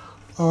the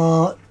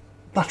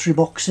battery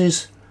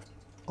boxes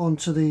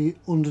onto the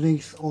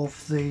underneath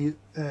of the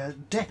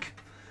deck.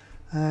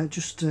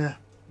 Just took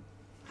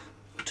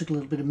a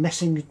little bit of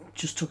messing,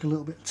 just took a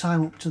little bit of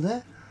time up to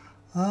there.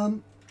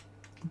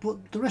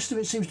 But the rest of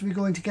it seems to be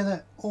going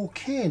together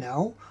okay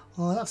now.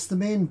 That's the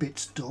main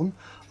bits done.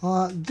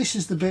 This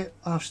is the bit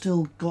I've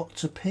still got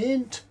to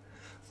paint,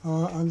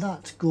 and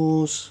that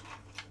goes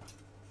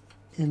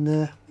in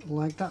there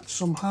like that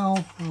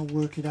somehow. I'll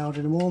work it out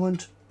in a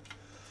moment.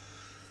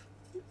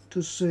 It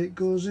does say it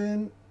goes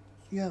in,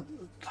 yeah,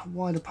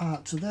 wider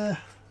part to there.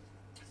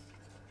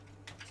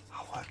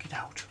 I'll work it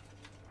out.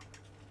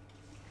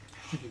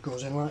 I think it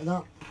goes in like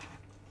that.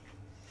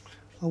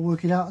 I'll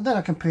work it out and then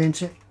I can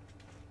paint it.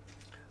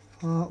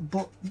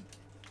 But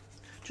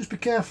just be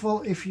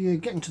careful if you're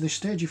getting to this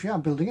stage, if you are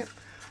building it.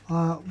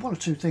 One or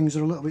two things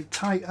are a little bit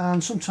tight,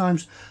 and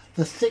sometimes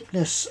the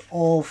thickness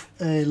of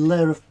a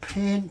layer of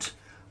paint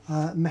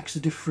makes a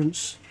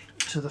difference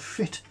to the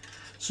fit.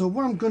 So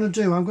what I'm going to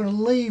do, I'm going to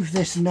leave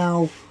this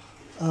now.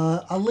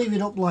 I'll leave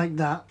it up like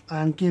that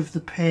and give the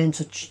paint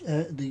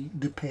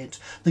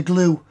the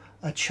glue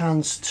a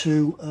chance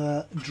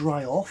to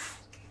dry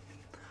off,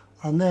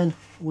 and then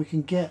we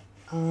can get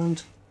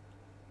and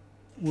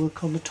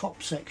work on the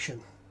top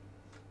section.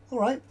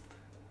 Alright,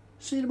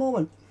 see you in a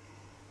moment.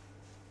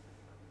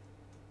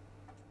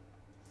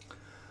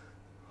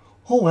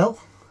 Oh well,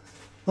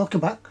 welcome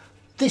back.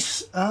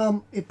 This,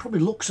 it probably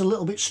looks a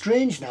little bit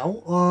strange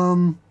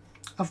now.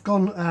 I've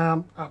gone,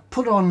 I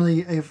put on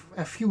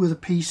a few of the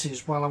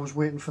pieces while I was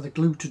waiting for the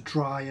glue to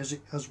dry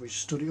as we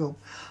stood it up.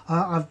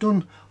 I've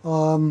done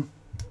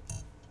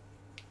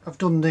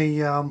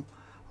the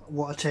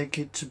what I take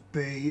it to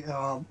be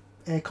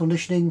air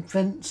conditioning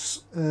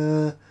vents,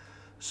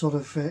 sort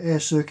of air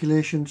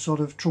circulation sort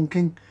of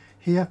trunking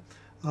here.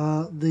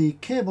 The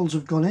cables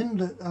have gone in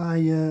that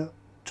I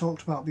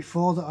talked about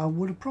before, that I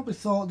would have probably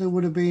thought they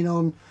would have been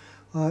on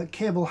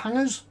cable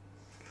hangers,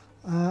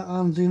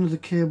 and the other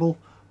cable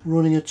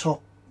running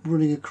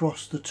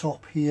across the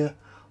top here,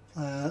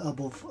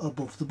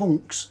 above the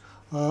bunks.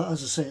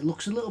 As I say, it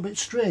looks a little bit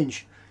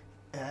strange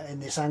in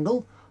this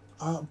angle,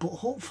 but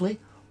hopefully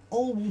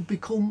all will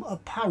become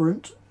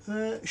apparent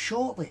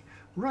shortly.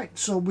 Right,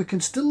 so we can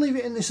still leave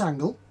it in this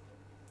angle,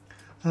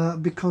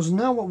 because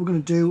now what we're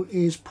going to do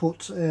is put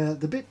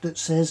the bit that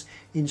says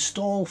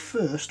install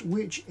first,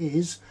 which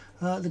is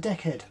the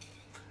deck head.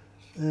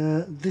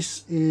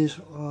 This is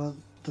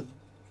the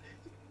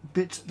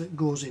bit that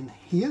goes in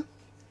here.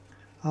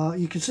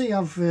 You can see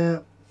I've,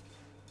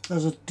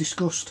 as I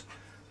discussed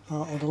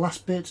on the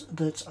last bit,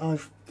 that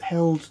I've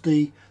held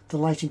the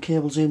lighting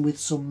cables in with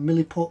some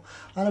milliput,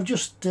 and I've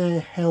just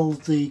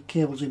held the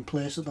cables in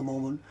place at the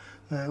moment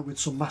with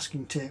some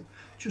masking tape,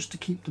 just to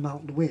keep them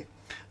out of the way.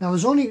 Now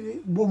there's only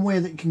one way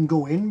that can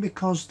go in,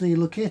 because the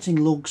locating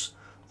lugs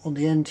on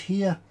the end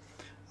here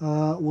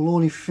will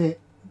only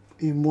fit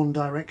in one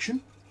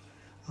direction.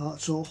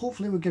 So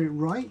hopefully we'll get it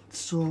right.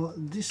 So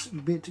this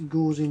bit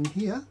goes in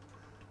here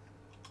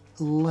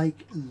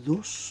like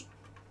this,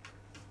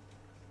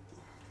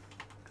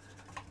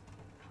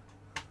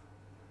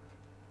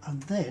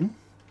 and then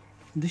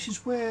this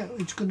is where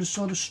it's going to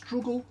sort of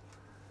struggle.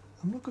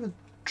 I'm not going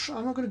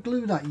to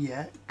glue that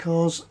yet,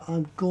 because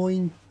I'm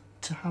going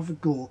to have a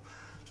go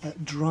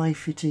at dry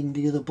fitting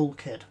the other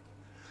bulkhead.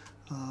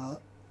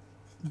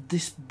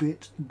 This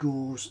bit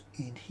goes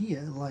in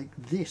here like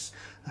this.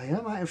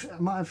 Now, I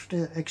might have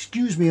to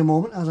excuse me a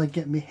moment as I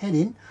get my head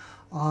in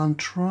and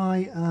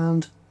try,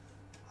 and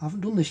I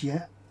haven't done this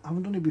yet, I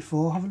haven't done it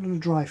before, I haven't done a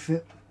dry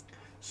fit,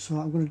 so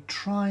I'm going to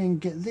try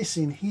and get this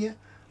in here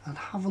and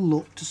have a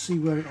look to see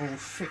where it all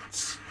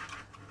fits.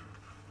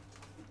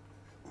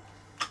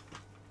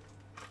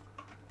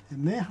 It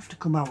may have to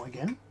come out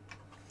again.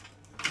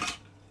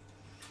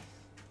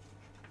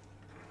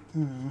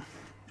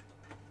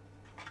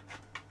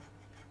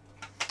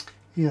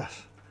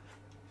 Yes,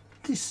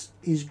 this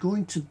is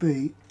going to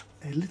be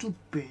a little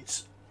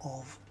bit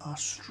of a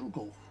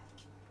struggle.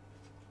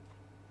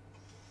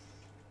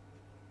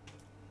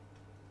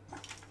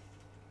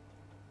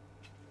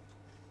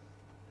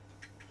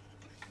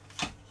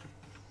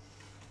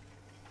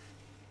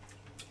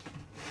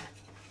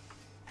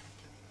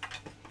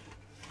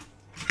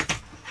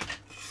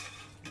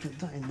 Get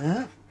that in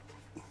there.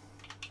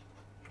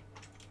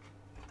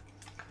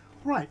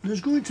 Right, there's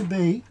going to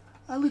be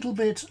a little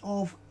bit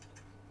of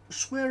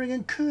swearing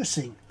and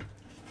cursing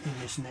in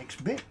this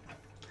next bit,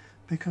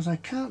 because I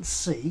can't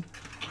see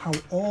how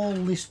all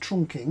this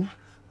trunking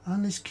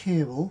and this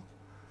cable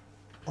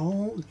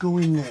all go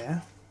in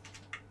there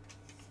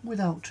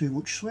without too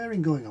much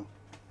swearing going on,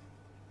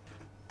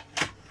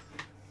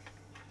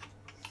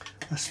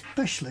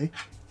 especially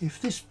if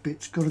this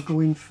bit's got to go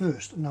in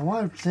first. Now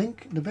I would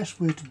think the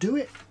best way to do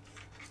it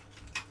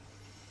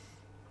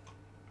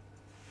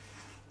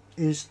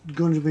is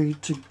going to be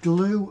to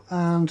glue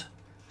and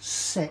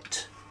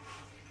set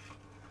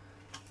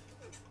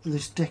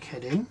this deck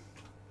head in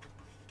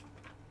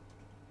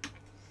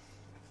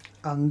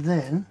and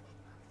then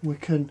we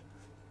can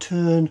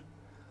turn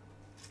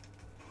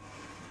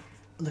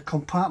the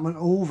compartment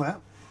over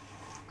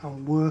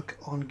and work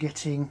on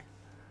getting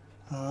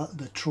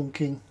the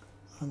trunking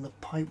and the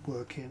pipe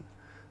work in,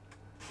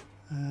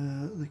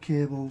 the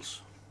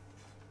cables.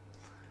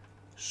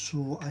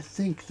 So I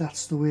think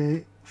that's the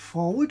way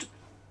forward,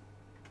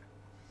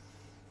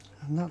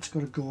 and that's got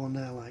to go on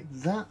there like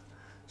that.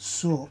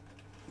 So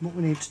what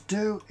we need to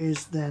do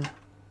is then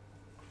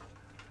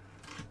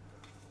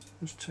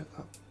just take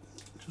that,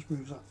 just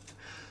move that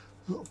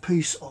little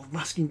piece of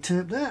masking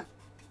tape there.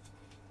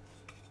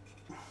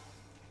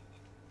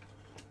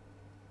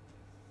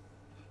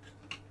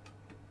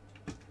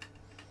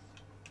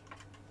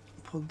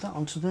 Put that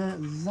onto there,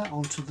 that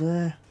onto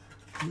there.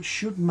 It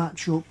should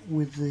match up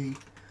with the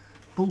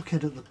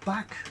bulkhead at the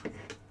back.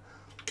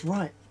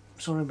 Right,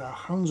 sorry, my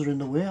hands are in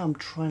the way. I'm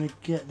trying to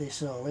get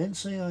this all in.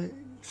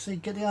 See,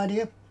 get the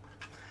idea?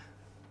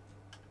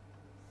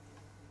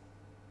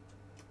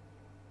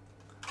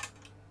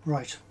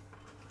 Right,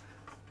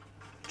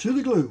 to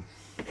the glue.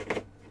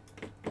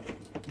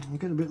 I'm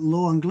getting a bit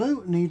low on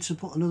glue. Need to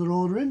put another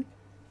order in.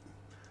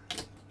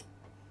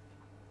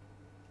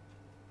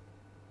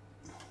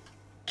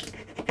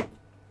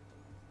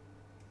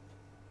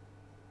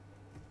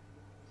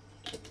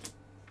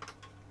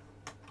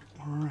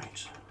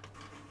 Right,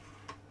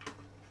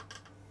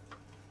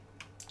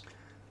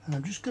 and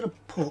I'm just going to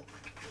put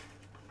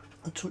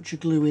a touch of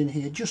glue in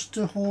here just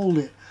to hold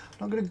it.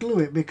 I'm not going to glue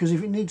it because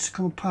if it needs to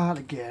come apart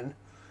again,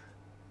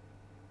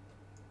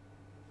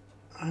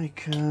 I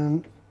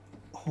can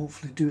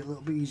hopefully do it a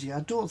little bit easier.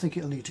 I don't think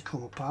it'll need to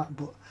come apart,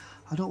 but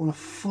I don't want to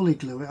fully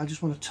glue it. I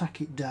just want to tack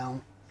it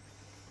down.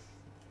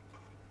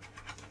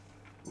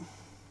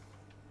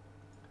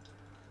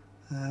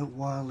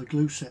 While the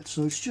glue sets.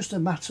 So it's just a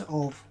matter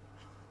of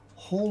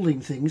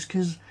holding things,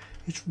 because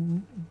it's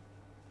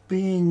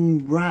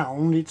being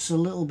round, it's a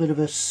little bit of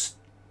a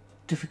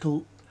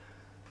difficult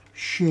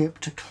shape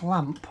to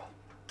clamp.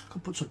 I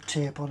could put some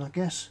tape on, I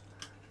guess,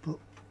 but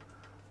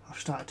I've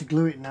started to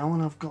glue it now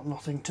and I've got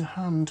nothing to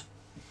hand.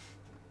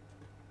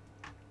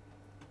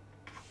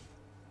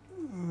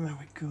 There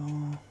we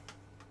go.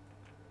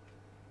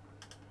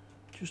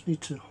 Just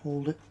need to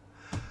hold it.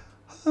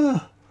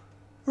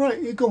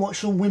 Right, you go watch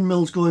some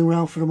windmills going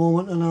round for a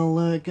moment and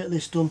I'll get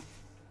this done.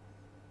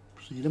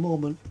 See you in a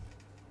moment.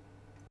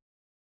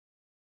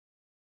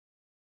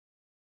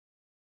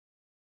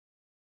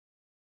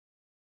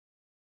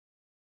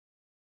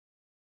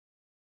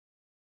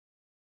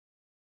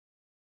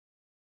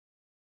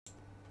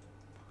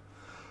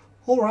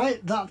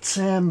 Alright, that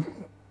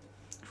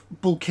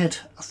bulkhead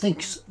I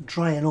think's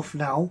dry enough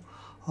now,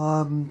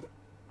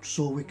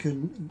 so we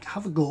can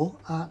have a go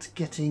at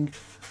getting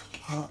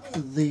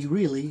the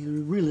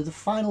really the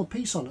final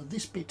piece on it,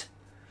 this bit,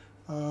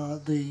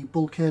 the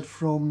bulkhead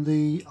from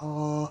the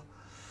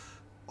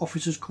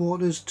officers'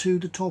 quarters to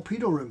the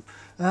torpedo room.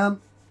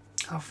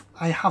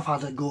 I have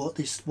had a go at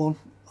this one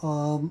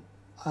and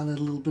a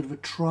little bit of a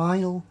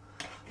trial,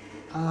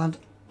 and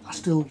I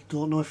still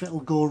don't know if it'll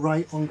go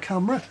right on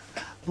camera,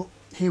 but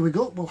here we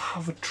go, we'll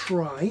have a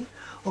try.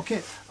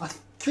 Okay, I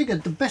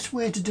figured the best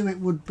way to do it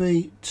would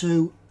be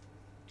to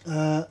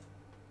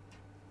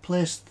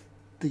place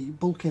the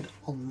bulkhead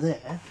on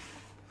there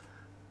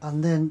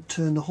and then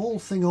turn the whole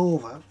thing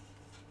over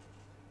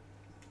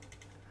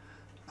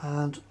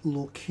and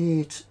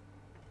locate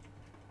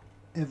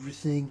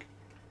everything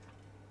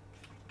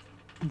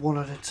one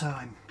at a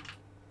time.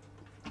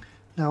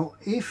 Now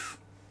if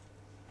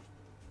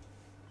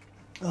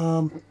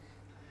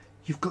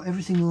you've got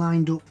everything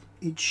lined up,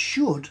 it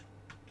should,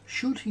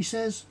 he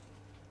says,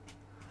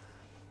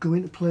 go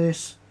into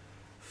place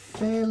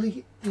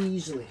fairly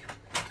easily.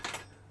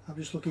 I'm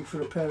just looking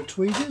for a pair of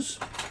tweezers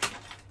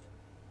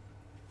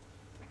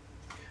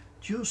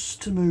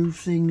just to move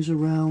things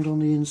around on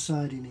the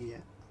inside in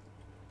here.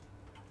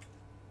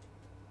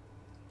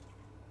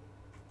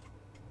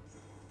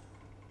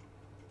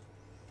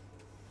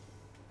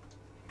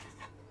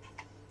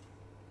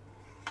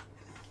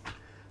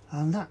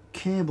 And that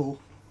cable,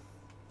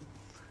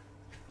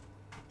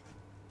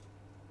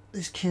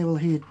 this cable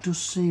here does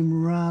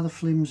seem rather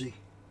flimsy.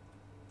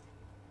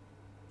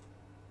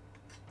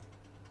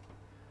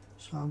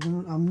 So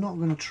I'm not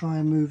going to try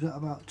and move that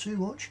about too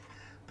much,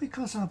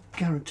 because I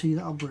guarantee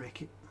that I'll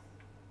break it.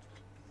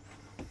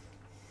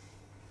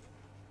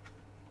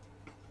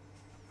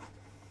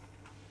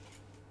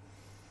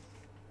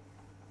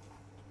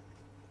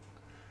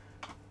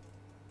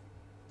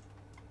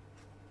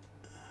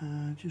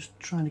 Just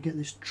trying to get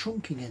this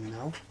trunking in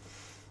now.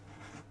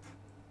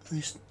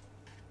 This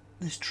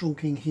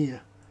trunking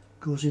here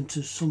goes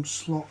into some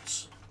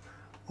slots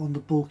on the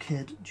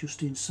bulkhead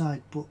just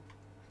inside, but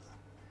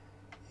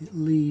it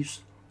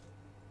leaves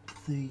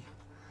the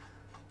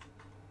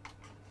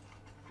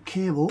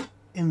cable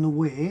in the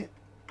way,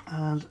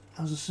 and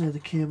as I say, the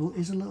cable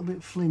is a little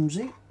bit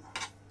flimsy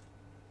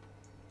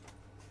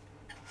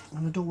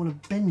and I don't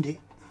want to bend it.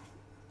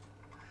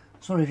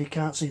 Sorry if you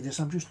can't see this,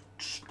 I'm just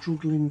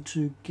struggling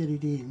to get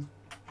it in.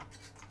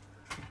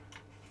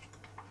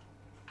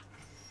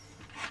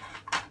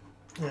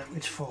 Yeah,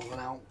 it's fallen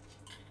out.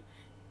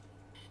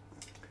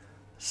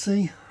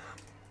 See?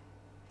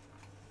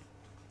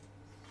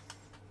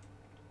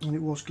 And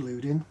it was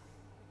glued in.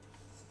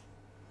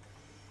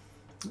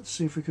 Let's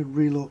see if we can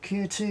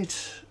relocate it.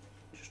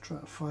 Just try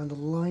to find the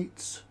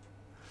lights.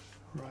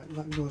 Right,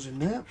 that goes in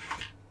there.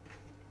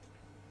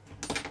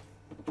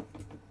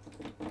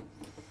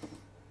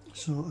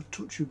 So a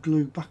touch of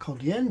glue back on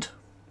the end,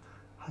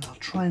 and I'll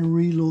try and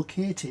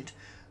relocate it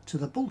to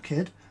the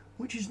bulkhead,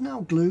 which is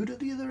now glued at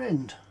the other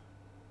end.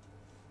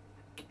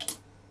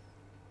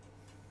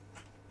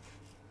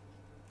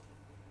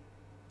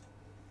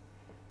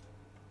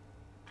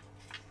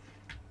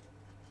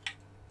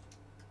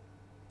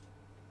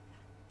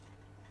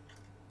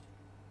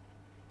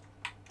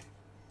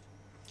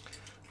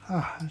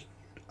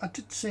 I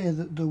did say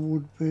that there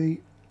would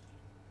be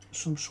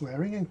some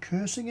swearing and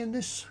cursing in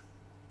this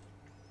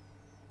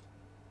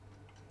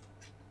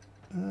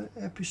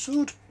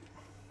episode.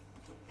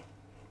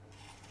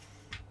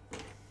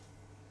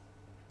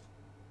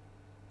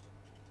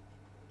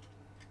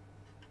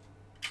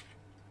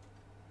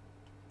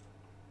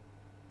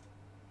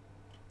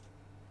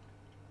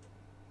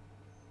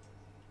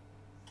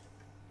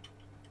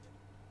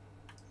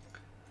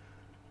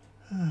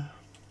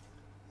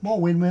 More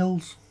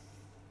windmills.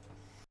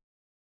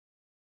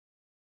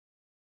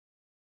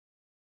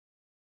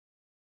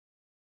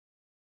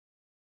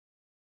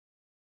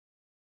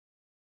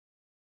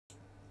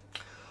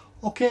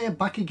 Okay,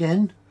 back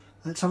again.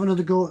 Let's have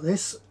another go at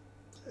this.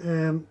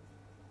 I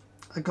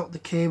got the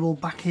cable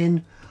back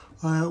in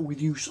with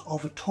use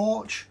of a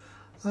torch,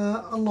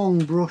 a long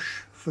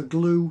brush for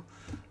glue,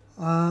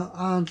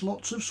 and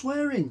lots of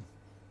swearing.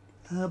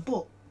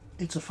 But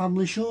it's a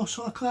family show,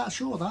 so I can't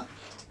show that.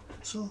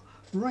 So,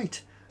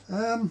 right.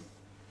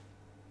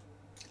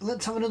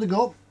 Let's have another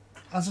go.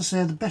 As I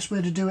say, the best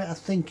way to do it, I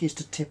think, is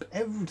to tip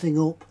everything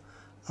up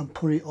and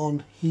put it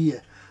on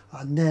here.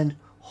 And then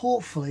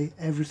hopefully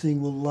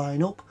everything will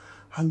line up,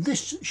 and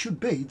this should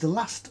be the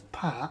last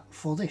part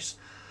for this.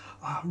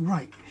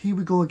 Right, here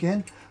we go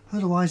again.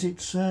 Otherwise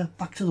it's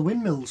back to the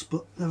windmills,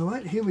 but never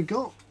mind, here we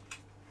go.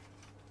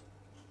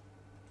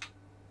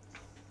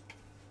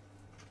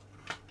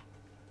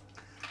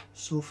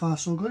 So far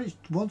so good.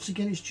 Once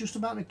again, it's just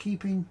about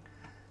keeping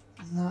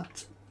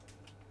that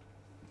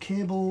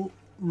cable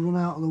run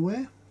out of the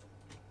way.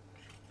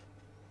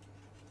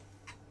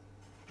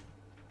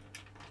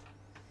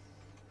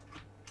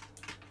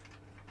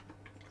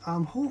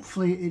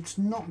 Hopefully it's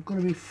not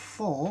going to be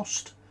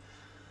forced,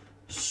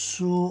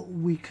 so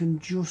we can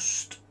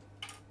just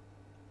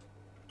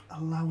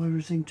allow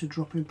everything to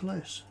drop in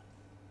place.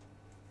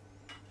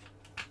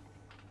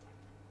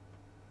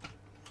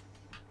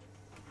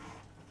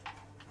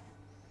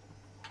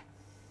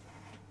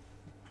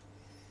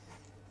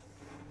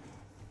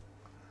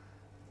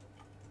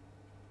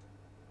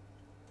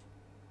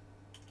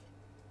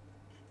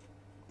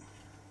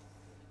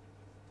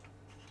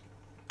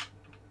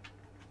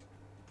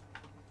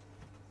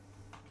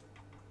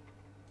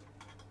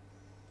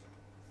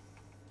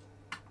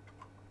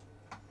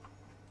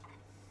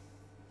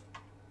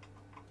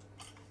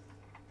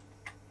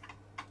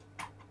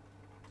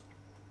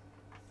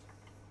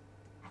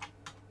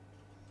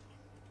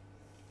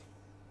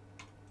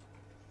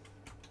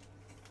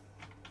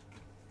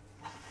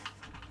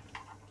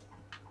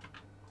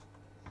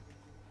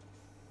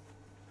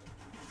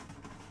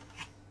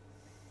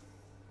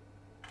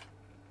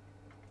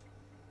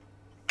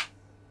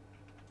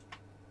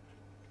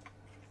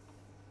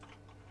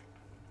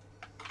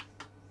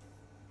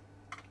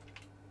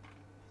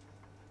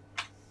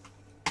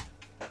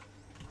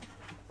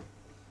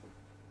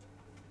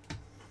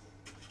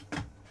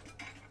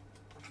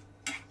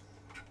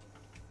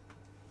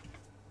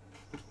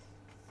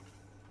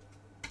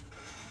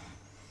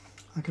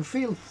 I can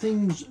feel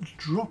things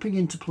dropping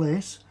into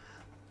place,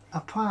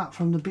 apart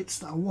from the bits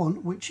that I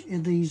want, which are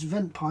these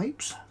vent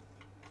pipes.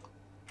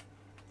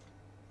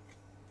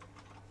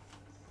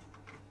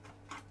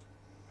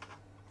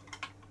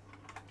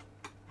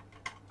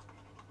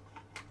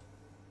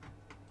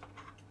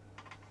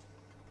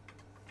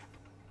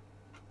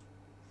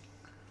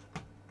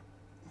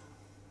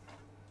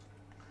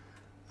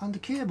 And the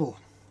cable.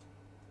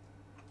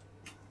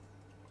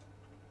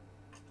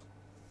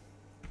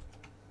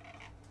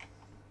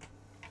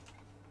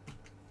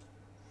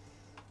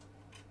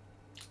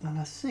 And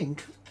I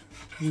think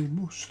we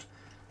must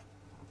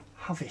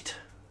have it.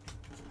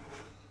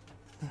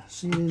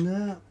 See in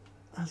there?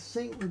 I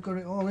think we've got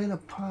it all in,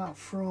 apart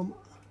from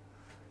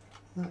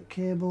that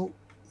cable,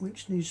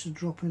 which needs to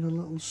drop in a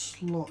little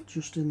slot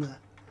just in there.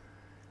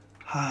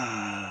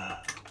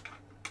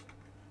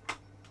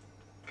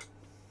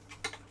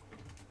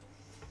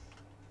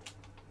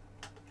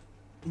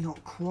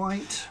 Not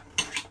quite.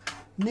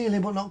 Nearly,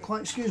 but not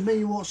quite. Excuse me,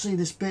 you won't see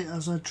this bit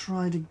as I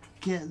try to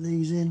get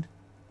these in.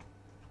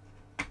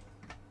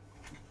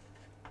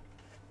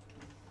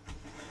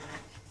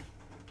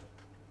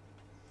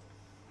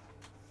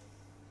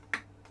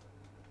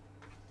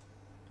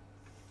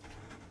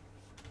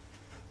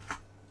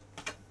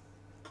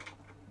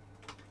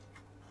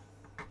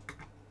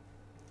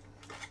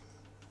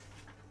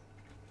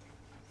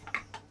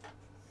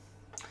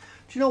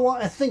 Do you know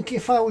what? I think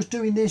if I was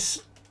doing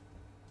this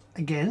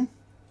again,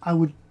 I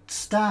would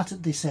start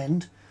at this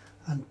end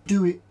and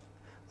do it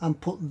and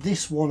put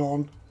this one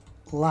on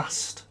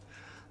last.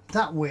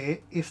 That way,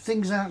 if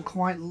things aren't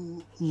quite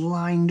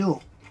lined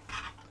up,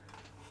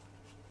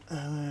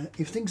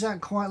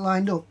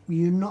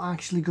 you're not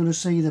actually going to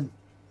see them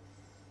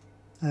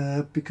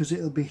because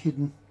it'll be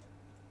hidden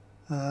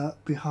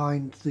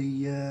behind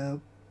the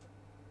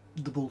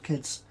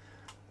bulkheads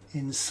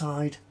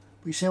inside.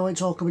 But you see how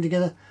it's all coming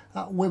together?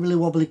 That wibbly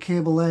wobbly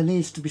cable there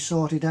needs to be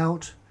sorted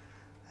out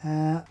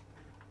and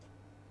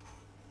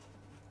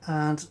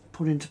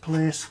put into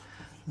place.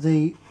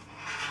 The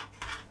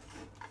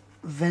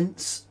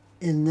vents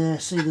in there,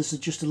 see there's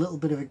just a little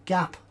bit of a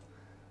gap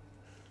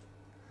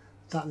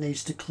that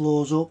needs to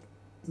close up.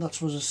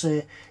 That's what I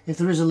say, if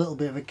there is a little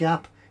bit of a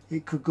gap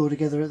it could go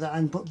together at that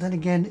end, but then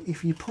again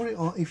if you put it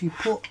on, if you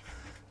put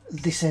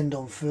this end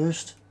on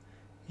first,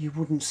 you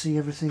wouldn't see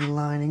everything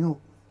lining up.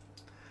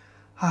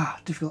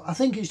 Difficult. I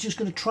think it's just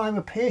going to try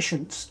my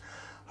patience,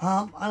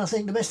 and I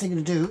think the best thing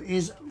to do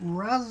is,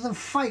 rather than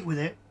fight with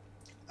it,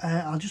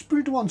 I'll just put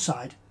it to one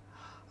side,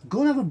 go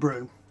and have a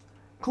brew,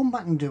 come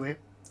back and do it,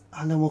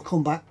 and then we'll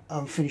come back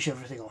and finish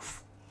everything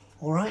off.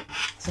 Alright?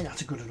 I think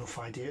that's a good enough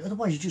idea.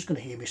 Otherwise you're just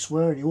going to hear me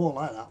swear and you won't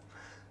like that.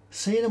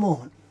 See you in a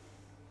moment.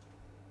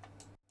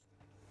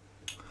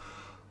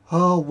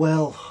 Oh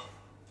well,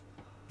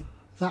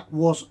 that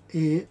was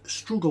a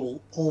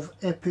struggle of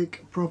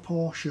epic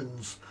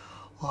proportions.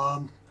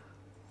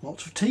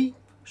 Lots of tea,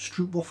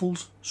 stroop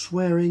waffles,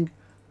 swearing,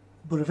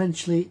 but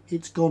eventually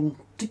it's gone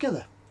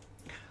together.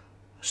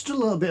 Still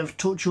a little bit of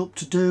touch up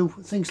to do,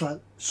 things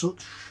like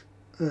such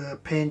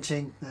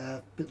painting,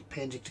 bit of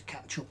painting to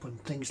catch up and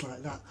things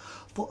like that,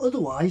 but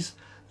otherwise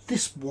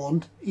this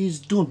one is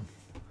done.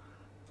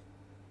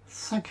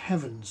 Thank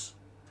heavens.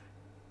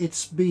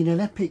 It's been an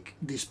epic,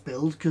 this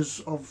build,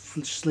 because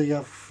obviously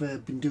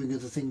I've been doing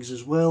other things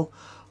as well,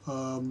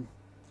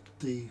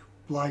 the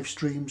live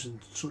streams and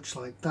such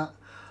like that,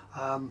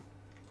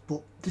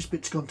 but this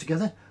bit's gone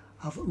together.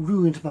 I've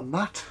ruined my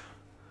mat,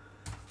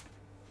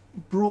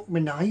 broke my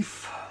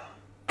knife,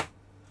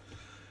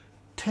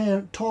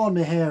 torn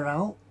my hair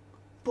out,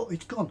 but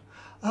it's gone.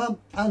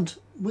 And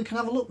we can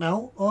have a look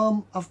now.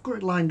 I've got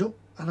it lined up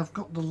and I've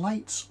got the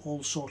lights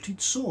all sorted,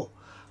 so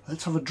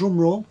let's have a drum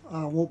roll.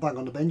 I won't bang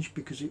on the bench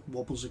because it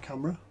wobbles the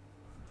camera.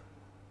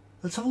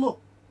 Let's have a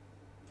look.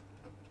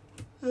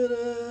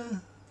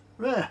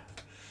 There.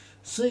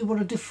 See what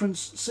a difference,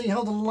 see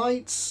how the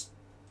lights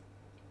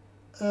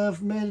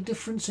have made a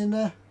difference in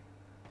there.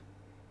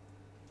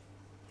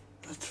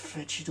 Let's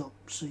fetch it up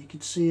so you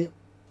can see it.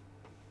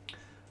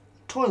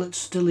 Toilet's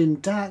still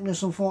in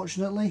darkness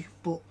unfortunately,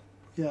 but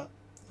yeah,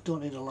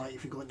 don't need a light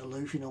if you're going to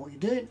loo, if you know what you're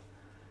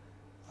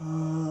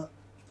doing.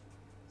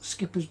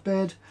 Skipper's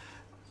bed,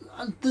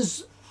 and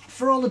there's,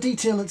 for all the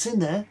detail that's in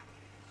there,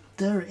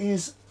 there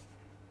is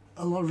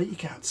a lot of it you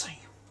can't see.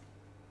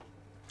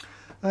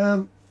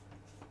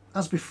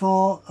 As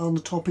before on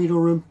the torpedo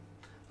room,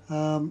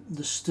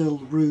 there's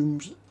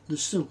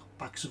still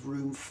backs of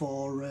room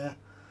for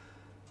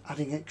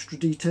adding extra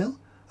detail.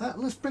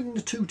 Let's bring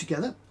the two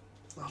together.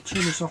 I'll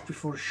turn this off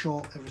before I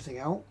short everything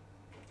out,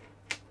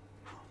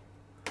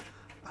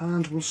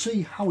 and we'll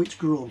see how it's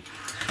grown.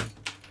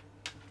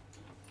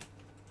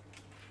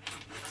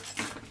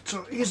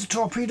 So here's the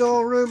torpedo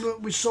room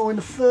that we saw in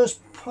the first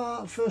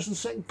and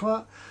second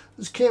part.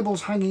 There's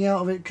cables hanging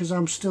out of it because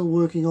I'm still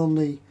working on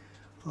the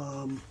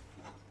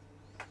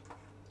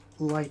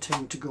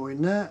lighting to go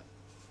in there,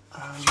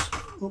 and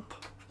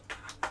up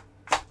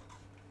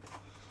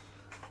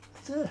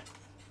there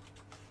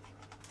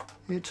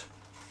it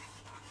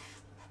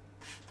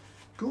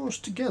goes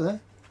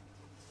together.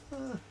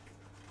 It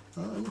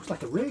looks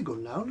like a ray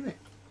gun now, doesn't it?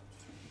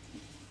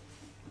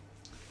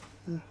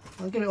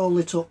 I'll get it all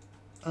lit up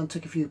and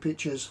take a few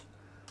pictures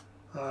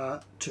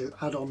to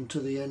add on to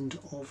the end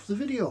of the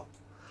video,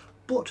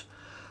 but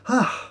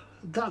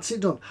that's it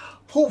done.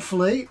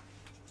 Hopefully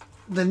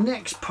the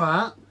next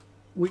part,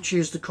 which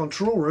is the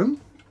control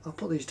room, I'll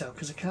put these down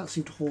because I can't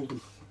seem to hold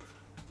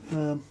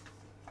them.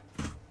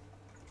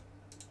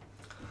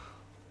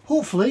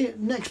 Hopefully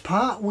next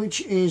part,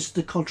 which is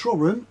the control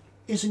room,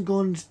 isn't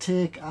going to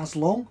take as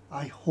long,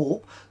 I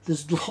hope.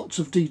 There's lots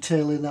of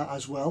detail in that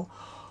as well.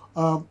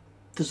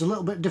 There's a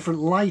little bit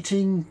different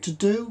lighting to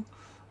do.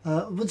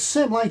 With the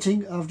same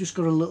lighting, I've just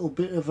got a little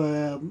bit of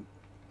a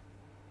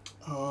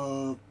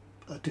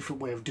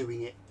different way of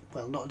doing it.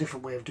 Well, not a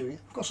different way of doing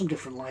it. I've got some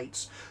different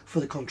lights for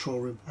the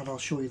control room, and I'll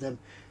show you them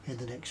in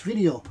the next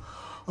video.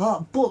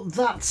 But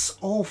that's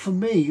all for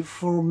me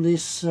from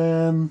this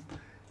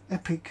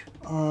epic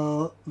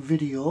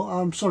video.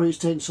 I'm sorry it's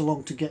taken so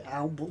long to get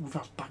out, but we've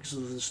had bags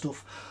of other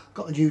stuff.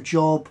 Got a new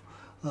job,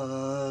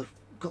 got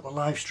the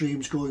live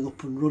streams going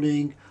up and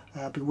running.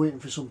 I've been waiting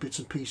for some bits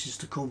and pieces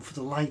to come for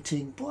the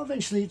lighting, but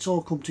eventually it's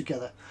all come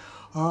together.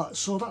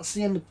 So that's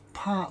the end of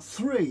part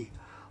 3.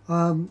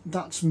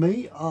 That's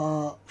me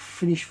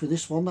finished for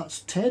this one.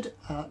 That's Ted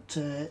at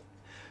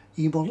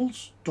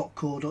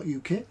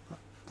emodels.co.uk.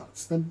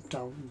 That's them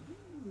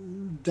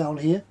down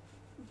here.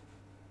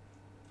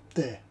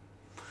 there.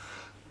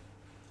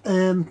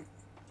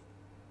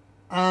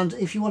 And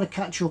if you want to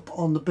catch up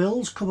on the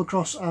builds, come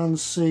across and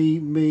see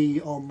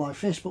me on my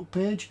Facebook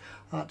page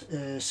at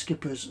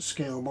Skipper's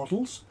Scale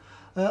Models.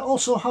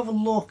 Also have a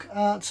look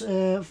at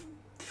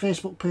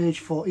Facebook page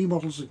for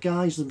e-models of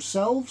guys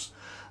themselves,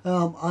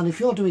 and if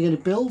you're doing any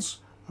builds,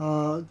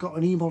 got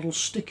an e-model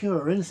sticker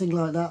or anything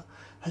like that,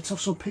 let's have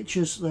some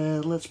pictures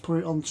there. Let's put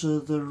it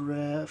onto the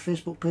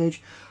Facebook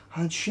page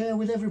and share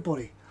with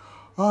everybody.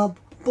 But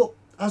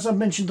as I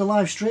mentioned, the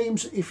live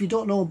streams, if you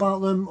don't know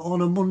about them,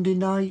 on a Monday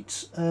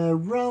night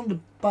around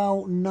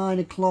about 9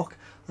 o'clock,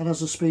 and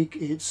as I speak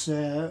it's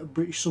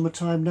British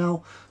summertime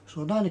now,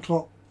 so 9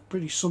 o'clock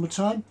British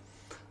summertime.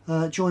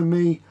 Join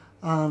me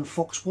and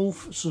Fox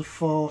Wolf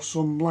for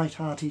some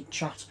light-hearted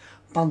chat,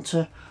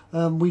 banter.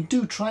 We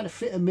do try to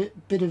fit a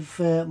bit of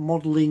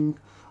modelling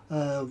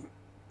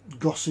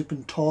gossip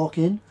and talk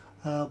in,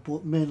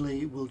 but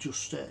mainly we'll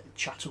just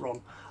chatter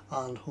on,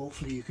 and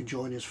hopefully you can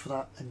join us for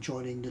that and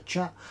joining the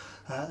chat.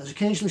 There's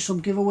occasionally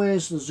some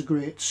giveaways. There's a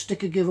great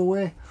sticker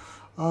giveaway,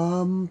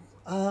 but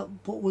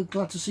we're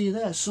glad to see you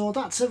there. So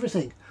that's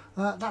everything.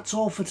 That's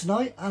all for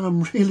tonight, and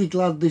I'm really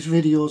glad this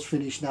video's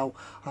finished now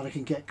and I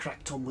can get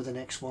cracked on with the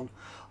next one,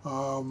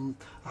 and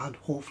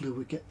hopefully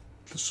we get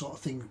the sort of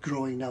thing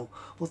growing now.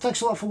 Well,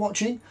 thanks a lot for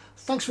watching,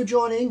 thanks for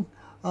joining,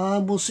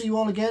 and we'll see you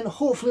all again.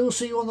 Hopefully we'll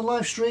see you on the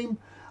live stream.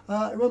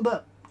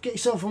 Remember, get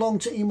yourself along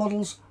to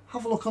eModels,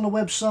 have a look on the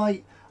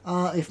website,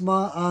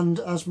 and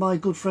as my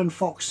good friend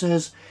Fox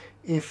says,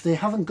 if they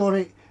haven't got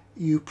it,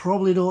 you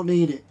probably don't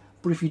need it,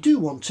 but if you do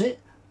want it,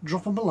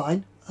 drop them a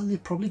line and they'll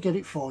probably get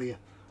it for you.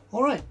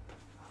 Alright,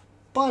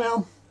 bye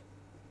now,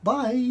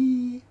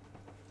 bye.